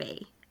we going to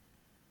be?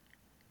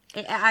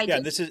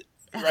 And this is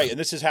right, and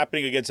this is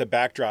happening against a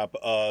backdrop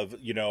of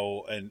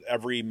and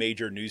every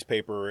major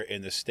newspaper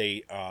in the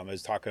state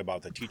is talking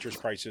about the teachers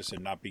crisis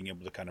and not being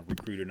able to kind of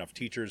recruit enough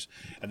teachers.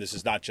 And this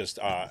is not just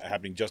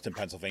happening just in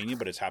Pennsylvania,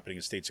 but it's happening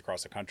in states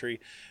across the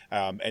country.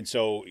 And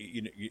so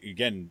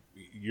again,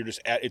 you're just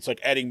it's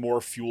like adding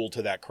more fuel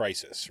to that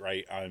crisis,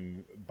 right?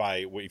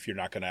 If you're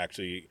not going to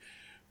actually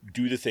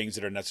do the things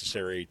that are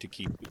necessary to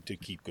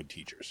keep good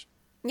teachers.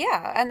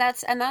 Yeah, and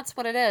that's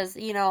what it is,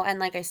 and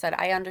like I said,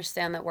 I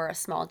understand that we're a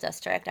small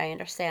district. I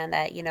understand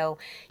that, you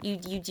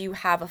do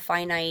have a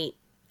finite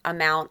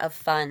amount of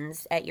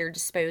funds at your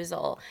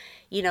disposal,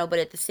 but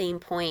at the same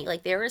point,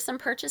 like, there were some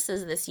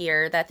purchases this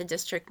year that the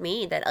district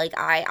made that, like,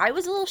 I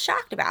was a little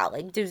shocked about.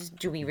 Like,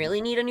 do we really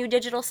need a new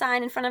digital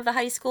sign in front of the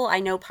high school?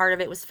 I know part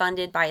of it was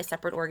funded by a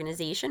separate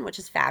organization, which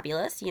is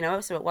fabulous,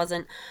 so it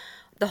wasn't,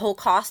 the whole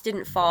cost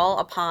didn't fall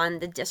upon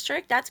the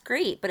district. That's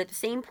great. But at the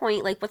same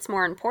point, like, what's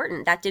more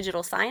important, that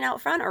digital sign out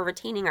front or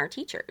retaining our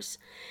teachers?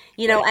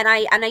 Right.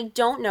 And I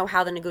don't know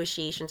how the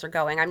negotiations are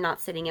going. I'm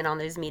not sitting in on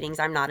those meetings.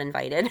 I'm not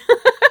invited,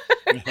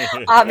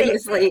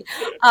 obviously.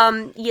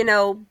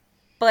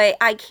 But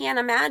I can't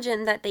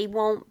imagine that they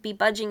won't be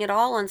budging at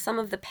all on some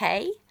of the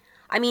pay.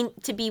 I mean,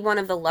 to be one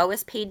of the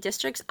lowest paid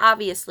districts,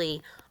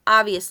 obviously,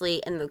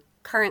 in the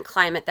current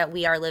climate that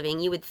we are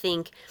living, you would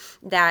think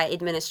that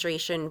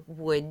administration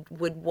would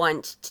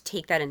want to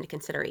take that into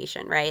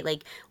consideration, right?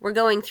 Like, we're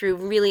going through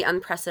really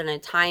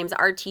unprecedented times.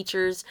 Our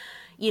teachers,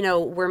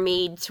 were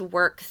made to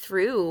work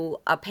through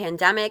a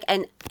pandemic.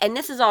 And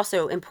this is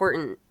also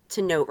important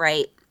to note,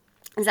 right,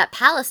 is that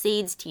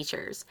Palisades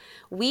teachers,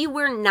 we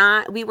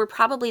were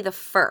probably the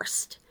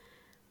first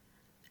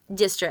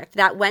district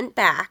that went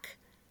back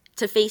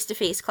to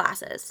face-to-face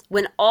classes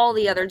when all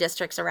the other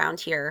districts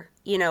around here,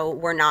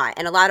 were not.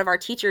 And a lot of our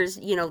teachers,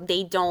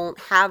 they don't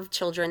have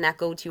children that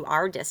go to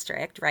our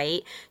district,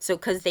 right? So,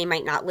 because they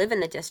might not live in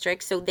the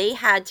district. So they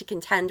had to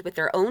contend with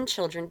their own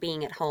children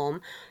being at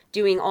home,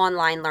 doing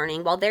online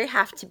learning while they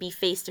have to be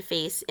face to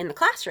face in the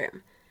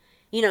classroom.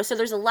 So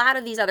there's a lot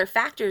of these other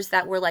factors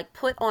that were like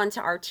put onto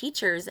our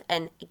teachers.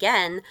 And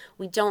again,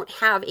 we don't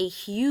have a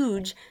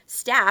huge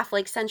staff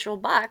like Central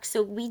Bucks.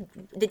 So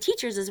the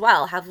teachers as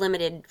well have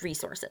limited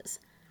resources.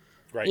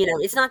 Right.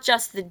 It's not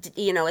just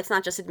it's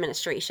not just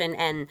administration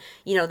and,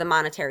 the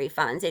monetary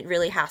funds. It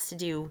really has to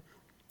do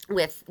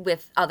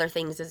with other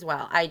things as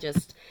well. I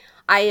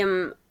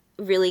am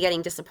really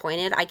getting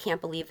disappointed. I can't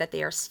believe that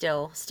they are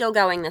still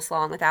going this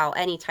long without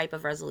any type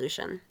of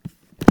resolution.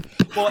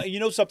 Well,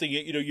 something,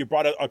 you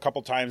brought a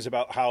couple times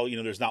about how,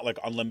 there's not like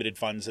unlimited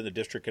funds in the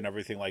district and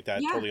everything like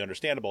that. Yeah. Totally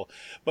understandable.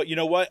 But you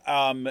know what?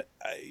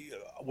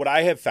 What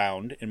I have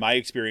found in my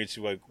experience,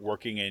 like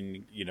working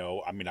in,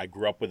 I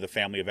grew up with a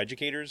family of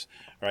educators,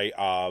 right?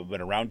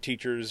 Been around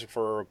teachers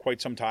for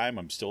quite some time.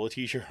 I'm still a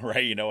teacher,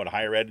 right? In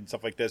higher ed and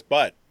stuff like this.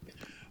 But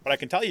what I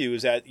can tell you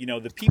is that,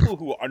 the people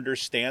who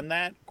understand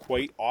that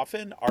quite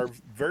often are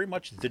very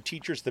much the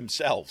teachers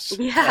themselves,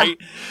 right?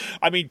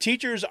 I mean,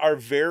 teachers are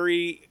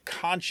very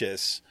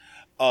conscious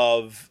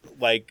of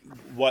like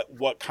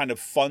what kind of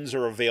funds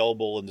are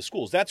available in the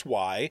schools. That's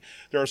why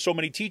there are so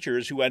many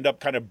teachers who end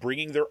up kind of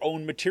bringing their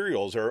own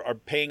materials or are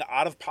paying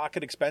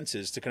out-of-pocket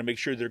expenses to kind of make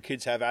sure their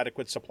kids have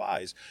adequate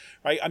supplies,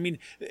 right? I mean,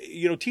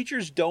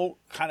 teachers don't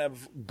kind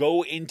of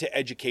go into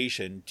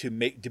education to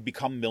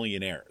become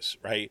millionaires,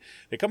 right?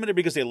 They come in there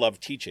because they love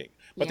teaching,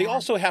 but they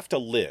also have to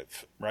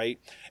live, right?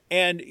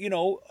 And,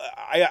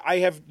 I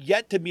have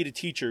yet to meet a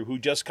teacher who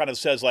just kind of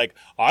says like,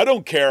 I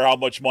don't care how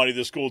much money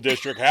the school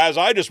district has.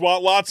 I just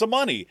want lots of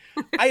money.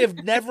 I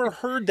have never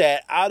heard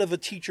that out of a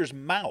teacher's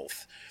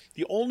mouth.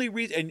 The only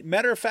reason, and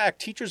matter of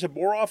fact, teachers have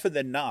more often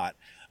than not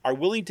are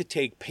willing to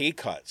take pay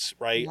cuts,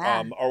 right?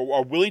 Yeah. Or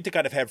are willing to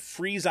kind of have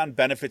freeze on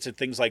benefits and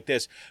things like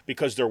this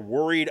because they're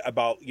worried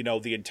about,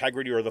 the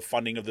integrity or the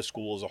funding of the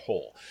school as a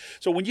whole.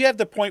 So when you have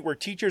the point where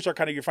teachers are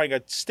you're finding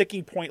a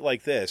sticking point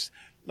like this,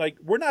 like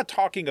we're not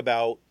talking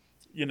about,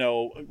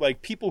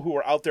 like people who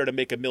are out there to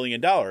make $1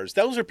 million.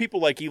 Those are people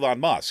like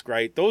Elon Musk,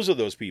 right? Those are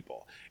those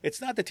people.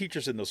 It's not the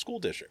teachers in those school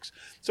districts.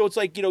 So it's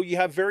like, you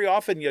have very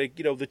often,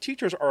 the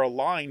teachers are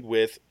aligned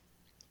with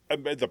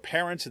the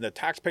parents and the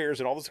taxpayers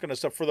and all this kind of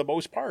stuff for the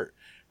most part,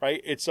 right?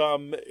 It's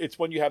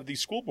when you have these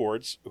school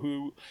boards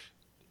who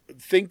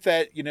think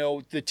that,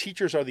 the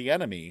teachers are the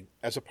enemy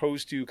as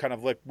opposed to kind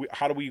of like,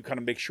 how do we kind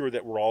of make sure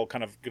that we're all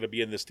kind of going to be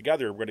in this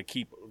together? We're going to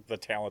keep the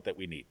talent that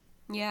we need.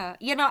 Yeah.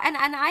 And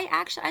I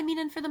actually,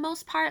 and for the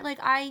most part, like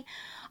I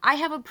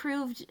have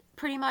approved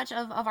pretty much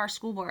of our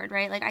school board,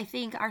 right? Like I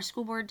think our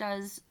school board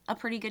does a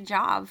pretty good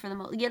job for the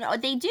most,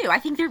 they do. I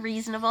think they're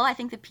reasonable. I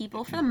think the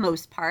people for the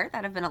most part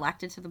that have been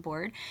elected to the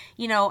board,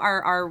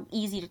 are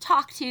easy to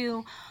talk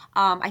to.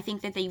 I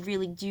think that they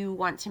really do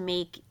want to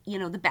make,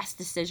 the best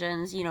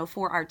decisions,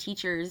 for our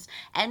teachers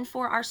and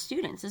for our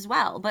students as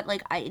well. But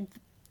like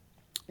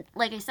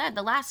I said,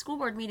 the last school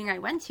board meeting I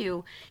went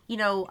to,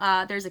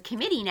 there's a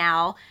committee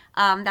now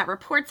that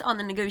reports on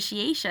the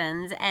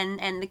negotiations,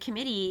 and the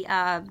committee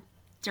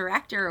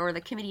director or the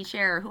committee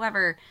chair or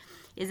whoever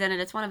is in it,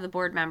 it's one of the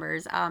board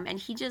members, and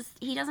he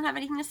doesn't have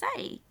anything to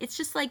say. It's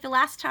just like the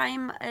last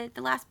time at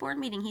the last board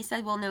meeting, he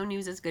said, well, no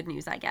news is good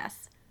news, I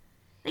guess.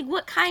 Like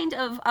what kind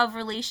of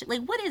relation,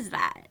 like what is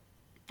that?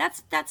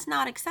 That's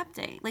not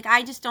accepting. Like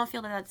I just don't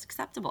feel that that's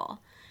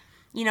acceptable.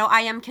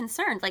 I am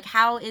concerned, like,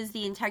 how is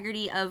the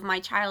integrity of my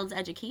child's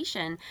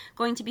education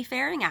going to be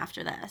faring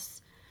after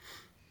this?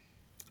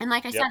 And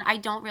like I said, I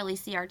don't really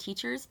see our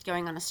teachers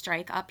going on a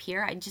strike up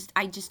here. I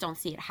just don't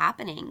see it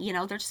happening.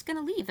 They're just going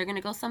to leave. They're going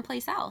to go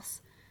someplace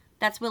else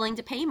that's willing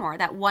to pay more,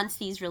 that wants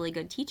these really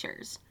good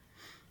teachers.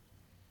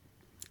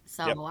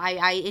 So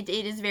it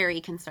is very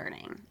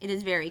concerning. It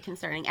is very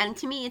concerning. And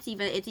to me, it's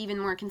even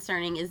more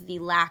concerning is the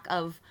lack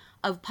of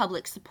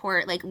public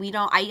support. Like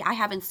I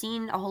haven't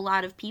seen a whole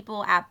lot of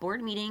people at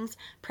board meetings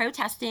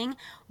protesting,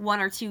 one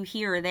or two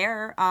here or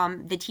there.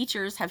 The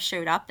teachers have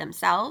showed up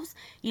themselves.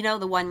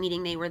 The one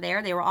meeting they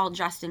were all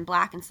dressed in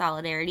black in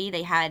solidarity.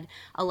 They had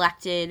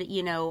elected,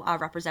 a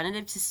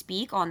representative to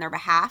speak on their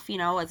behalf,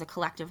 as a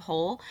collective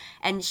whole.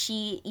 And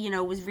she,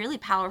 was really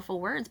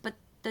powerful words, but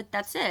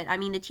that's it. I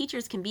mean, the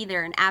teachers can be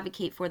there and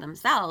advocate for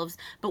themselves,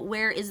 but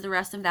where is the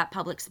rest of that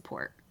public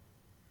support?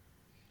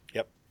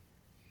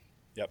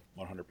 Yep,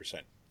 100%.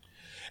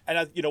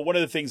 And one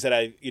of the things that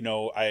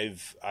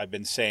I've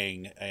been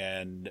saying,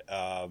 and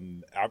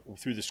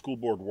through the school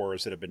board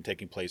wars that have been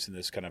taking place in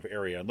this kind of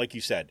area, and like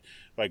you said,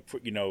 like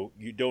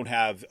you don't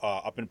have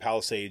up in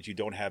Palisades, you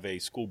don't have a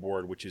school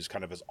board which is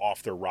kind of as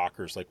off their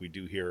rockers like we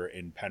do here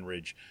in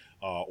Penridge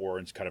or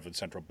in kind of in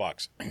Central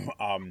Bucks.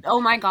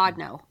 Oh my God,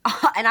 no!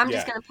 And I'm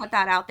just going to put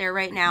that out there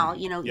right now.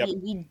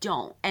 We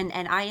don't, and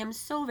I am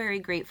so very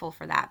grateful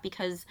for that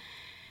because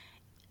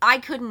I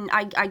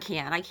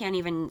can't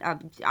even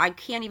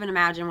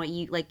imagine what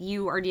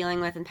you are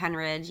dealing with in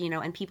Penridge,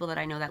 and people that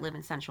I know that live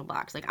in Central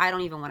Bucks. Like, I don't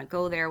even want to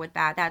go there with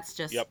that. That's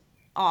just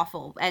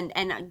awful. And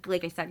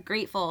like I said,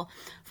 grateful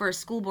for a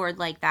school board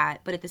like that.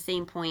 But at the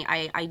same point,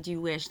 I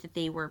do wish that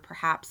they were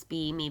perhaps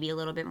be maybe a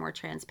little bit more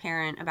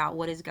transparent about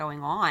what is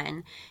going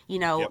on.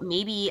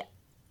 Maybe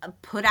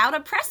put out a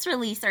press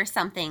release or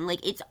something.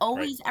 Like, it's Right.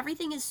 always,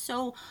 everything is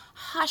so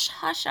hush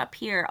hush up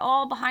here,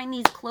 all behind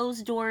these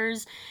closed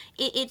doors.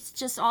 It's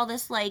just all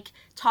this like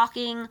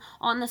talking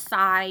on the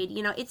side,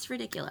 it's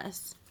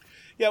ridiculous.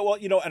 Yeah, well,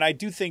 and I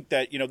do think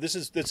that this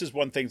is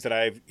one thing that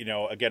I've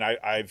again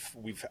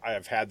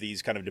I've had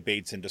these kind of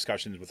debates and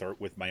discussions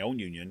with my own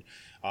union,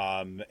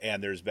 and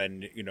there's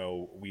been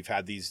we've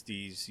had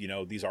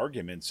these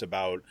arguments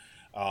about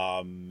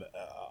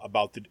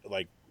the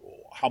like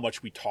how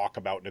much we talk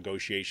about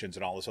negotiations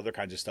and all this other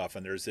kinds of stuff,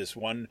 and there's this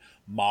one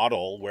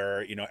model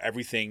where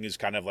everything is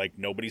kind of like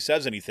nobody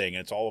says anything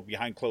and it's all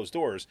behind closed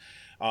doors,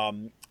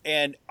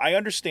 and I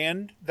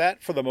understand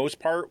that for the most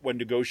part when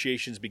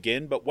negotiations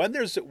begin, but when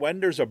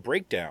there's a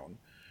breakdown,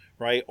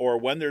 right, or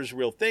when there's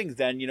real things,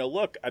 then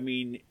look, I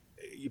mean,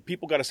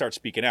 people got to start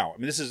speaking out. I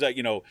mean, this is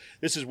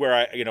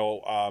where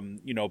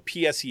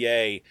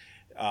PSEA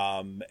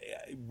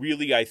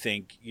really, I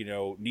think,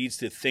 needs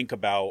to think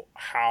about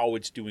how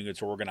it's doing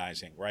its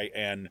organizing, right?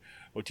 And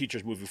what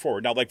teachers moving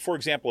forward. Now, like, for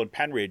example, in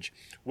Penridge,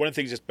 one of the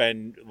things that's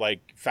been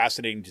like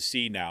fascinating to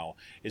see now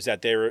is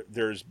that there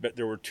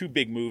were two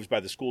big moves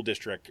by the school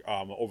district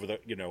over the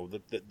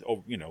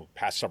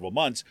past several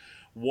months.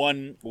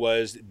 One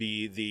was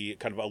the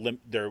kind of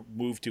their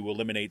move to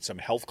eliminate some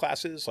health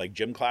classes like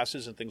gym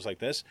classes and things like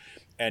this,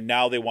 and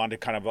now they want to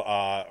kind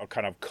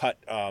of cut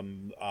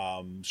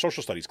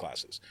social studies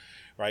classes,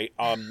 right?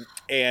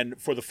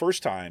 And for the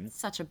first time,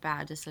 Such a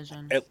bad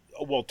decision.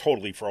 well,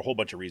 totally, for a whole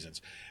bunch of reasons,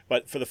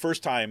 but for the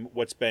first time,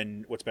 what's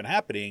been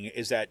happening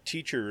is that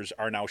teachers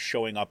are now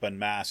showing up en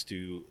masse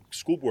to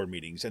school board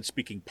meetings and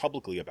speaking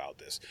publicly about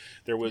this.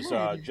 There was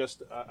I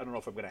don't know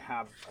if I'm going to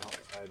have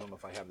I don't know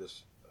if I have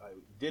this. I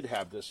did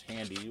have this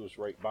handy. It was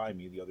right by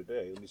me the other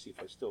day. Let me see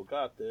if I still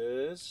got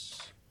this.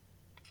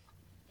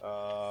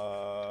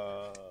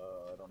 I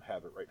don't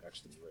have it right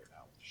next to me right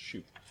now.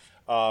 Shoot.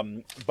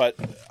 But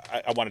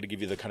I wanted to give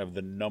you the kind of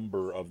the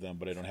number of them,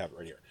 but I don't have it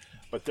right here.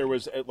 But there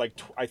was I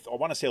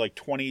want to say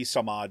 20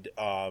 some odd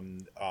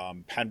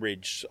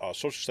Penridge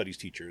social studies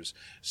teachers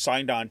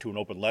signed on to an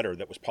open letter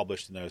that was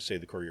published in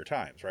the Courier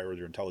Times, right, or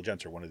the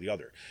Intelligencer, one or the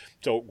other.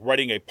 So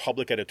writing a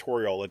public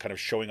editorial and kind of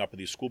showing up at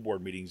these school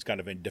board meetings, kind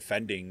of in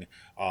defending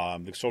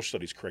the social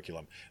studies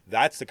curriculum.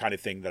 That's the kind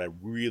of thing that I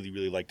really,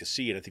 really like to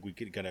see, and I think we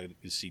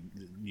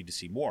need to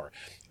see more,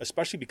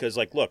 especially because,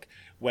 like, look,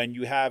 when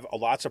you have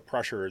lots of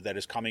pressure that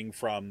is coming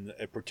from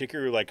a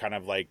particular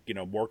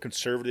more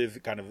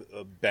conservative kind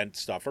of bent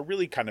stuff, or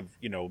really kind of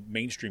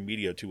mainstream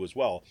media too as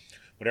well,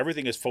 when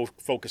everything is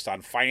focused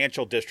on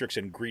financial districts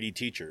and greedy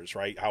teachers,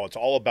 right, how it's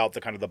all about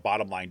the kind of the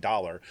bottom line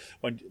dollar,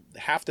 when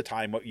half the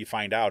time what you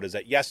find out is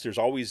that yes, there's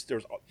always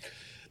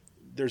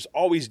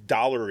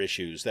dollar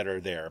issues that are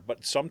there,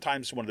 but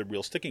sometimes one of the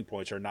real sticking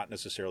points are not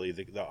necessarily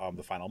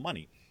the final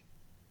money.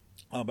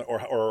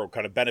 Or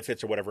kind of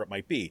benefits or whatever it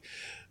might be.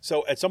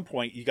 So at some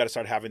point you got to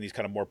start having these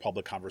kind of more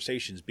public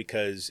conversations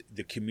because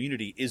the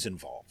community is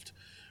involved,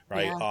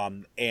 right? Yeah.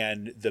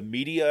 And the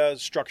media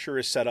structure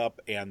is set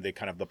up, and the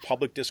kind of the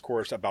public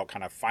discourse about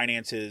kind of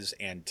finances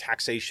and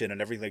taxation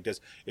and everything like this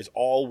is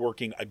all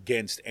working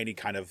against any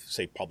kind of,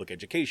 say, public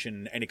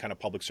education, any kind of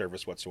public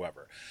service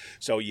whatsoever.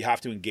 So you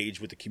have to engage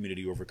with the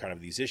community over kind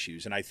of these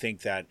issues. And I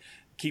think that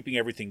keeping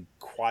everything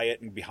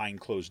quiet and behind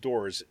closed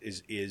doors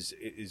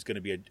is going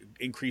to be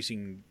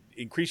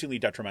increasingly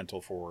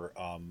detrimental for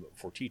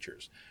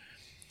teachers.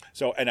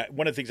 So, and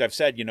one of the things I've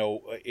said,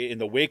 in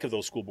the wake of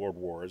those school board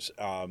wars,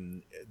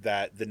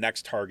 that the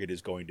next target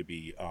is going to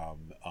be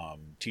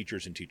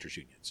teachers and teachers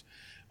unions.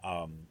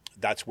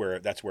 That's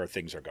where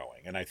things are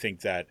going, and I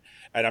think that,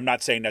 and I'm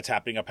not saying that's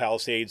happening at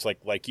Palisades.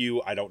 Like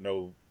you, I don't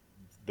know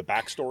the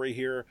backstory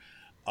here,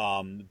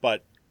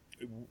 but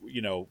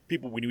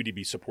people, we need to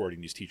be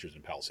supporting these teachers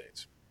in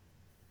Palisades.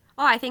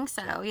 Oh, I think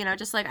so.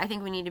 Just like I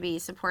think we need to be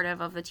supportive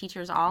of the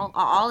teachers,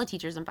 all the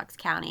teachers in Bucks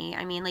County.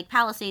 I mean, like,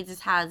 Palisades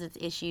has its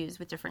issues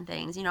with different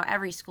things.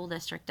 Every school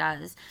district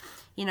does.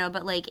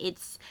 But like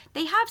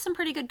they have some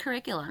pretty good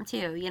curriculum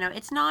too.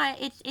 It's not.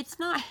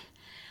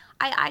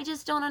 I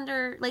just don't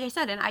like I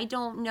said, and I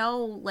don't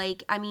know,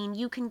 like, I mean,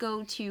 you can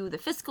go to the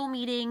fiscal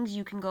meetings,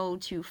 you can go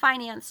to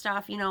finance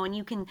stuff, and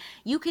you can,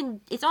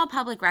 it's all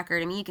public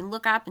record. I mean, you can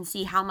look up and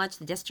see how much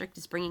the district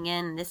is bringing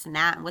in and this and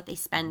that and what they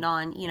spend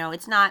on,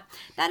 it's not,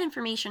 that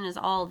information is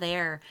all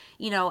there,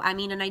 I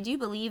mean, and I do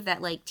believe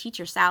that, like,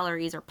 teacher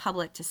salaries are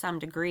public to some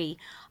degree.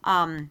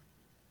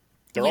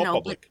 They're all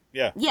public.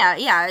 Yeah.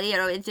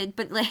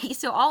 But like,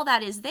 so all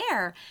that is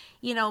there,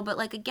 but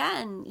like,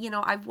 again,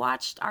 I've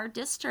watched our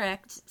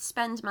district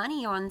spend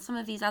money on some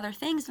of these other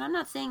things, and I'm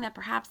not saying that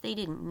perhaps they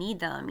didn't need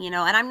them, and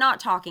I'm not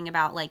talking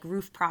about like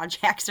roof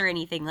projects or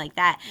anything like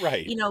that,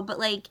 right? But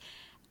like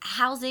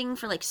housing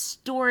for like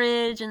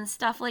storage and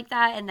stuff like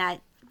that, and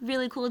that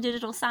really cool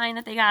digital sign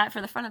that they got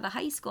for the front of the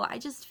high school. I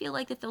just feel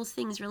like that those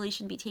things really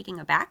should be taking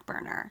a back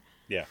burner.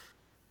 Yeah.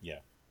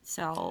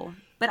 So,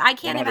 but I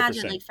can't 100%.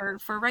 imagine, like,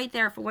 for right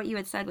there, for what you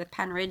had said with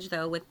Penridge,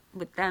 though, with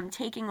them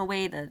taking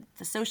away the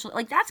social,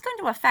 like, that's going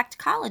to affect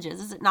colleges,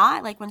 is it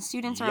not? Like, when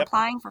students are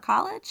applying for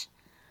college?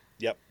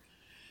 Yep.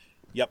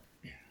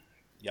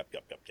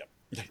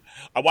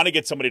 I want to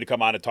get somebody to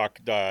come on and talk.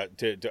 I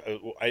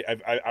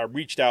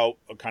reached out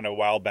kind of a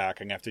while back.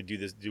 I'm gonna have to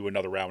do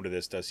another round of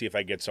this to see if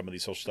I get some of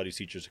these social studies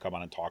teachers to come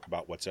on and talk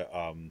about what's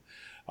the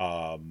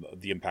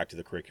impact of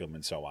the curriculum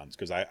and so on.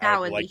 Because That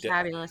would be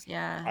fabulous.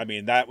 Yeah. I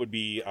mean, that would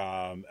be,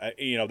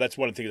 that's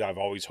one of the things I've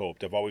always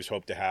hoped. I've always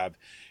hoped to have,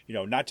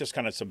 not just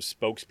kind of some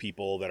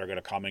spokespeople that are going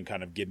to come and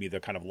kind of give me the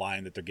kind of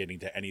line that they're getting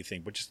to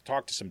anything, but just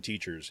talk to some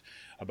teachers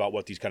about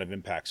what these kind of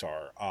impacts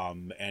are,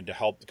 and to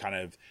help kind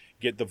of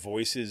get the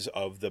voices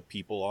of the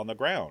people on the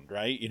ground,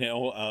 right?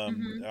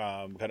 Kind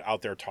of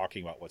out there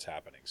talking about what's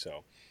happening.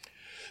 So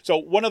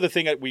one other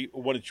thing that we're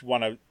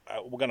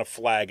going to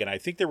flag, and I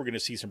think that we're going to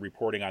see some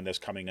reporting on this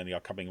coming in the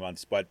upcoming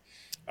months, but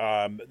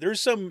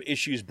there's some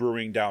issues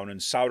brewing down in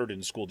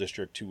Souderton School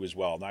District too as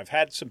well. Now, I've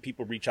had some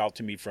people reach out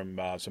to me from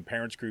some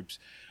parents groups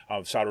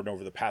of Souderton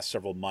over the past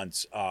several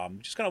months,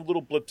 just kind of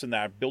little blips in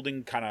that,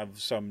 building kind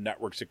of some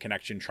networks of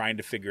connection, trying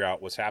to figure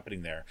out what's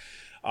happening there.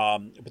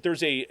 But there's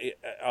this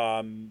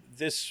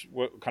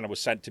kind of was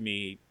sent to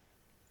me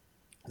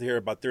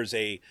there, but there's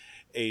this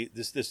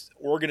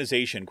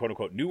organization, quote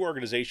unquote, new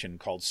organization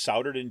called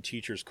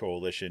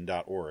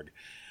SoudertonTeachersCoalition.org.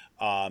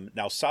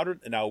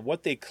 Now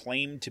what they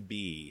claim to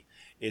be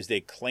is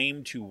they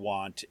claim to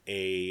want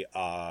a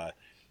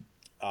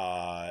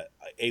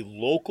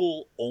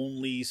local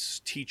only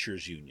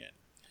teachers union,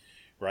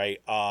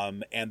 right?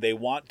 And they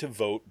want to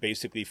vote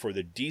basically for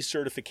the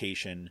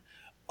decertification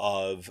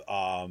of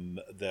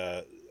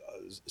the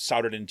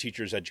Souderton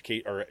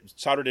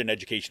Souderton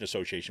Education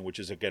Association, which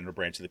is again a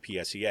branch of the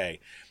PSEA.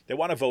 They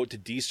want to vote to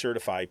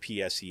decertify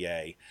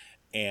PSEA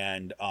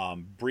and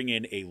bring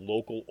in a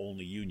local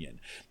only union.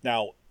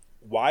 Now,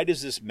 why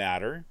does this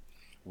matter?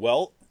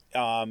 Well,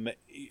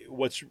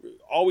 what's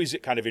always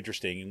kind of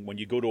interesting when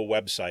you go to a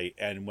website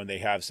and when they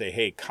have say,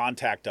 hey,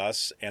 contact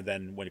us, and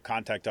then when you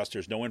contact us,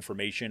 there's no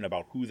information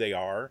about who they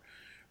are,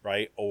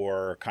 right?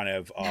 Or kind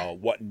of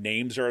what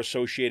names are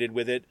associated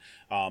with it.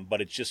 But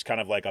it's just kind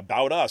of like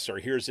about us, or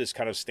here's this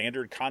kind of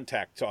standard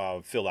contact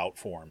fill out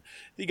form.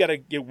 You got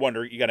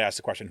to ask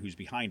the question, who's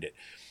behind it?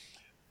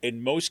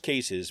 In most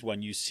cases,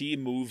 when you see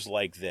moves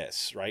like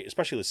this, right,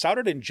 especially the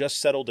Souderton just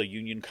settled a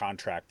union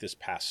contract this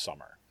past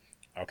summer.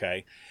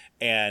 Okay.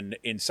 And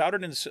in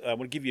Souderton's, I'm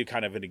going to give you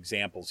kind of an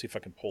example. See if I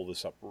can pull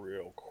this up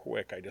real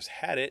quick. I just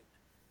had it.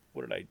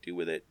 What did I do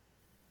with it?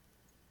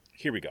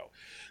 Here we go.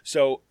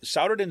 So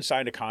Souderton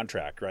signed a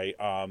contract, right,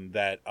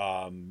 that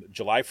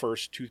July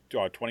 1st,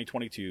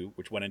 2022,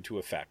 which went into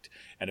effect,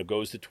 and it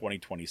goes to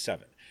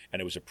 2027.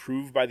 And it was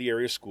approved by the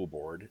area school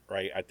board,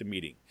 right, at the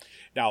meeting.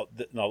 Now,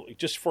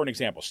 just for an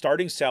example,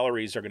 starting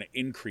salaries are going to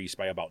increase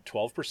by about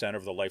 12%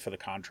 over the life of the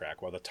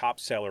contract, while the top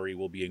salary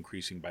will be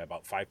increasing by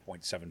about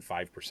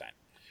 5.75%.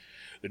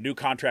 The new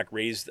contract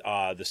raised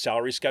the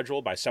salary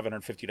schedule by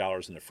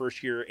 $750 in the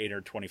first year,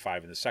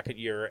 $825 in the second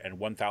year, and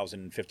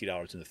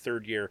 $1,050 in the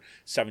third year,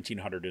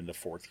 $1,700 in the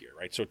fourth year,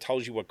 right? So it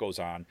tells you what goes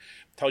on,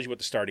 tells you what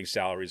the starting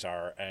salaries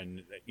are.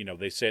 And,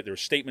 they say there are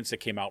statements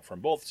that came out from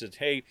both. It says,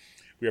 hey,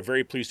 we are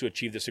very pleased to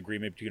achieve this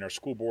agreement between our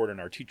school board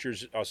and our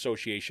teachers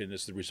association.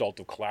 This is the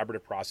result of a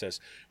collaborative process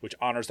which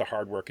honors the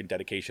hard work and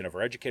dedication of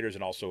our educators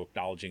and also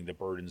acknowledging the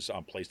burdens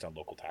placed on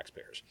local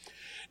taxpayers.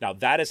 Now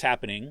that is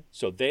happening.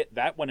 So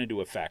that went into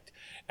effect.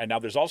 And now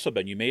there's also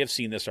been, you may have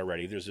seen this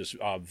already, there's this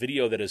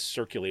video that is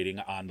circulating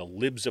on the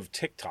Libs of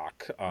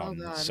TikTok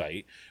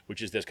site,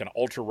 which is this kind of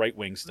ultra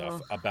right-wing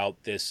stuff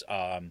about this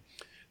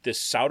this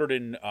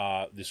Souderton,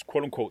 this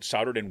quote-unquote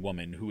Souderton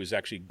woman who has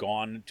actually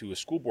gone to a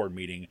school board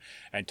meeting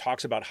and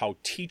talks about how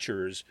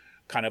teachers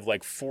kind of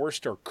like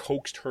forced or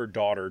coaxed her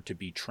daughter to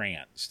be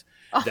trans.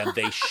 Then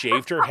they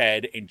shaved her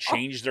head and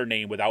changed their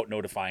name without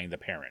notifying the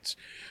parents.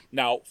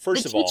 Now,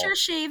 first of all, the teacher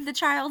shaved the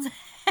child's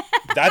head.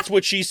 That's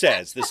what she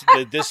says.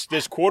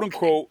 This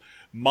quote-unquote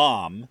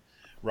mom,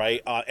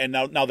 right? And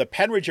now the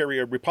Penridge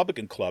Area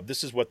Republican Club,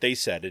 this is what they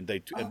said, and they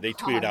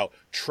tweeted out,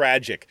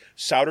 tragic.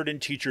 Souderton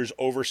teachers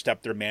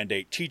overstepped their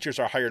mandate. Teachers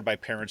are hired by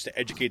parents to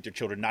educate their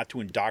children, not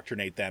to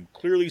indoctrinate them.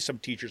 Clearly, some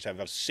teachers have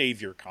a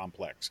savior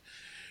complex,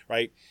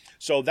 right?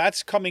 So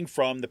that's coming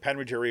from the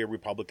Penridge Area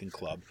Republican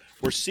Club.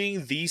 We're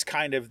seeing this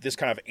kind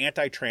of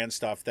anti-trans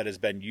stuff that has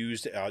been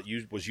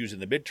was used in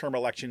the midterm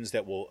elections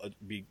that will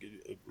be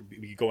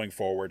going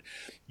forward.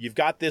 You've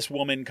got this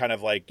woman kind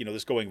of like,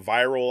 this going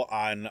viral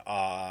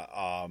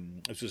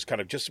on, this was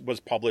kind of just was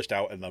published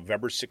out on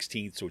November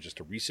 16th. So just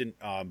a recent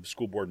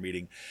school board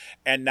meeting.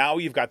 And now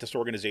you've got this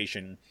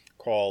organization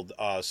called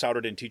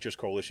Souderton Teachers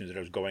Coalition that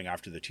is going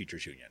after the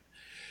teachers union.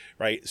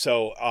 Right.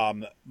 So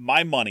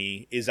my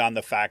money is on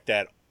the fact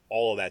that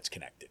all of that's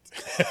connected.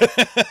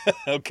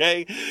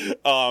 Okay.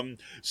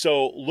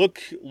 So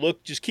look,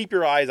 just keep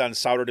your eyes on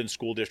Souderton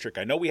School District.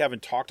 I know we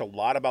haven't talked a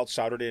lot about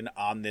Souderton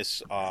on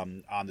this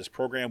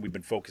program. We've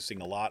been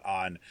focusing a lot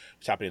on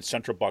what's happening in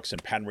Central Bucks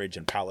and Penridge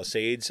and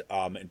Palisades,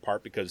 in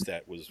part because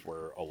that was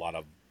where a lot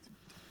of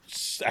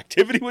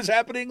activity was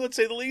happening, let's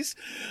say the least.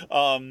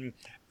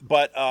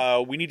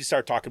 But we need to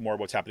start talking more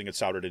about what's happening at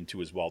Souderton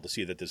too as well to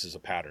see that this is a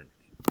pattern.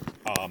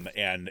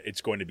 And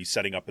it's going to be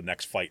setting up the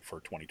next fight for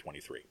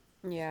 2023.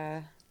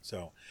 Yeah.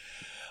 So,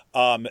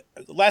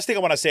 last thing I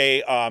want to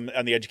say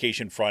on the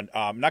education front,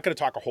 I'm not going to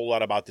talk a whole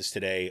lot about this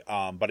today,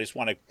 but I just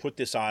want to put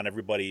this on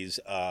everybody's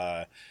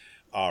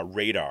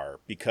radar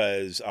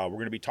because we're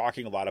going to be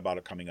talking a lot about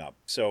it coming up.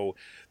 So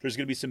there's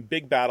going to be some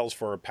big battles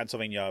for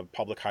Pennsylvania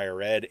public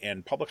higher ed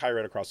and public higher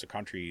ed across the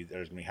country that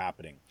is going to be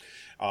happening.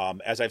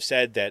 As I've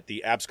said, that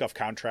the ABSCUF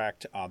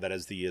contract, that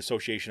is the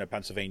Association of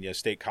Pennsylvania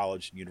State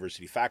College and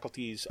University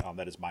Faculties,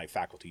 that is my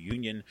faculty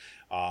union.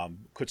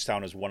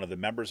 Kutztown is one of the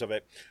members of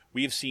it.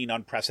 We've seen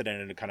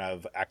unprecedented kind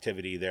of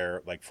activity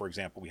there. Like, for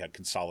example, we had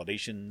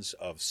consolidations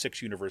of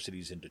 6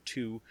 universities into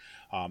 2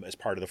 as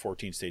part of the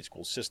 14-state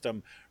school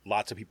system.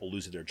 Lots of people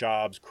losing their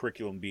jobs,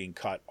 curriculum being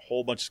cut, a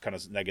whole bunch of kind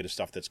of negative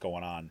stuff that's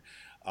going on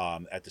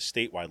at the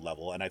statewide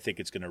level. And I think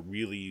it's going to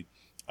really,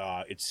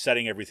 it's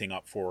setting everything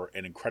up for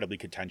an incredibly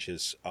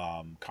contentious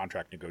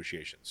contract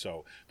negotiation.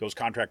 So those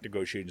contract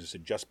negotiations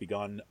have just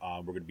begun.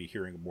 We're going to be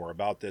hearing more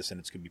about this, and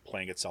it's going to be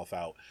playing itself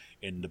out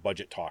in the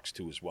budget talks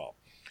too as well.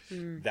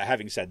 That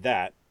having said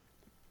that,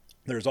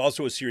 there's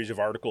also a series of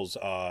articles.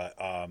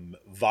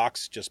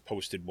 Vox just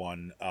posted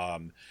one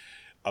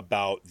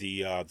about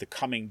the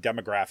coming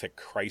demographic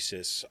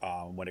crisis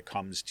when it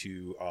comes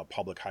to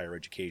public higher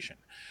education.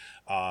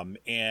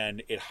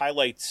 And it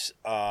highlights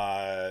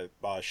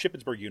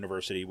Shippensburg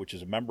University, which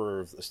is a member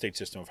of the state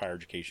system of higher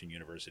education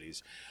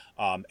universities,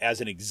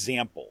 as an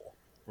example,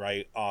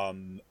 right,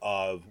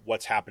 of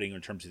what's happening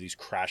in terms of these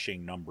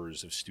crashing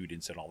numbers of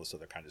students and all this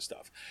other kind of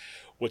stuff.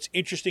 What's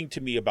interesting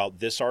to me about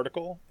this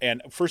article,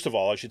 and first of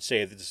all, I should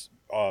say this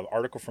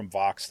article from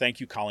Vox, thank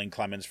you, Colleen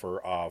Clemens,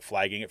 for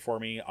flagging it for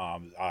me.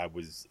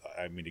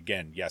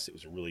 Again, yes, it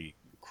was a really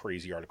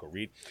crazy article to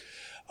read.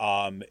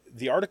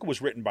 The article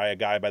was written by a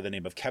guy by the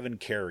name of Kevin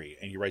Carey,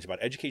 and he writes about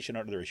education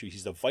and other issues.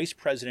 He's the vice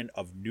president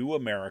of New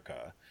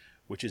America,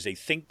 which is a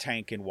think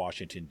tank in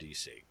Washington,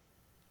 D.C.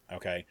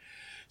 Okay,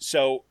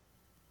 so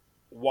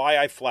why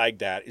I flagged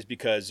that is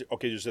because,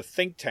 okay, there's a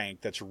think tank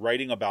that's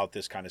writing about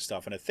this kind of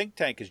stuff, and a think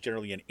tank is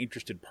generally an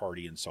interested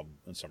party in some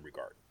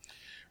regard,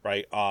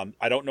 right?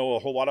 I don't know a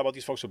whole lot about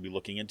these folks. We'll be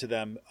looking into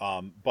them,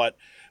 but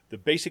the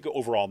basic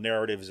overall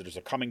narrative is that there's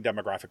a coming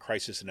demographic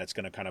crisis, and that's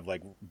going to kind of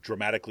like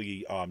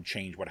dramatically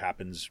change what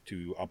happens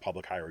to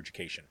public higher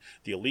education.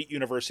 The elite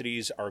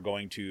universities are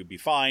going to be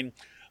fine.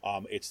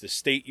 It's the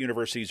state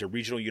universities or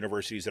regional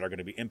universities that are going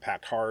to be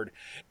impact hard.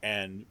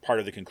 And part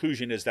of the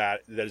conclusion is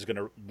that is going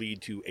to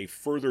lead to a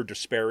further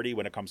disparity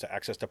when it comes to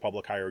access to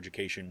public higher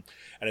education,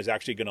 and is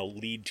actually going to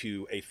lead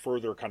to a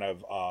further kind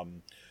of,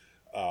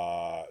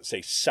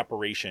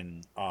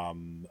 separation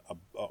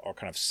or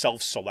kind of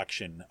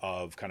self-selection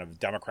of kind of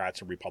Democrats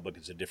and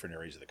Republicans in different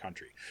areas of the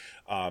country.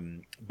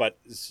 But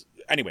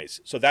anyways,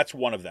 so that's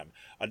one of them.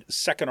 A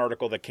second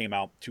article that came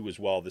out too as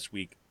well this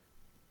week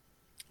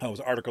was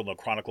an article in the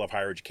Chronicle of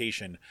Higher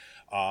Education,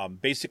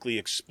 basically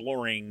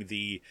exploring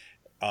the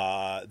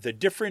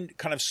different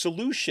kind of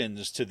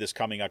solutions to this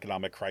coming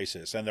economic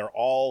crisis. And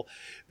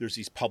there's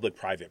these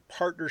public-private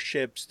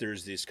partnerships.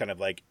 There's this kind of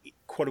like,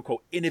 quote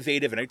unquote,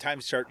 innovative. And anytime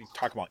you start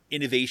talking about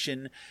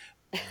innovation,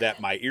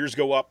 that my ears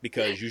go up,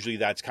 because usually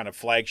that's kind of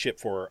flagship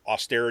for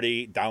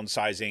austerity,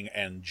 downsizing,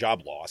 and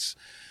job loss.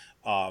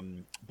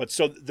 But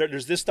so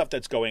there's this stuff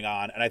that's going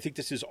on. And I think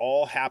this is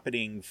all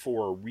happening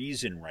for a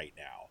reason right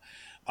now.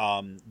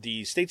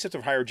 The State System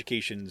of Higher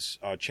Education's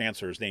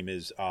chancellor's name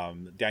is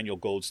Daniel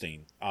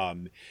Goldstein.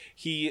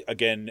 He,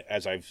 again,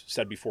 as I've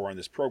said before on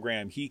this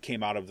program, he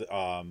came out of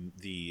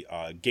the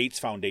Gates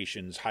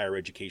Foundation's higher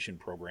education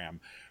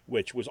program,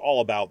 which was all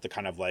about the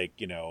kind of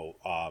like,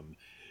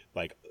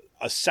 like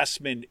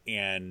assessment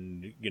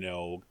and,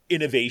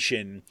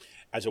 innovation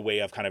as a way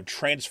of kind of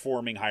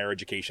transforming higher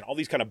education, all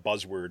these kind of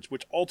buzzwords,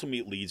 which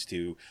ultimately leads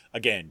to,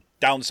 again,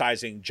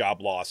 downsizing,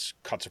 job loss,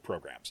 cuts of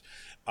programs.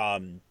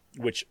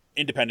 Which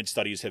independent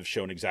studies have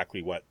shown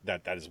exactly what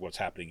that is what's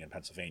happening in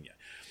Pennsylvania.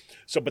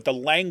 So, but the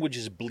language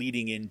is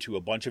bleeding into a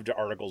bunch of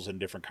articles in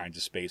different kinds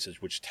of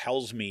spaces, which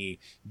tells me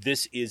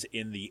this is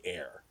in the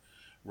air,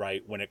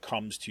 right? When it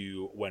comes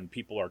to when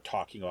people are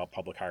talking about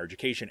public higher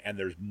education and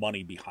there's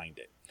money behind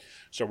it.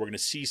 So we're going to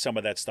see some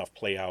of that stuff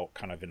play out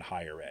kind of in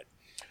higher ed.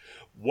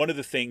 One of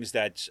the things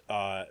that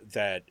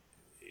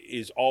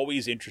is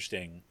always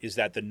interesting is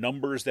that the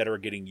numbers that are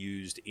getting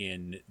used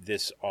in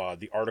this,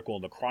 the article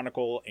in the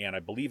Chronicle, and I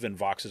believe in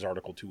Vox's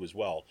article too as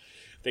well,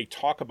 they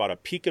talk about a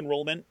peak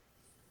enrollment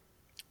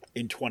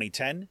in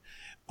 2010,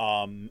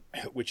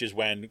 which is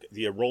when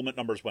the enrollment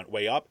numbers went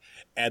way up,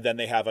 and then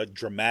they have a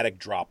dramatic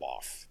drop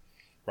off,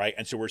 right?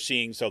 And so we're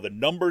seeing, so the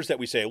numbers that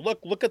we say,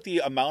 look at the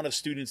amount of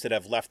students that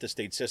have left the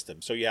state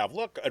system. So you have,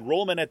 look,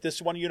 enrollment at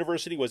this one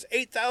university was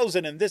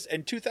 8,000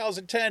 in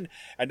 2010,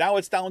 and now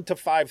it's down to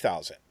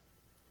 5,000.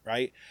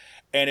 Right.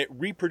 And it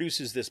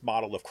reproduces this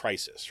model of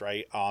crisis.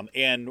 Right.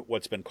 And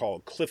what's been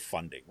called cliff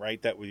funding.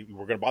 Right. That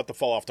we're about to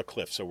fall off the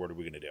cliff. So what are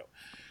we going to do?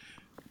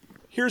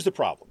 Here's the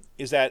problem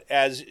is that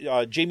as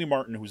Jamie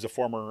Martin, who's the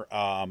former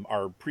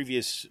our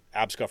previous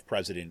ABSCUF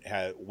president,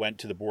 went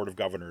to the Board of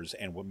Governors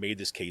and made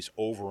this case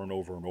over and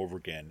over and over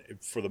again,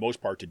 for the most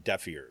part to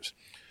deaf ears,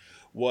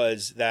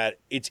 was that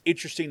it's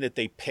interesting that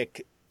they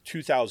pick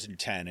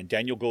 2010, and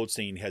Daniel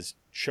Goldstein has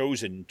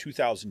chosen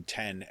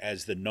 2010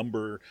 as the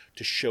number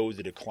to show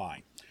the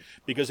decline.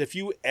 Because if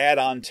you add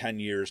on 10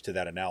 years to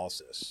that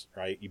analysis,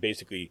 right, you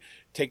basically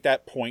take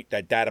that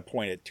data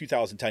point at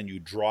 2010, you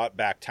draw it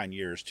back 10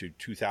 years to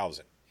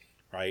 2000,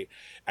 right?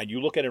 And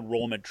you look at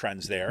enrollment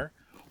trends there.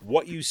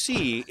 What you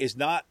see is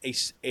not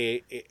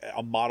a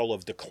model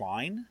of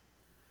decline,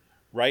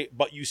 right?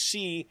 But you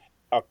see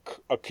a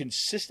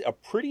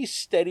pretty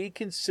steady,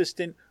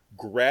 consistent,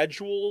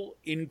 gradual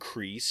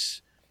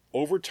increase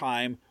over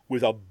time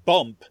with a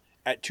bump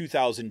at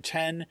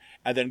 2010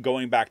 and then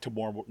going back to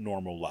more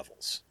normal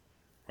levels,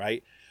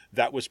 right?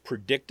 That was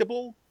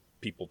predictable.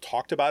 People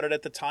talked about it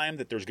at the time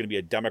that there's going to be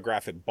a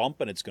demographic bump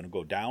and it's going to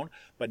go down.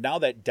 But now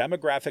that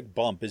demographic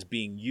bump is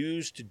being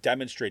used to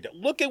demonstrate that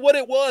look at what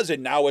it was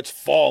and now it's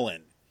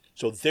fallen.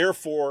 So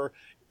therefore,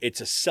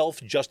 it's a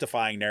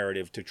self-justifying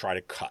narrative to try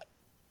to cut,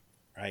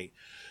 right?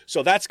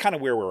 So that's kind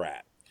of where we're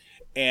at.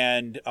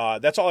 And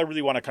that's all I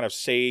really want to kind of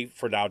say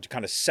for now to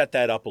kind of set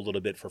that up a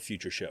little bit for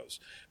future shows.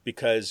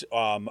 Because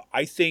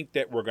I think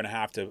that we're going to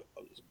have to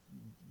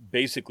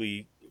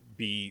basically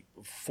be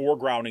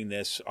foregrounding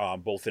this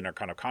both in our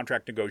kind of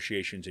contract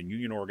negotiations and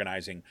union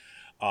organizing,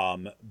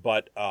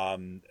 but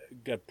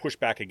push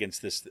back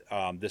against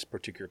this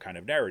particular kind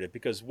of narrative,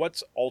 because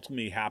what's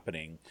ultimately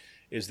happening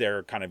is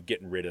they're kind of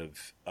getting rid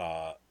of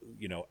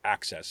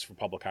access for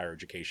public higher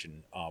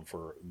education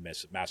for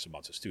massive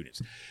amounts of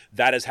students.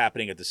 That is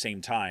happening at the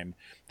same time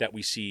that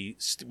we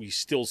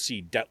still see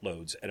debt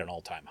loads at an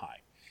all-time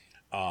high.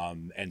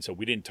 And so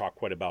we didn't talk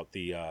quite about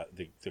the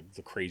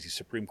crazy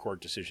Supreme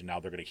Court decision. Now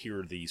they're going to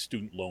hear the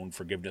student loan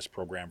forgiveness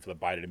program for the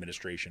Biden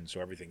administration.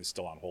 So everything is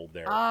still on hold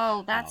there.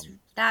 Oh,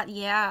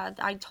 yeah.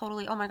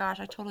 Oh my gosh,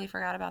 I totally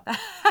forgot about that.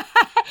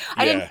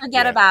 I didn't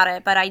forget about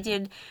it, but I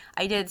did.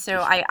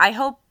 So I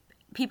hope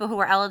people who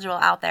are eligible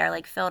out there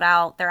filled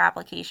out their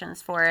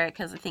applications for it,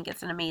 because I think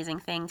it's an amazing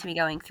thing to be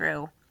going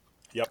through.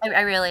 Yep. It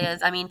really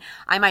is. I mean,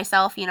 I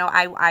myself,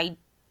 I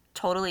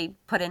totally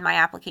put in my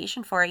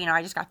application for it.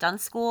 I just got done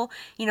school.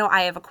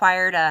 I have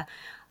acquired a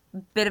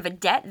bit of a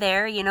debt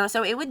there,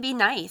 so it would be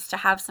nice to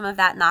have some of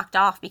that knocked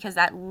off, because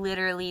that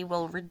literally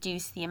will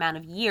reduce the amount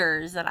of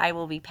years that I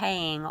will be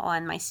paying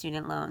on my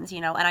student loans,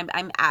 and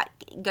I'm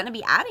going to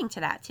be adding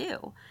to that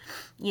too,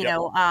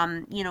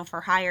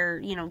 for higher,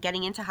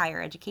 getting into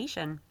higher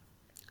education.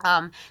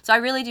 So I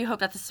really do hope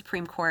that the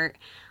Supreme Court,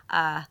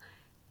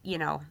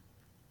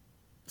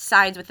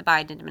 sides with the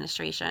Biden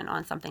administration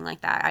on something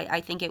like that.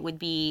 I think it would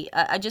be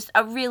just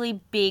a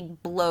really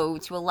big blow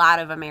to a lot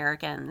of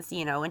Americans,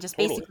 and just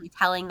basically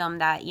telling them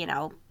that,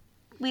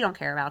 we don't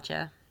care about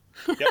you.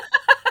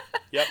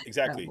 Yep,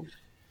 exactly. So.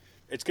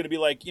 It's going to be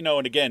like,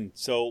 and again,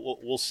 so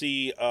we'll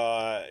see,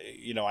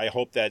 I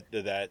hope that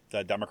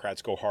the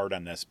Democrats go hard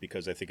on this,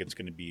 because I think it's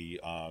going to be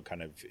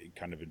kind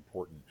of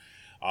important.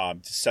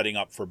 Setting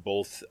up for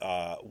both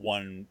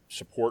one,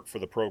 support for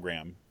the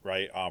program,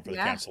 right, for the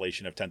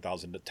cancellation of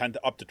 $10,000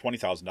 up to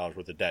 $20,000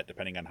 worth of debt,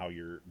 depending on how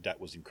your debt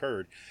was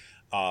incurred,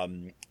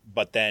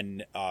 but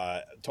then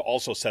to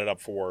also set it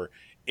up for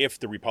if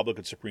the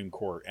Republican Supreme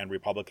Court and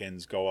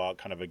Republicans go out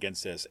kind of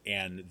against this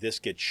and this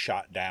gets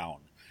shot down,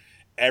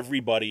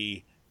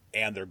 everybody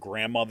and their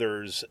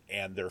grandmothers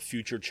and their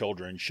future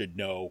children should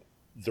know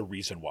the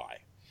reason why.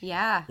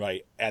 Yeah.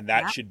 Right. And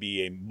that should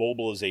be a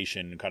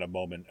mobilization kind of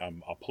moment,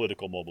 a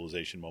political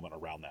mobilization moment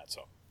around that.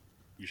 So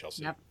we shall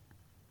see. Yep.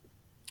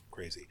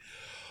 Crazy.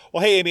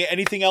 Well, hey, Amy,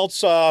 anything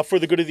else for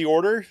the good of the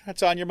order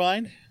that's on your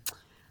mind?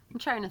 I'm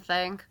trying to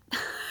think.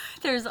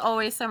 There's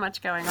always so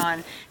much going on.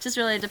 It just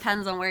really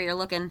depends on where you're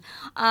looking.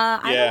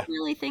 I don't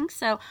really think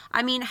so.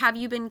 I mean, have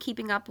you been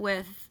keeping up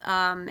with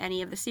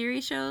any of the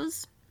series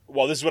shows?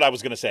 Well, this is what I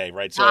was going to say,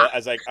 right? So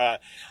as I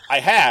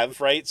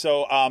have, right?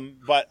 So,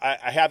 but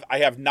I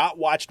have not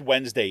watched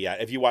Wednesday yet.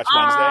 Have you watched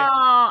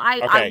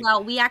Wednesday? Okay.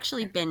 Well, we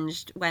actually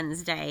binged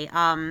Wednesday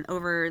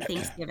over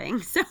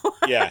Thanksgiving. So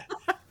yeah,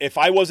 if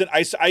I wasn't,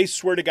 I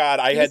swear to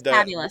God, I had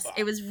fabulous.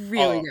 It was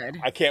really good.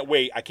 I can't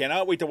wait. I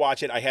cannot wait to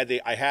watch it. I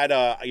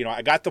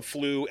got the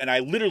flu, and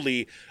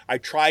I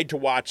tried to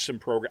watch some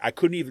program. I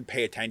couldn't even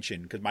pay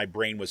attention because my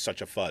brain was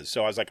such a fuzz.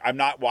 So I was like, I'm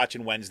not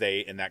watching Wednesday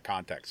in that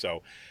context.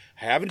 So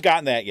I haven't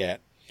gotten that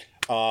yet.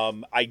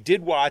 I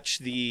did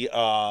watch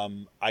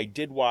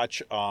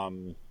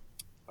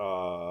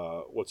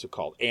what's it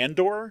called?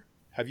 Andor.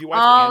 Have you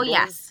watched Andor? Oh,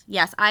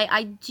 yes.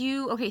 I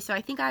do. Okay, so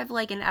I think I have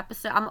an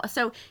episode.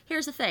 So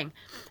here's the thing.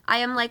 I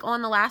am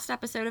on the last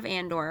episode of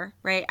Andor,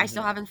 right? I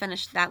still haven't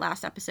finished that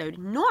last episode,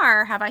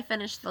 nor have I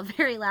finished the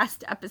very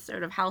last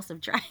episode of House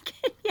of Dragon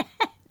yet.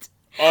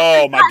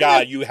 Oh my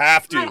God, you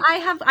have to.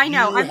 I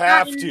know. You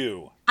have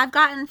to. I've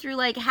gotten through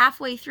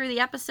halfway through the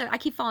episode. I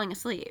keep falling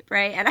asleep,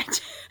 right? And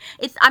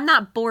I'm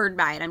not bored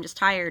by it. I'm just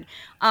tired.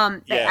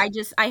 So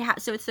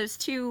it's those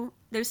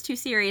two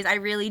series I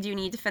really do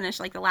need to finish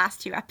the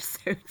last two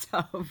episodes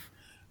of.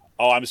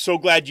 Oh, I'm so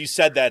glad you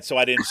said that so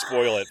I didn't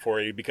spoil it for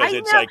you because I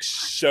it's know. like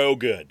so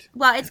good.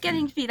 Well, it's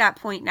getting to be that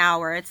point now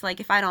where it's like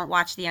if I don't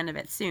watch the end of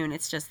it soon,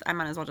 it's just I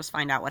might as well just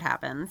find out what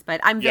happens.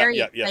 But I'm Yeah, very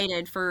yeah, yeah.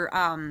 excited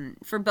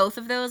for both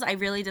of those. I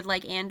really did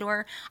like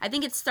Andor. I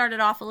think it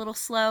started off a little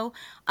slow,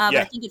 but Yeah.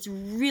 I think it's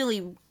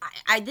really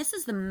this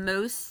is the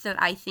most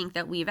that I think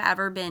that we've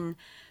ever been.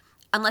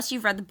 Unless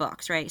you've read the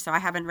books, right? So I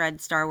haven't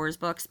read Star Wars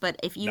books, but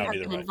if you No, have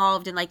neither been have I.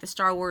 involved in like the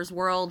Star Wars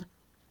world,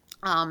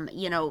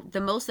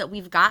 the most that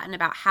we've gotten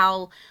about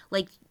how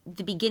like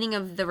the beginning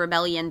of the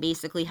rebellion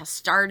basically has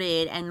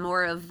started and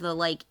more of the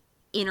like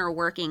inner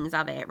workings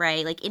of it,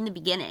 right? Like in the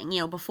beginning,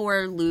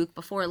 before Luke,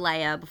 before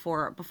Leia,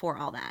 before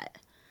all that.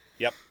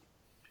 Yep.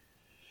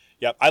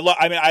 Yep.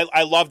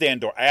 I loved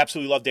Andor. I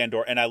absolutely loved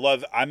Andor. And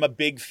I'm a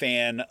big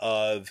fan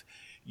of,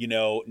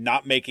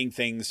 not making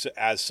things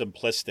as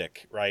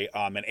simplistic, right?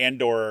 And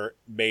Andor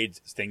made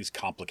things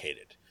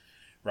complicated.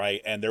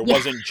 Right. And there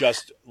wasn't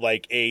just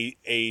like they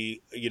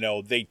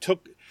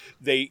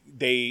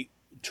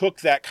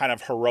took that kind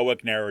of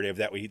heroic narrative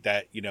that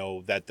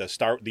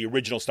the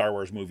original Star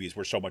Wars movies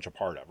were so much a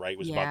part of, right? It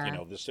was about,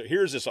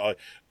 here's this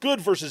good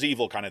versus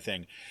evil kind of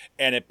thing.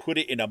 And it put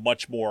it in a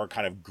much more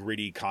kind of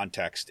gritty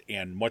context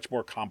and much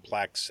more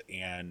complex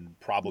and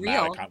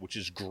problematic, Real. which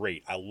is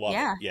great. I love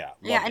Yeah. it. Yeah.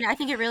 Yeah, and I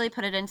think it really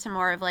put it into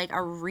more of like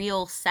a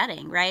real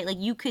setting, right? Like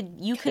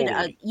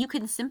Totally. you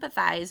could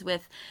sympathize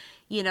with,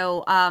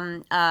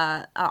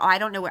 I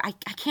don't know where I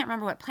can't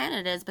remember what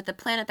planet it is, but the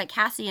planet that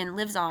Cassian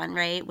lives on,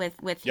 right, with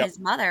Yep. his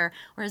mother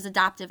or his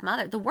adoptive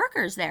mother, the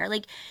workers there,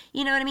 like,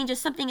 you know what I mean?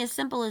 Just something as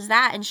simple as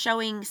that, and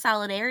showing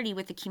solidarity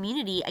with the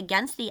community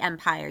against the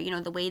Empire.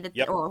 The way that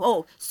Yep.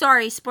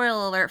 sorry,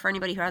 spoiler alert for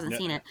anybody who hasn't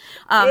seen it.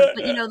 But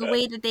the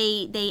way that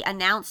they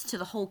announce to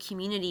the whole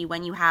community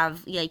when you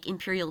have like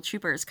Imperial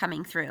troopers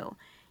coming through.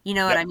 You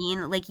know what Yep. I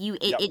mean? Like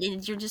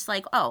you're just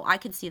like, I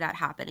could see that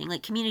happening.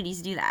 Like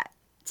communities do that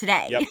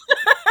today. Yep.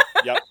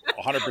 Yep,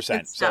 100%.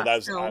 So stuff, that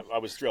was so- I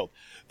was thrilled.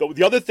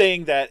 The other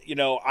thing that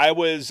I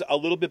was a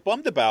little bit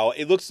bummed about.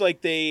 It looks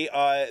like they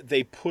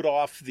put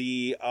off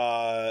the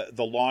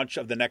launch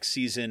of the next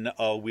season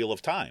of Wheel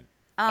of Time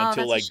until that's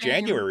a like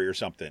shame. January or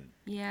something.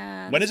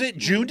 Yeah. When is it?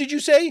 June? Did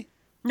you say?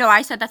 No,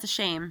 I said that's a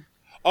shame.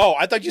 Oh,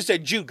 I thought you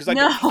said June because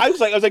No. I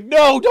was like,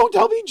 no, don't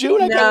tell me June.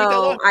 I can't wait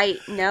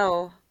that long.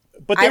 No.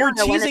 But I they were don't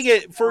know when teasing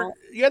it's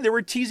it they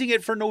were teasing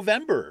it for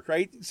November,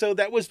 right? So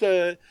that was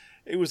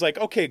it was like,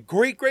 okay,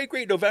 great,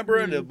 November,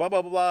 and blah,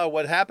 blah, blah, blah,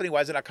 what's happening?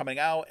 Why is it not coming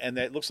out? And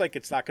it looks like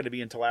it's not going to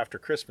be until after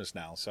Christmas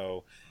now.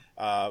 So,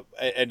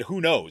 and who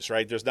knows,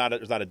 right? There's not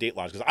a date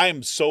launch because I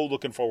am so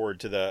looking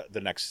forward to the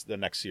next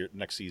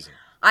season.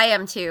 I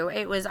am too.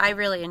 I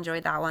really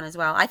enjoyed that one as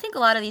well. I think a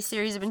lot of these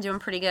series have been doing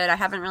pretty good. I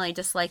haven't really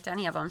disliked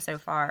any of them so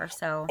far.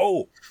 So.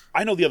 Oh,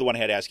 I know the other one I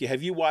had to ask you.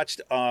 Have you watched,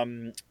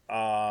 oh God,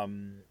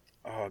 I'm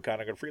going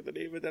to forget the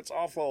name of it. That's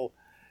awful.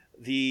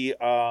 The,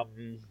 oh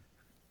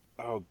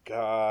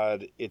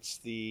God, it's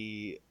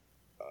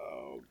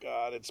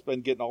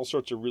been getting all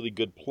sorts of really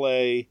good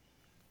play.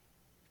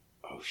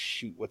 Oh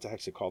shoot, what the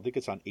heck's it called? I think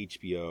it's on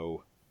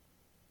HBO.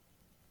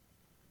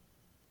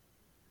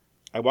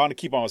 I want to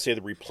keep on saying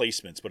The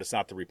Replacements, but it's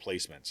not The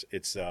Replacements.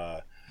 It's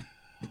oh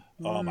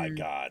my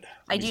God.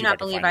 I do not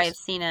believe I have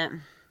seen it.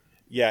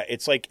 Yeah,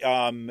 it's like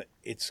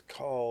it's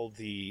called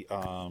the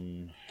let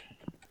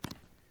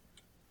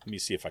me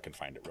see if I can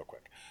find it real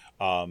quick.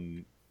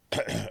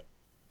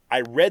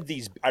 I read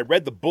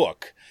the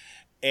book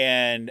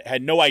and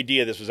had no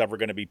idea this was ever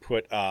going to be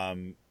put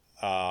I'm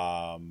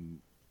not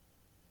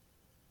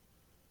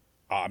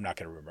going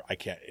to remember. I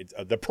can't. It's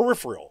The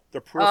Peripheral.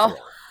 The Peripheral.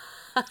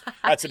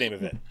 That's the name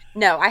of it.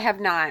 No, I have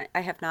not.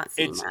 I have not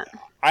seen that.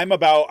 I'm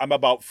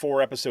about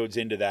 4 episodes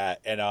into that,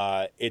 and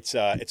it's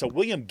a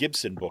William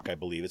Gibson book, I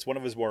believe. It's one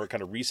of his more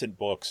kind of recent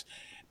books,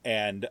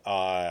 and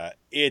I'll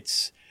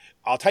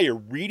tell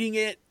you, reading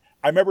it,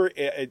 I remember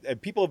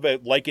people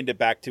have likened it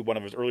back to one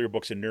of his earlier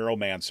books in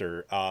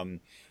Neuromancer,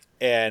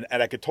 and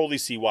I could totally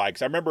see why,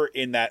 because I remember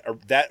in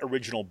that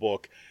original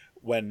book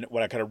when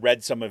I kind of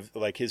read some of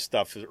like his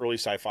stuff, his early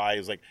sci-fi, it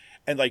was like,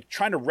 and like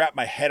trying to wrap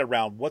my head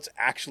around what's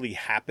actually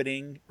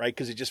happening, right?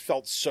 Because it just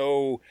felt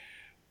so,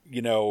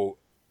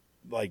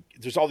 like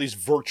there's all these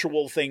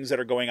virtual things that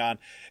are going on,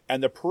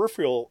 and The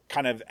Peripheral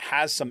kind of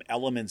has some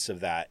elements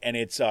of that, and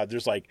it's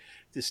there's like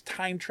this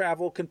time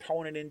travel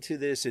component into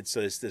this. It's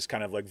this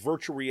kind of like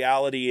virtual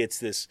reality. It's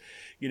this,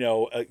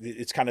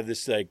 it's kind of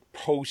this like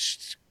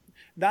post.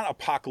 Not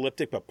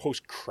apocalyptic, but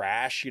post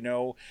crash, and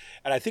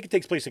I think it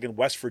takes place like in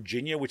West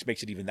Virginia, which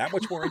makes it even that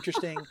much more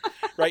interesting,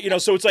 right?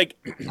 So it's like,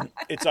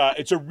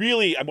 it's a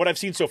really, what I've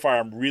seen so far,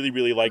 I'm really,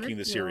 really liking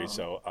the series.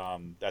 So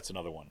that's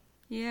another one.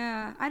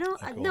 Yeah, I don't.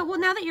 Cool. No, well,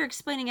 now that you're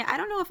explaining it, I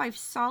don't know if I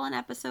saw an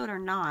episode or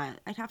not.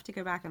 I'd have to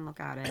go back and look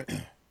at it.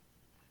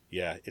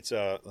 Yeah, it's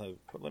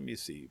let me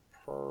see.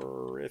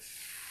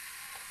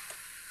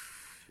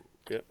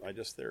 Yep,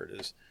 there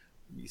it is.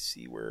 Let me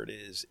see where it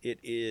is. It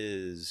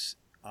is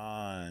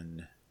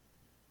on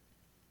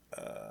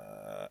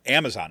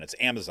Amazon. It's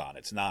Amazon.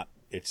 It's not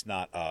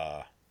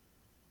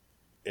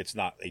it's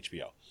not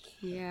HBO.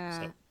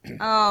 Yeah. So-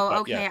 Oh, But,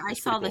 okay. yeah, I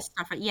it's saw pretty this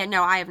stuff. Yeah,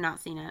 no, I have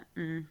not seen it.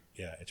 Mm.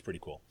 Yeah, it's pretty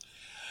cool.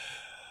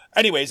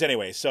 Anyway,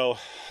 so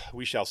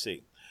we shall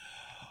see.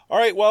 All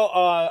right, well,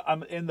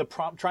 I'm in the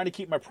trying to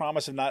keep my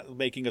promise of not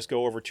making us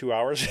go over 2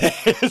 hours. No,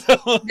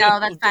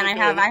 that's fine. I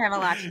have a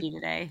lot to do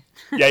today.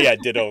 Yeah,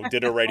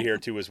 ditto right here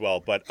too as well.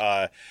 But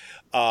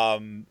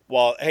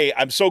well, hey,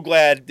 I'm so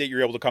glad that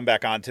you're able to come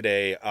back on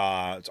today.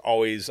 It's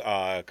always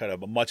kind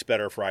of a much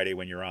better Friday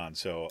when you're on.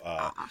 So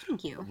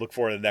Thank you. look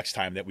forward to the next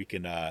time that we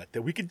can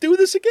do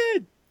this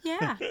again.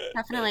 Yeah,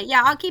 definitely.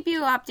 Yeah, I'll keep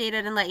you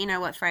updated and let you know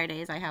what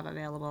Fridays I have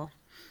available.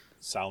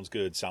 Sounds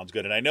good.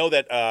 And I know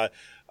that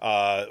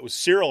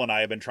Cyril and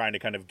I have been trying to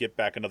kind of get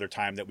back another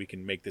time that we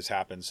can make this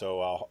happen.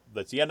 So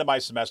that's the end of my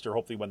semester.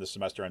 Hopefully when the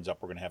semester ends up,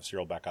 we're going to have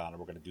Cyril back on and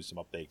we're going to do some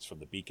updates from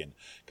the Beacon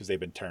because they've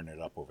been turning it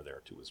up over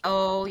there too as well.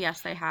 Oh,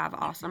 yes, they have.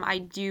 Awesome. I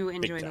do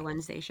enjoy the time.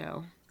 Wednesday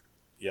show.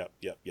 Yep.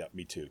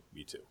 Me too.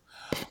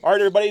 All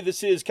right, everybody.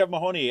 This is Kevin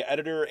Mahoney,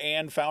 editor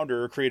and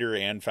founder, creator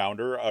and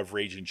founder of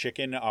Raging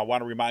Chicken. I want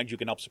to remind you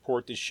can help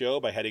support this show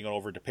by heading on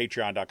over to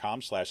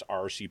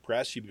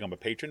patreon.com/rcpress. You become a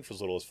patron for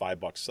as little as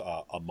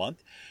 $5 a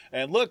month.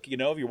 And look, if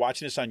you're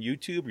watching this on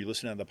YouTube, or you're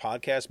listening on the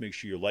podcast, make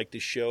sure you like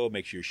this show,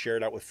 make sure you share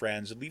it out with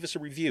friends, and leave us a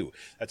review.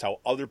 That's how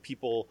other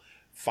people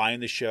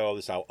find the show.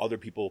 This is how other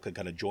people can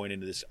kind of join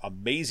into this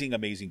amazing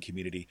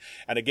community.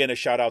 And again, a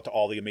shout out to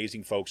all the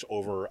amazing folks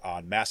over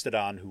on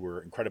Mastodon who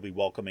were incredibly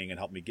welcoming and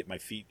helped me get my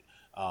feet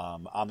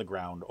on the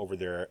ground over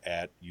there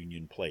at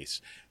Union Place.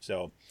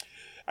 So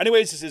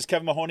anyways, this is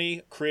Kevin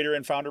Mahoney, creator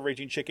and founder of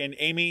Raging Chicken.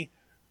 Amy,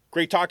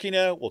 great talking to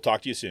you. We'll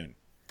talk to you soon.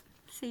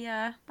 See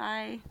ya.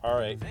 Bye. All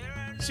right.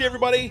 See you,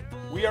 everybody.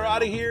 We are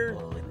out of here.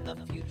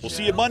 We'll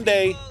see you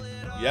Monday.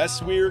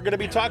 Yes, we're going to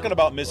be talking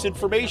about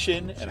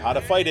misinformation and how to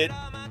fight it.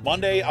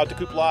 Monday, Out to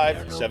Coop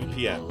Live, 7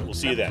 p.m. We'll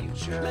see you then.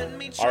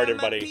 All right,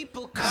 everybody. See ya!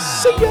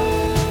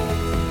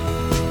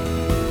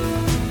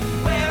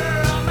 Where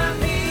are all my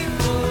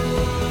people?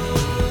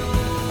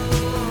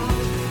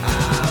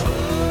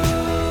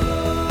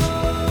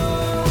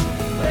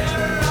 Where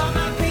are all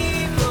my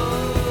people?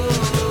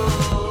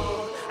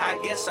 I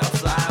guess I'll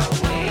fly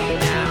away.